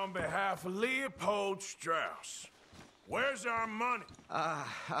here on behalf of Leopold Strauss. Where's our money?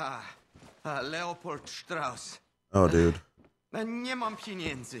 Leopold Strauss. Oh, dude. Nie mam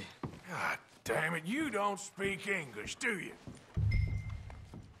pieniędzy. God damn it, you don't speak English, do you?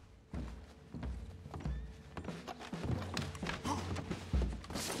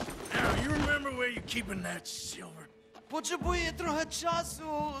 Now, you remember where you're keeping that silver? Potrzebuję trochę czasu.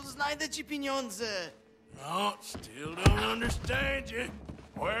 Znajdę ci pieniądze. No, still don't understand you.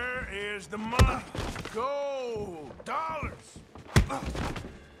 Where is the money? Gold, dollars. No.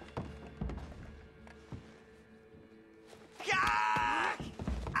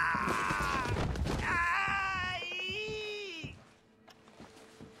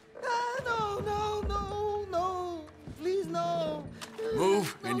 Please, no.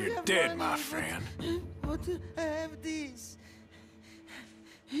 Move and you're dead, my friend. What? I have this.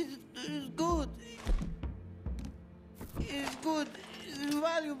 It's good. It's good. It's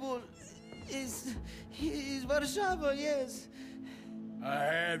valuable. It's Warszawa, yes. I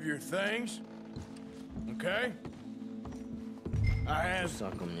have your things. Okay? I have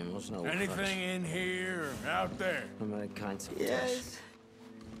anything in here or out there? Yes.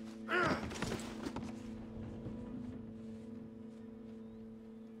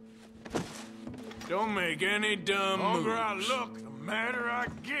 Don't make any dumb moves. The longer I look, the madder I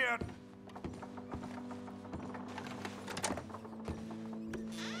get.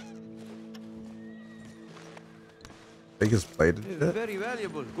 Biggest plate of shit. Very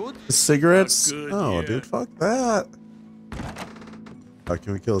valuable. Good. Cigarettes? Good, Oh, yeah. dude, fuck that. Oh,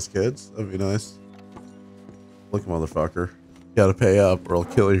 can we kill his kids? That'd be nice. Look, motherfucker. You gotta pay up or I'll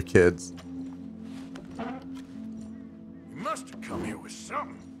kill your kids. You must have come here with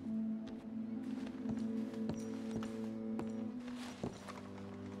something.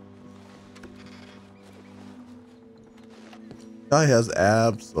 Guy has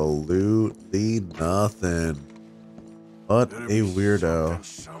absolutely nothing. What a weirdo.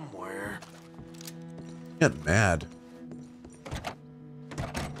 Somewhere. Get mad.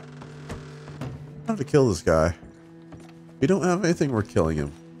 I have to kill this guy. We don't have anything, we're killing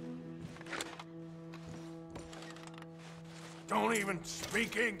him. Don't even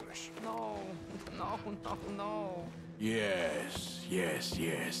speak English. No, no, no, no. Yes, yes,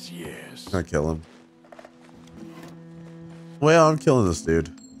 yes, yes. I'm gonna kill him. Well, I'm killing this dude.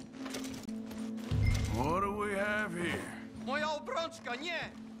 What do we have here?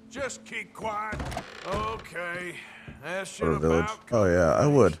 Just keep quiet. Okay. That shit Or a village. about. Oh yeah, I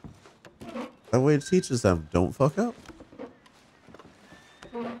would. That way it teaches them, don't fuck up.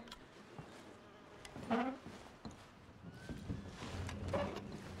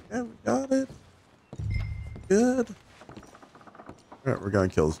 Yeah, we got it. Good. Alright, we're gonna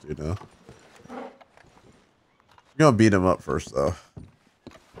kill this dude now. We're gonna beat him up first though.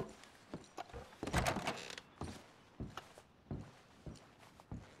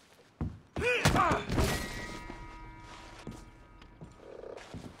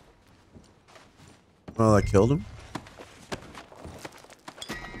 Oh, that killed him?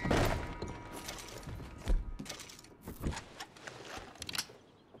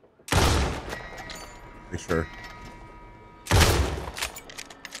 Make sure.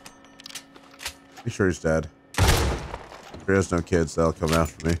 Make sure he's dead. If he has no kids, they'll come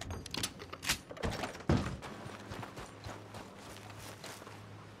after me.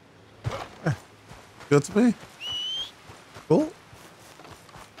 Good to me. Cool.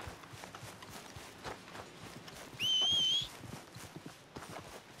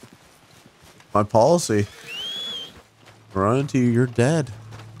 My policy. Run into you, you're dead.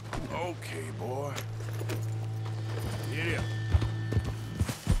 Okay, boy. Yeah.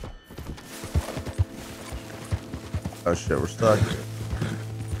 Oh shit, we're stuck.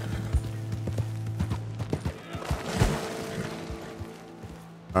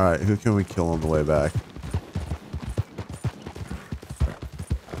 Alright, who can we kill on the way back?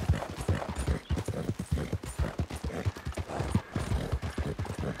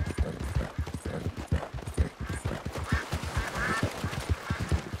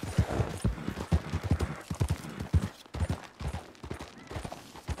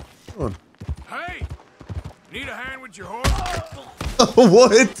 Hey! Need a hand with your horse?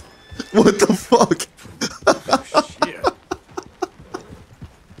 What? What the fuck? Shit.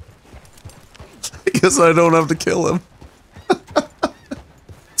 I guess I don't have to kill him.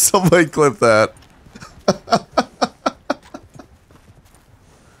 Somebody clip that.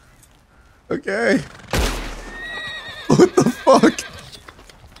 Okay. What the fuck?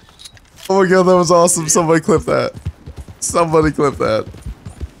 Oh my god, that was awesome. Somebody clip that. Somebody clip that.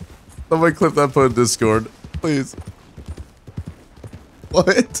 Somebody clip that, put in Discord. Please.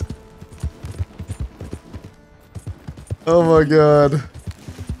 What? Oh my god.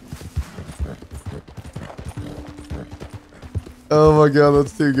 Oh my god,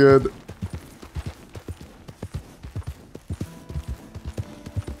 that's too good.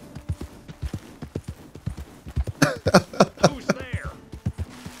 Who's there?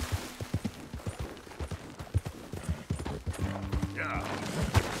 Yeah.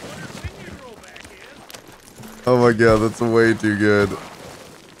 Oh my god, that's way too good.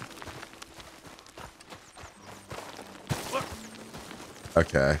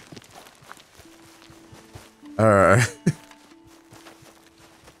 Okay. Alright.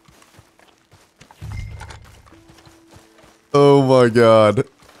 Oh my god.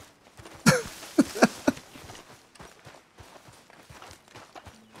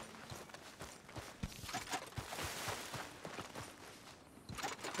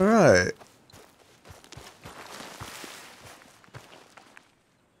 Alright.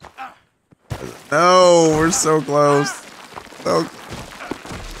 No, we're so close.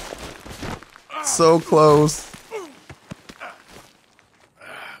 So close.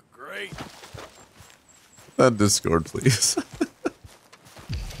 that Discord, please.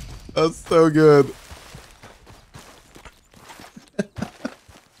 That's so good.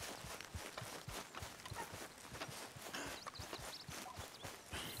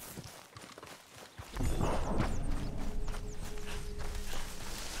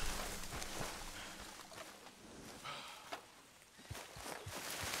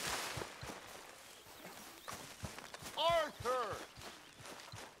 Arthur!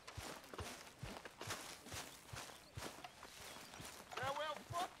 Yeah, well,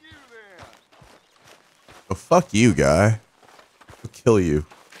 fuck you then. Oh, fuck you, guy. I'll kill you.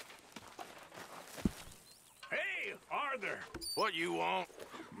 Hey, Arthur, what you want?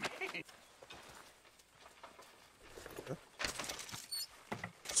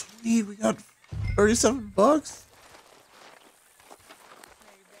 Sweet, we got $37.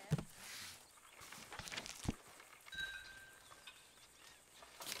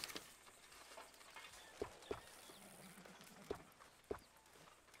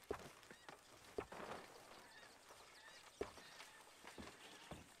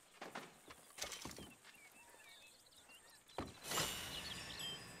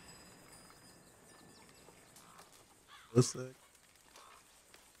 So sick.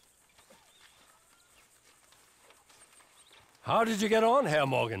 How did you get on, Herr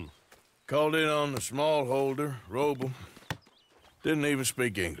Morgan? Called in on the small holder, Roble. Didn't even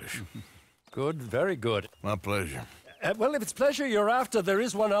speak English. Good, very good. My pleasure. Well, if it's pleasure you're after, there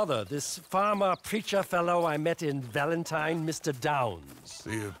is one other. This farmer preacher fellow I met in Valentine, Mr. Downs.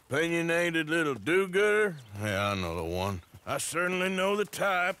 The opinionated little do-gooder? Yeah, I know the one. I certainly know the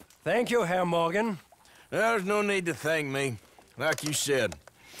type. Thank you, Herr Morgan. There's no need to thank me. Like you said,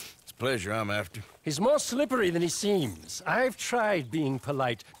 it's pleasure I'm after. He's more slippery than he seems. I've tried being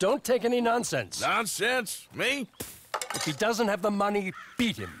polite. Don't take any nonsense. Nonsense? Me? If he doesn't have the money,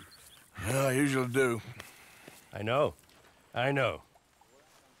 beat him. Yeah, I usually do. I know. I know.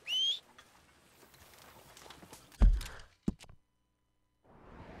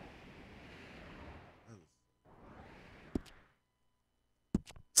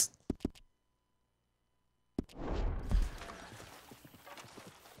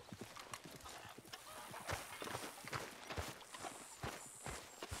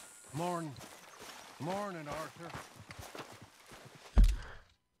 Morning. Morning, Arthur.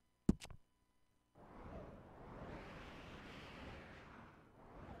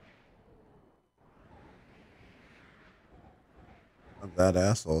 I'm that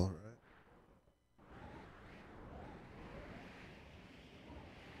asshole, right?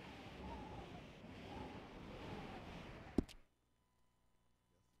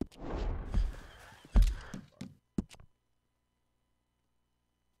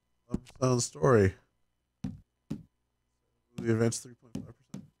 I'm the story. The event's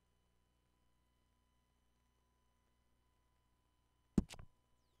 3.5%.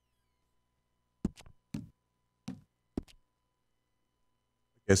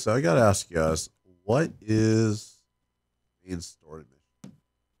 Okay, so I gotta ask you guys, what is the main story mission?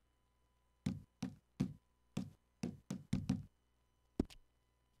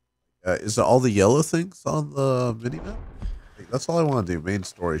 Is it all the yellow things on the minimap? Like, that's all I want to do, main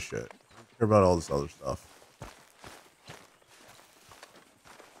story shit. I don't care about all this other stuff.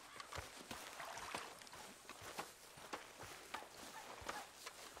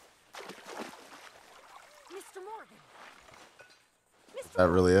 Mr. Morgan. Is that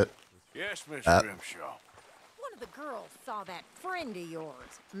really it? Yes, Miss That? Grimshaw. One of the girls saw that friend of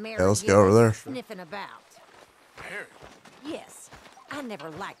yours, Mary, Yeah, let's go over there. sniffing about. Mary? Yes. I never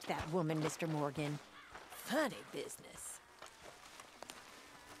liked that woman, Mr. Morgan. Funny business.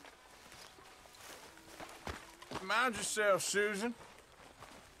 Mind yourself, Susan.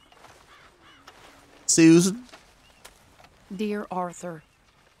 Susan? Dear Arthur,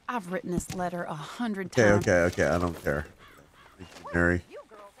 I've written this letter 100 Okay, times. okay, I don't care. Thank you, Mary.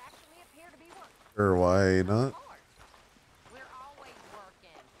 Sure, why not?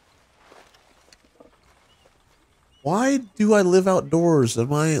 Why do I live outdoors?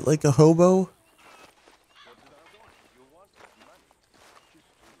 Am I like a hobo?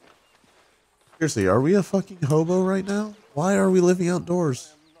 Seriously, are we a fucking hobo right now? Why are we living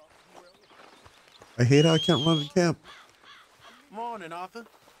outdoors? I hate how I can't run in camp. Morning, Arthur.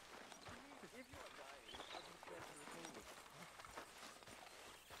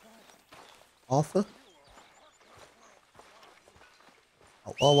 Alpha?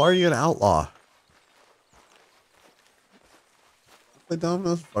 Outlaw? Why are you an outlaw? Play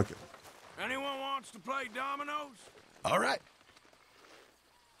dominoes? Fuck it. Anyone wants to play dominoes? All right.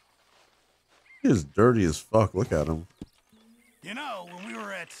 He is dirty as fuck. Look at him. You know, when we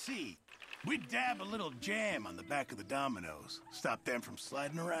were at sea, We'd dab a little jam on the back of the dominoes, stop them from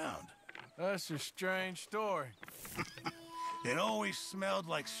sliding around. That's a strange story. It always smelled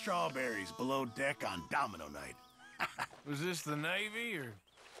like strawberries below deck on domino night. Was this the Navy or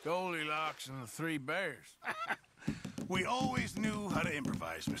Goldilocks and the Three Bears? We always knew how to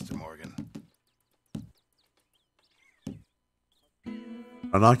improvise, Mr. Morgan.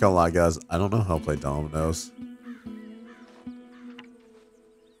 I'm not gonna lie, guys. I don't know how to play dominoes.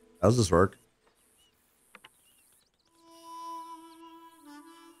 How does this work?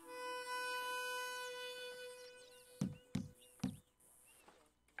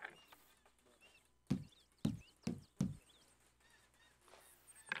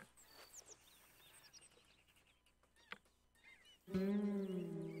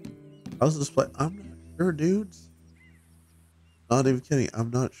 How's this play? I'm not sure, dudes. Not even kidding. I'm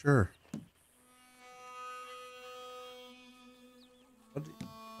not sure.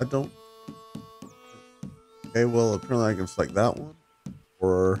 I don't. Okay, well, apparently I can select that one.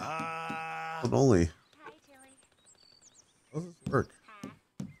 Or one only. How does this work?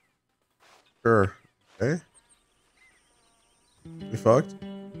 Sure. Okay. We fucked?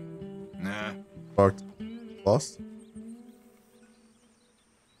 Nah. Fucked. Lost?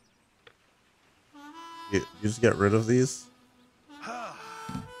 You just get rid of these?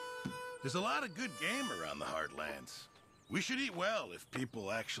 There's a lot of good game around the Heartlands. We should eat well if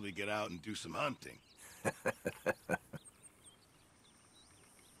people actually get out and do some hunting.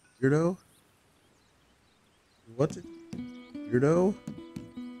 Weirdo? What? Weirdo?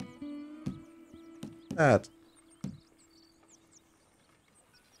 That.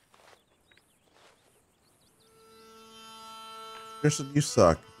 Pearson, you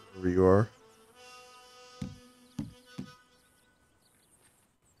suck. Whoever you are.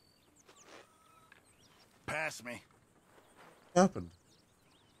 Pass me. What happened?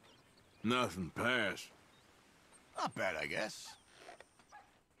 Nothing pass. Not bad, I guess.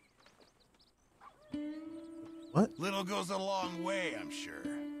 What? Little goes a long way, I'm sure.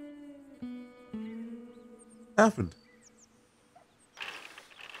 What happened?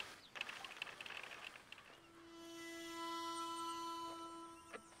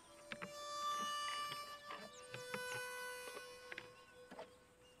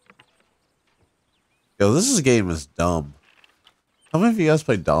 Yo, this game is dumb. How many of you guys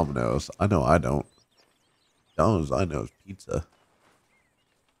play dominoes? I know I don't. Dominoes I know is pizza.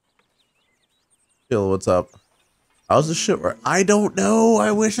 Phil, what's up? How's this shit work? I don't know.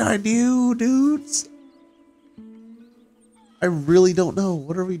 I wish I knew, dudes. I really don't know.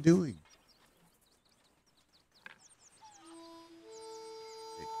 What are we doing?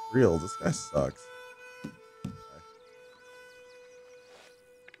 Hey, real, this guy sucks.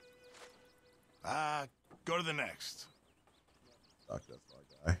 Go to the next. Suck, that's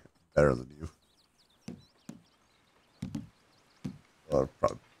my guy. Better than you. I'll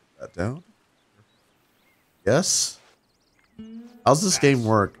probably put that down. Yes. How's this game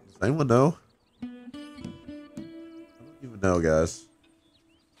work? Does anyone know? I don't even know, guys.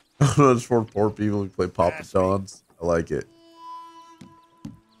 It's for poor people who play Papa John's. I like it.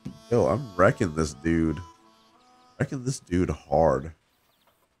 Yo, I'm wrecking this dude. Wrecking this dude hard.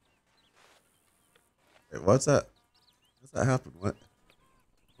 Wait, what's that? What's that happen? What?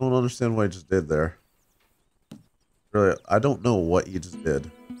 I don't understand what he just did there. Really, I don't know what he just did.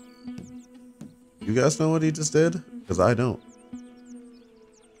 You guys know what he just did? Because I don't.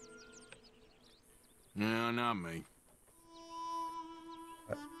 No, not me.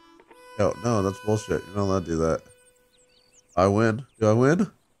 Yo, no, that's bullshit. You're not allowed to do that. I win. Do I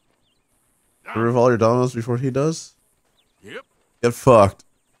win? Remove all your dominoes before he does? Yep. Get fucked.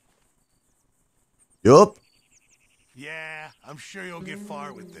 Yup. Yeah, I'm sure you'll get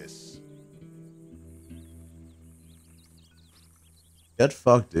far with this. Get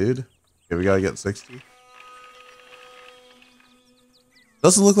fucked, dude. Okay, we gotta get 60.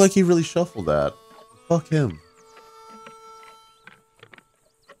 Doesn't look like he really shuffled that. Fuck him.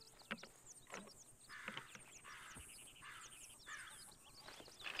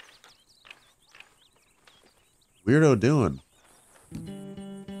 Weirdo doing.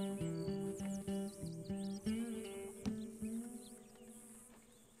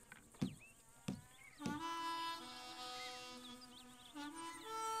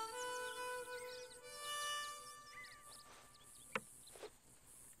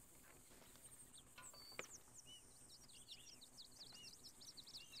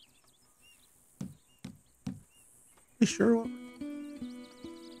 You sure? What?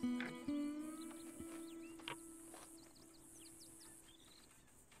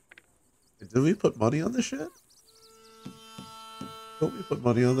 Did we put money on this shit? Don't we put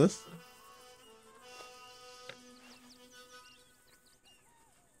money on this?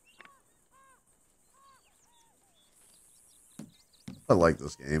 I like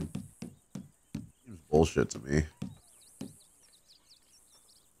this game. Seems bullshit to me.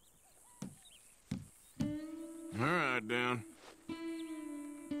 All right, down.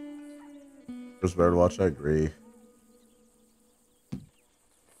 Chris better watch. I agree.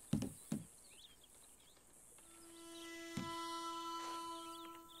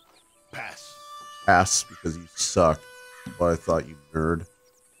 Pass. Pass because you suck. What I thought, you nerd.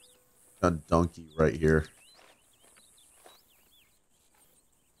 Got donkey right here.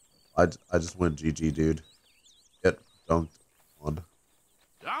 I just went GG, dude. Get dunked on.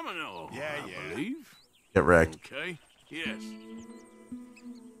 Domino. Yeah, I believe. Get wrecked. Okay. Yes.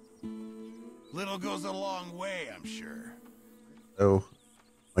 Little goes a long way, I'm sure. Oh, am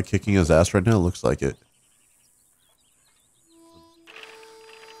I kicking his ass right now? Looks like it.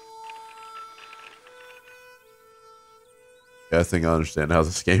 Yeah, I think I understand how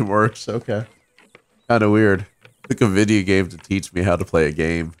this game works. Okay. Kind of weird. Took a video game to teach me how to play a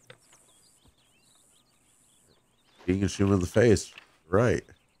game. Being a shoot him in the face. Right.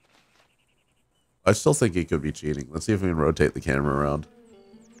 I still think he could be cheating. Let's see if we can rotate the camera around.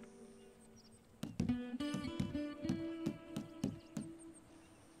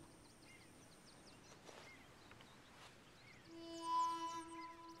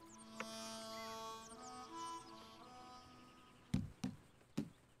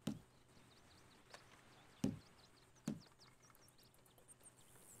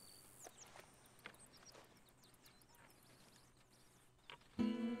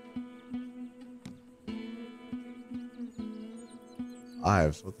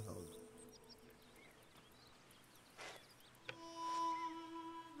 Ives, what the hell is it?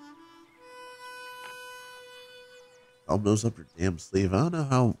 Elbows up your damn sleeve. I don't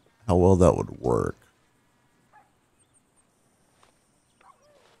know how well that would work.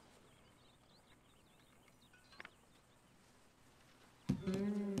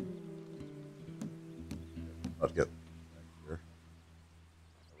 About to get wrecked here.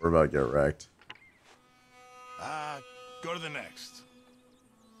 We're about to get wrecked. Go to the next.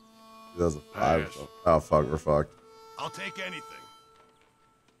 2005. Oh fuck, we're fucked. I'll take anything.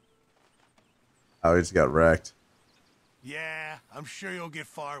 Oh, we just got wrecked. Yeah, I'm sure you'll get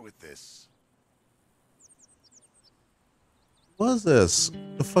far with this. What is this?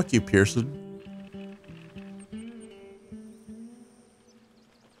 The fuck you, Pearson?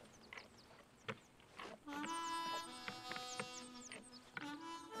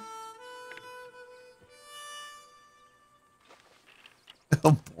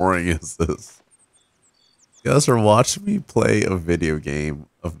 How boring is this? You guys are watching me play a video game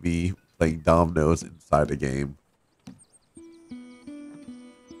of me playing dominoes inside a game.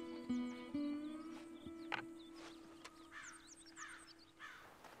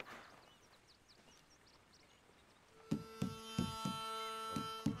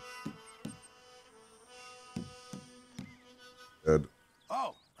 Good.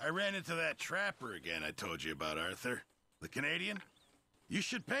 Oh, I ran into that trapper again I told you about, Arthur. The Canadian? You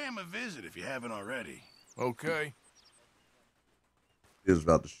should pay him a visit if you haven't already. Okay. He was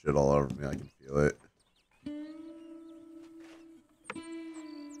about to shit all over me. I can feel it.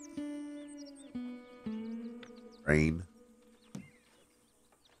 Rain.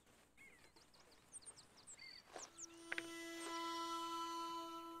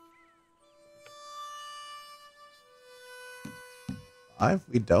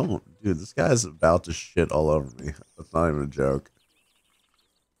 We don't. Dude, this guy's about to shit all over me. That's not even a joke.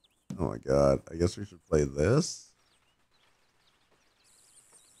 Oh my god. I guess we should play this.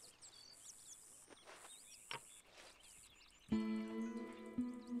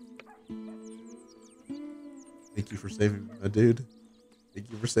 Thank you for saving me, my dude.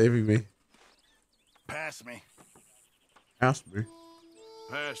 Thank you for saving me. Pass me. Pass me.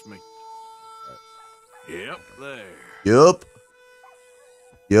 Pass me. Yep, there. Yup.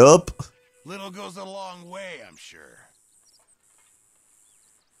 Yup. Little goes a long way, I'm sure.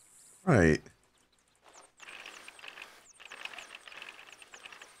 Right.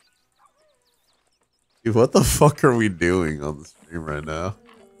 Dude, what the fuck are we doing on the stream right now?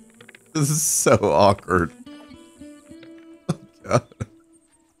 This is so awkward. Oh god.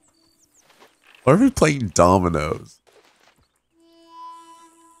 Why are we playing dominoes?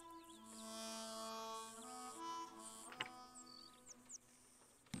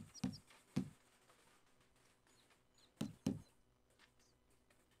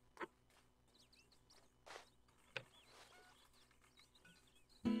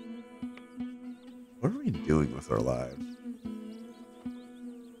 What are we doing with our lives?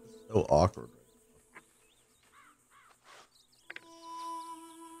 It's so awkward.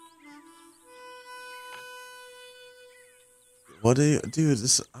 What do you, dude?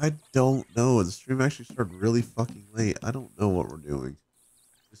 This I don't know. The stream actually started really fucking late. I don't know what we're doing.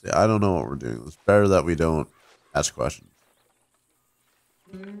 I don't know what we're doing. It's better that we don't ask questions.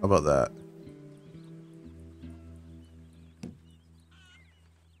 How about that?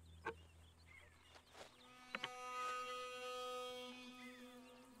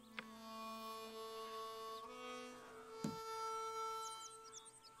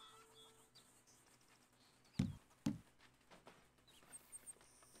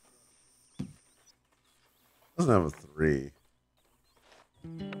 Doesn't have a 3.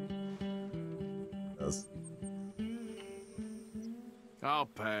 Does. I'll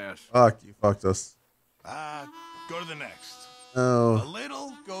pass. Fuck, you fucked us. Go to the next. No. A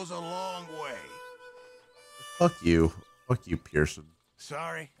little goes a long way. Fuck you. Fuck you, Pearson.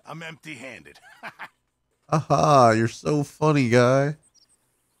 Sorry, I'm empty-handed. Aha, you're so funny, guy.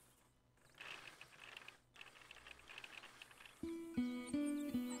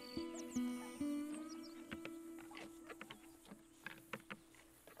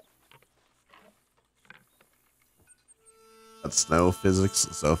 That's snow physics,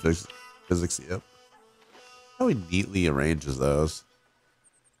 physics, yep. How he neatly arranges those.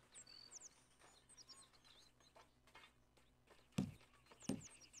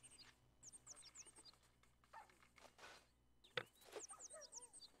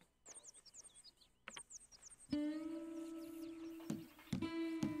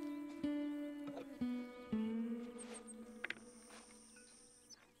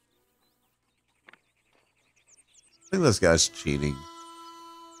 I think this guy's cheating.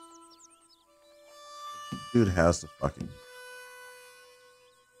 Dude has to fucking...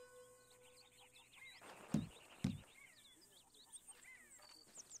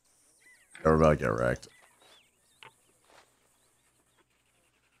 We're about to get wrecked.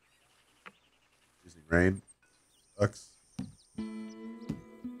 Using rain. Sucks.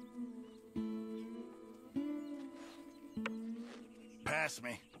 Pass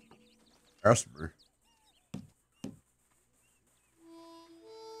me. Customer.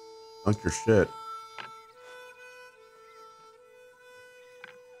 Dunk your shit.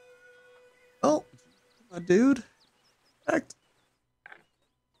 Oh, my dude. Act.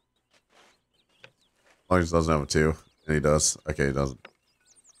 As long as he doesn't have a 2. And he does. Okay, he doesn't.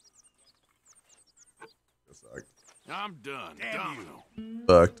 I'm done. Domino.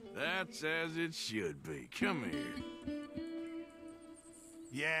 Fucked. That's as it should be. Come here.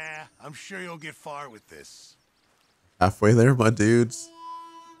 Yeah, I'm sure you'll get far with this. Halfway there, my dudes.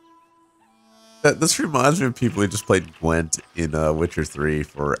 This reminds me of people who just played Gwent in Witcher 3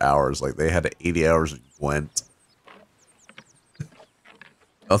 for hours. Like, they had 80 hours in Gwent.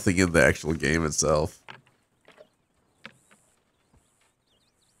 Nothing in the actual game itself.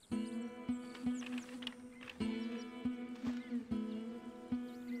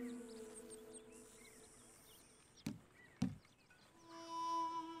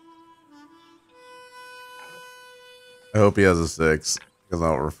 I hope he has a 6, because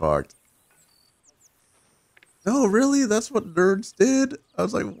now we're fucked. No, really? That's what nerds did? I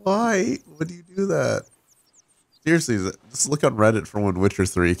was like, why would you do that? Seriously, just look on Reddit for when Witcher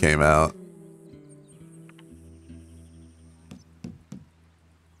 3 came out.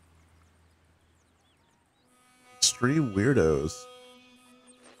 Extreme weirdos.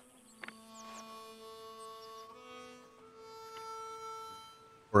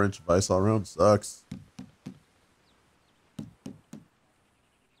 4-inch vice all around sucks.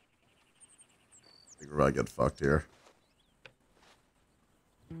 I think we're about to get fucked here.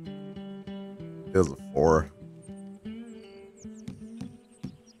 He has a 4.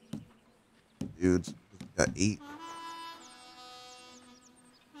 Dude, got 8.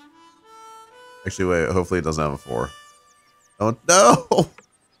 Actually, wait. Hopefully, it doesn't have a 4. Oh no!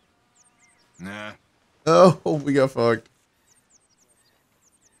 Nah. No, we got fucked.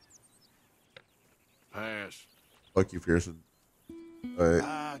 Pass. Fuck you, Pearson.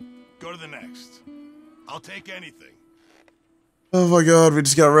 Alright. Go to the next. I'll take anything. Oh my god, we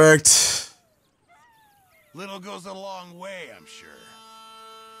just got wrecked. Little goes a long way, I'm sure.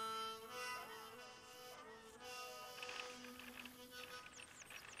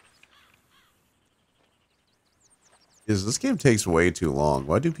 This game takes way too long.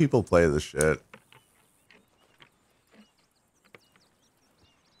 Why do people play this shit?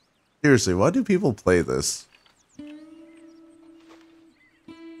 Seriously, why do people play this?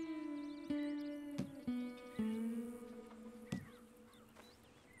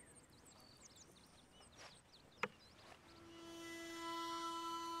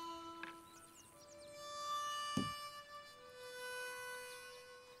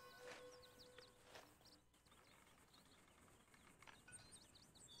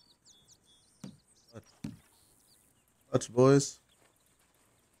 Touch, boys.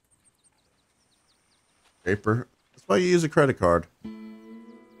 Paper. That's why you use a credit card.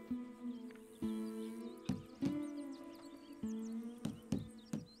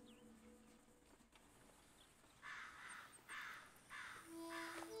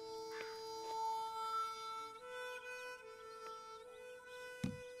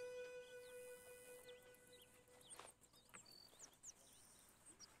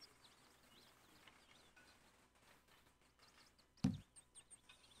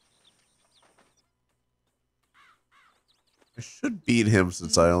 I should beat him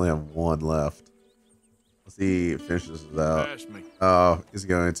since I only have one left. Let's see he finishes it out. Pass me. Oh, he's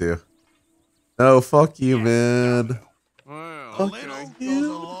going to. No, fuck you, man. Well, Fuck okay. you. Goes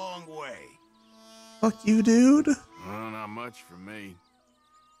a long way. Fuck you, dude. Well, not much for me.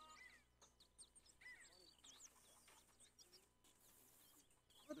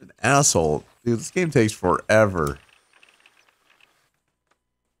 What an asshole. Dude, this game takes forever.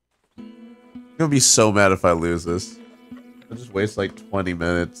 I'm gonna be so mad if I lose this. I'll just waste like 20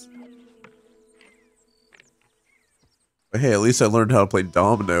 minutes. But hey, at least I learned how to play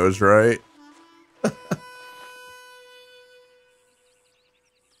dominoes, right?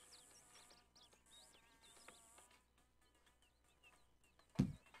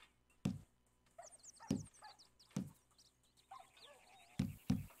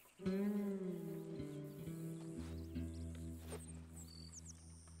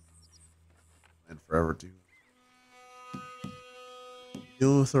 And forever, dude.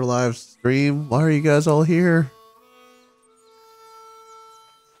 Dealing with our live stream. Why are you guys all here?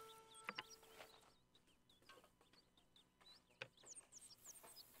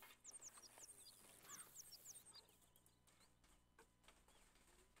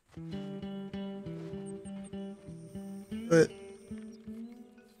 But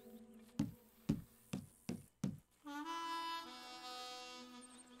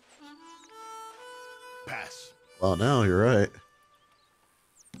Pass. well, now you're right.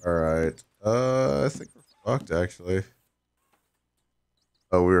 All right. I think we're fucked actually.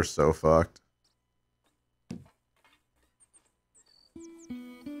 Oh, we were so fucked.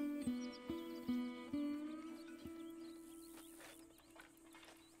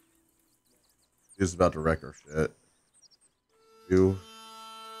 He's about to wreck our shit. You.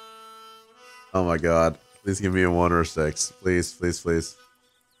 Oh my god. Please give me a 1 or a 6. Please, please, please.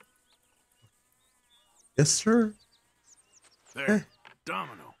 Yes, sir. There.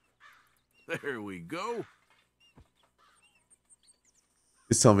 Domino. There we go.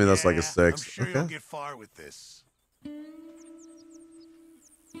 Please tell me that's like a 6. I'm sure Okay. you'll get far with this.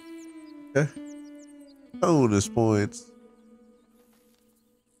 Okay. Bonus points.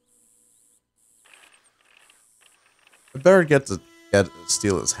 I better get to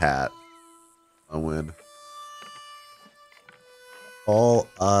steal his hat. I win. All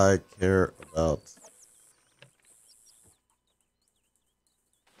I care about.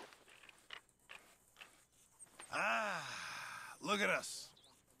 Look at us.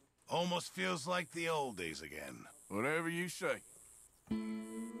 Almost feels like the old days again. Whatever you say.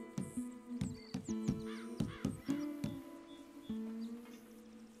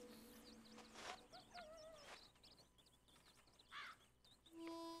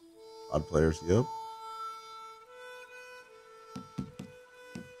 Odd players, yep.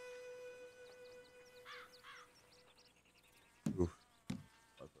 Oof.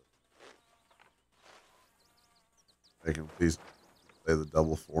 I can please play the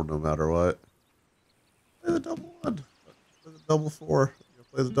double 4 no matter what. Play the double 1. Play the double 4.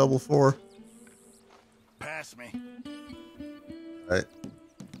 Play the double 4. Pass me. All right.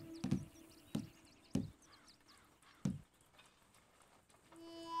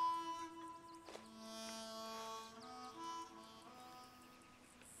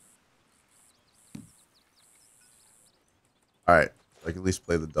 All right. I can at least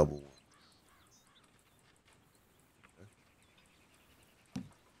play the double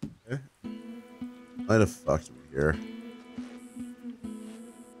 1. Okay. Might have fucked me here.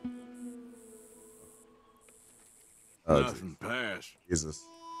 Oh, Nothing. Pass. Jesus.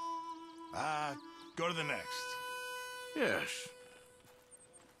 Go to the next. Yes.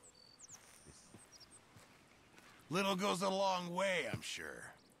 Little goes a long way, I'm sure.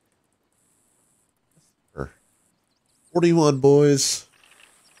 41, boys.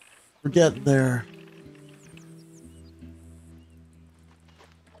 We're getting there.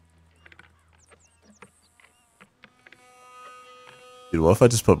 Dude, what if I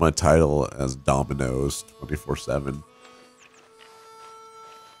just put my title as Dominoes 24/7?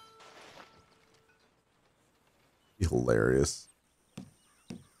 Be hilarious.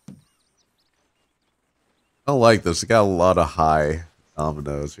 I like this. We got a lot of high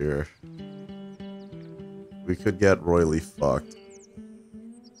dominoes here. We could get royally fucked.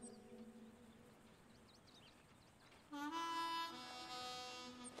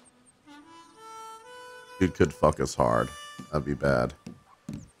 Dude could fuck us hard. That'd be bad.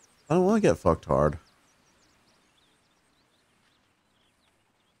 I don't want to get fucked hard.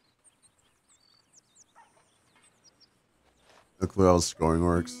 No clue how scoring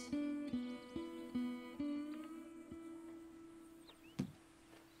works.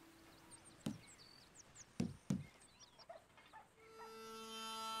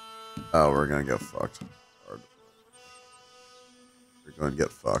 Oh, we're gonna get fucked hard. We're going to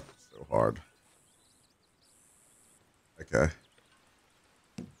get fucked so hard. Okay.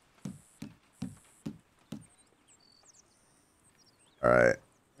 Alright.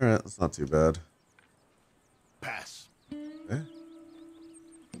 Alright, that's not too bad. Pass. Okay.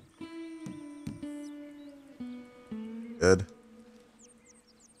 Good.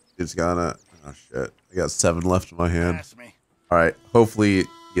 Dude's gonna... Oh, shit. I got 7 left in my hand. Pass me. Alright. Hopefully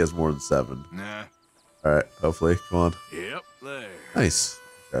he has more than 7. Nah. Alright. Hopefully. Come on. Yep, there. Nice.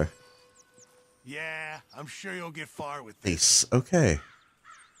 Okay. Yeah, I'm sure you'll get far with this. Nice. Okay.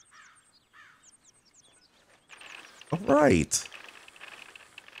 Alright.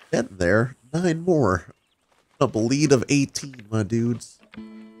 Getting there. 9 more. Up a lead of 18, my dudes.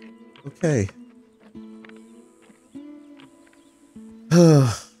 Okay.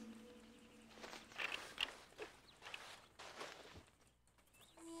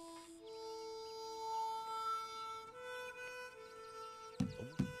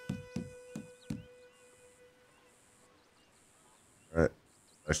 Alright.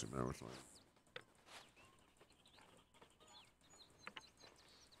 Actually, man, which one?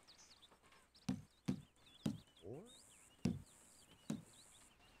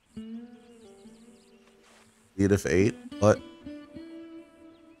 Lead of 8? What?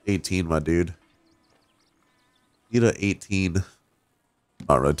 18, my dude. Lead of 18.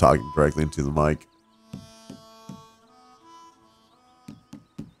 Not really talking directly into the mic.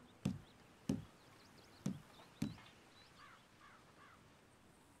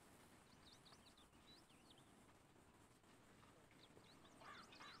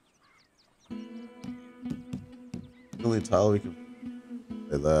 The only tile we can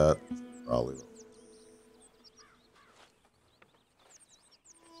say that probably.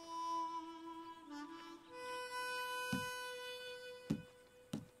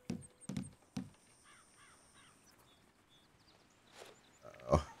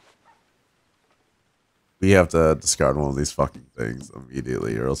 We have to discard one of these fucking things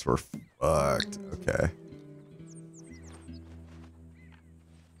immediately, or else we're fucked. Okay.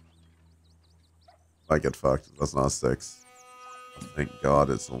 I get fucked. That's not a 6. Thank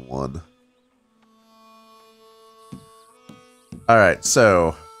God it's a 1. Alright,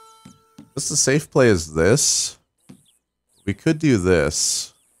 so. What's the safe play is this? We could do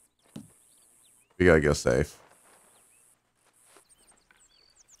this. We gotta go safe.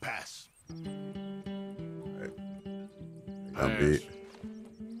 Pass. Right. Beat.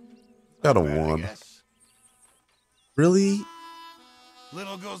 Got a 1. Really?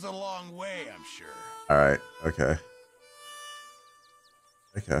 Little goes a long way, I'm sure. Alright, okay.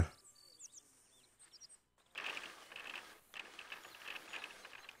 Okay.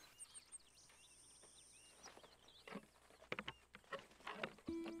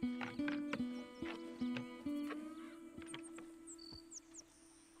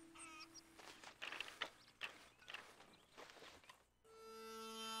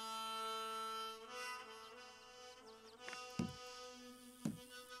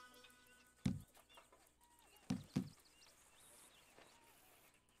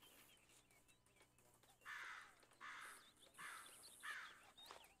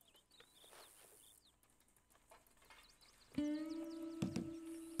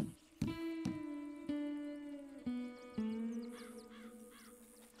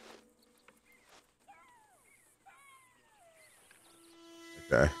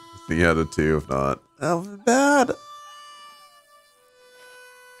 Okay. I think he had a 2, if not. That was bad.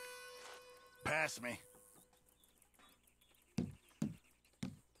 Pass me.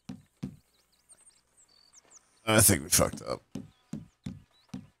 I think we fucked up.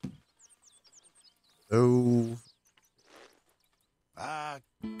 Oh.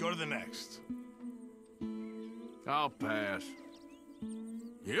 Go to the next. I'll pass.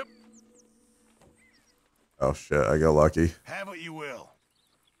 Yep. Oh shit, I got lucky. Have what you will.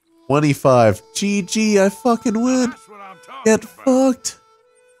 25. GG, I fucking win. That's what I'm talking Get about. fucked.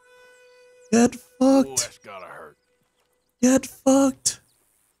 Get Oh, fucked. that's gotta hurt. Get fucked.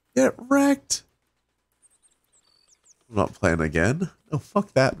 Get wrecked. I'm not playing again. No,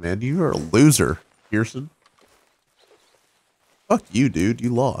 fuck that, man. You are a loser, Pearson. Fuck you, dude.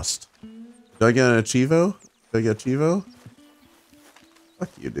 You lost. Did I get an Achivo? Did I get Achivo? Fuck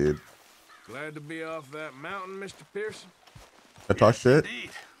you, dude. Glad to be off that mountain, Mr. Pearson. Can I talk shit?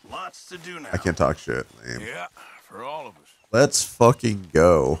 Indeed. Lots to do now. I can't talk shit, man. Yeah, for all of us. Let's fucking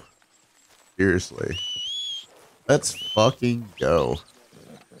go. Seriously. Let's fucking go.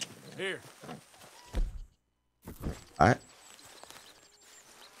 Here. Alright.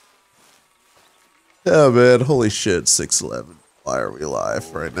 Oh man, holy shit, 6:11. Why are we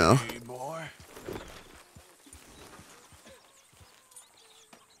live right now? Hey, boy.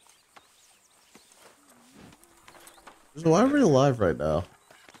 So why are we alive right now?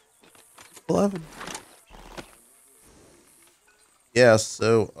 11. Yeah,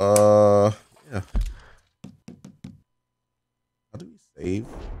 so yeah. How do we save?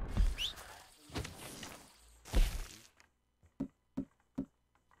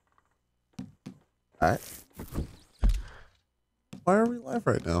 Alright. Why are we live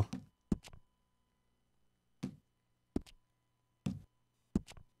right now?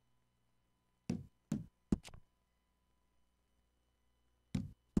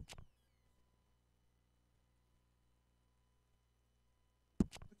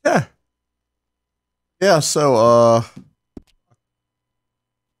 Yeah. Yeah, so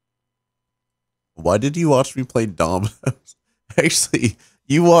why did you watch me play dominoes? Actually,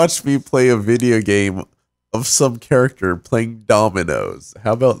 you watched me play a video game of some character playing dominoes.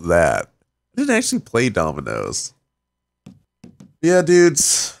 How about that? I didn't actually play dominoes. Yeah,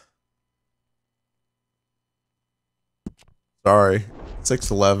 dudes. Sorry.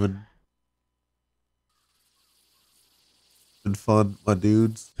 6:11. Been fun, my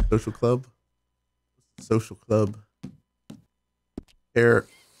dudes. Social club. Social club. Here.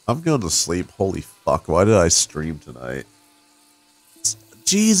 I'm going to sleep. Holy fuck. Why did I stream tonight?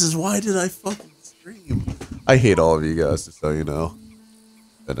 Jesus, why did I fucking stream? I hate all of you guys, just so you know.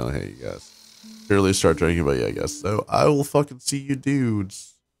 I don't hate you guys. Surely start drinking, but yeah, I guess. So I will fucking see you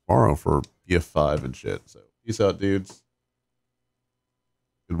dudes tomorrow for BF5 and shit. So peace out, dudes.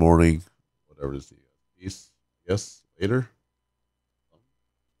 Good morning. Whatever it is to you guys. Peace. Yes. Later.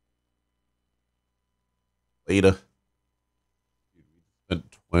 Later. Dude, we spent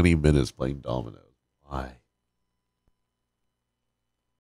 20 minutes playing dominoes. Why?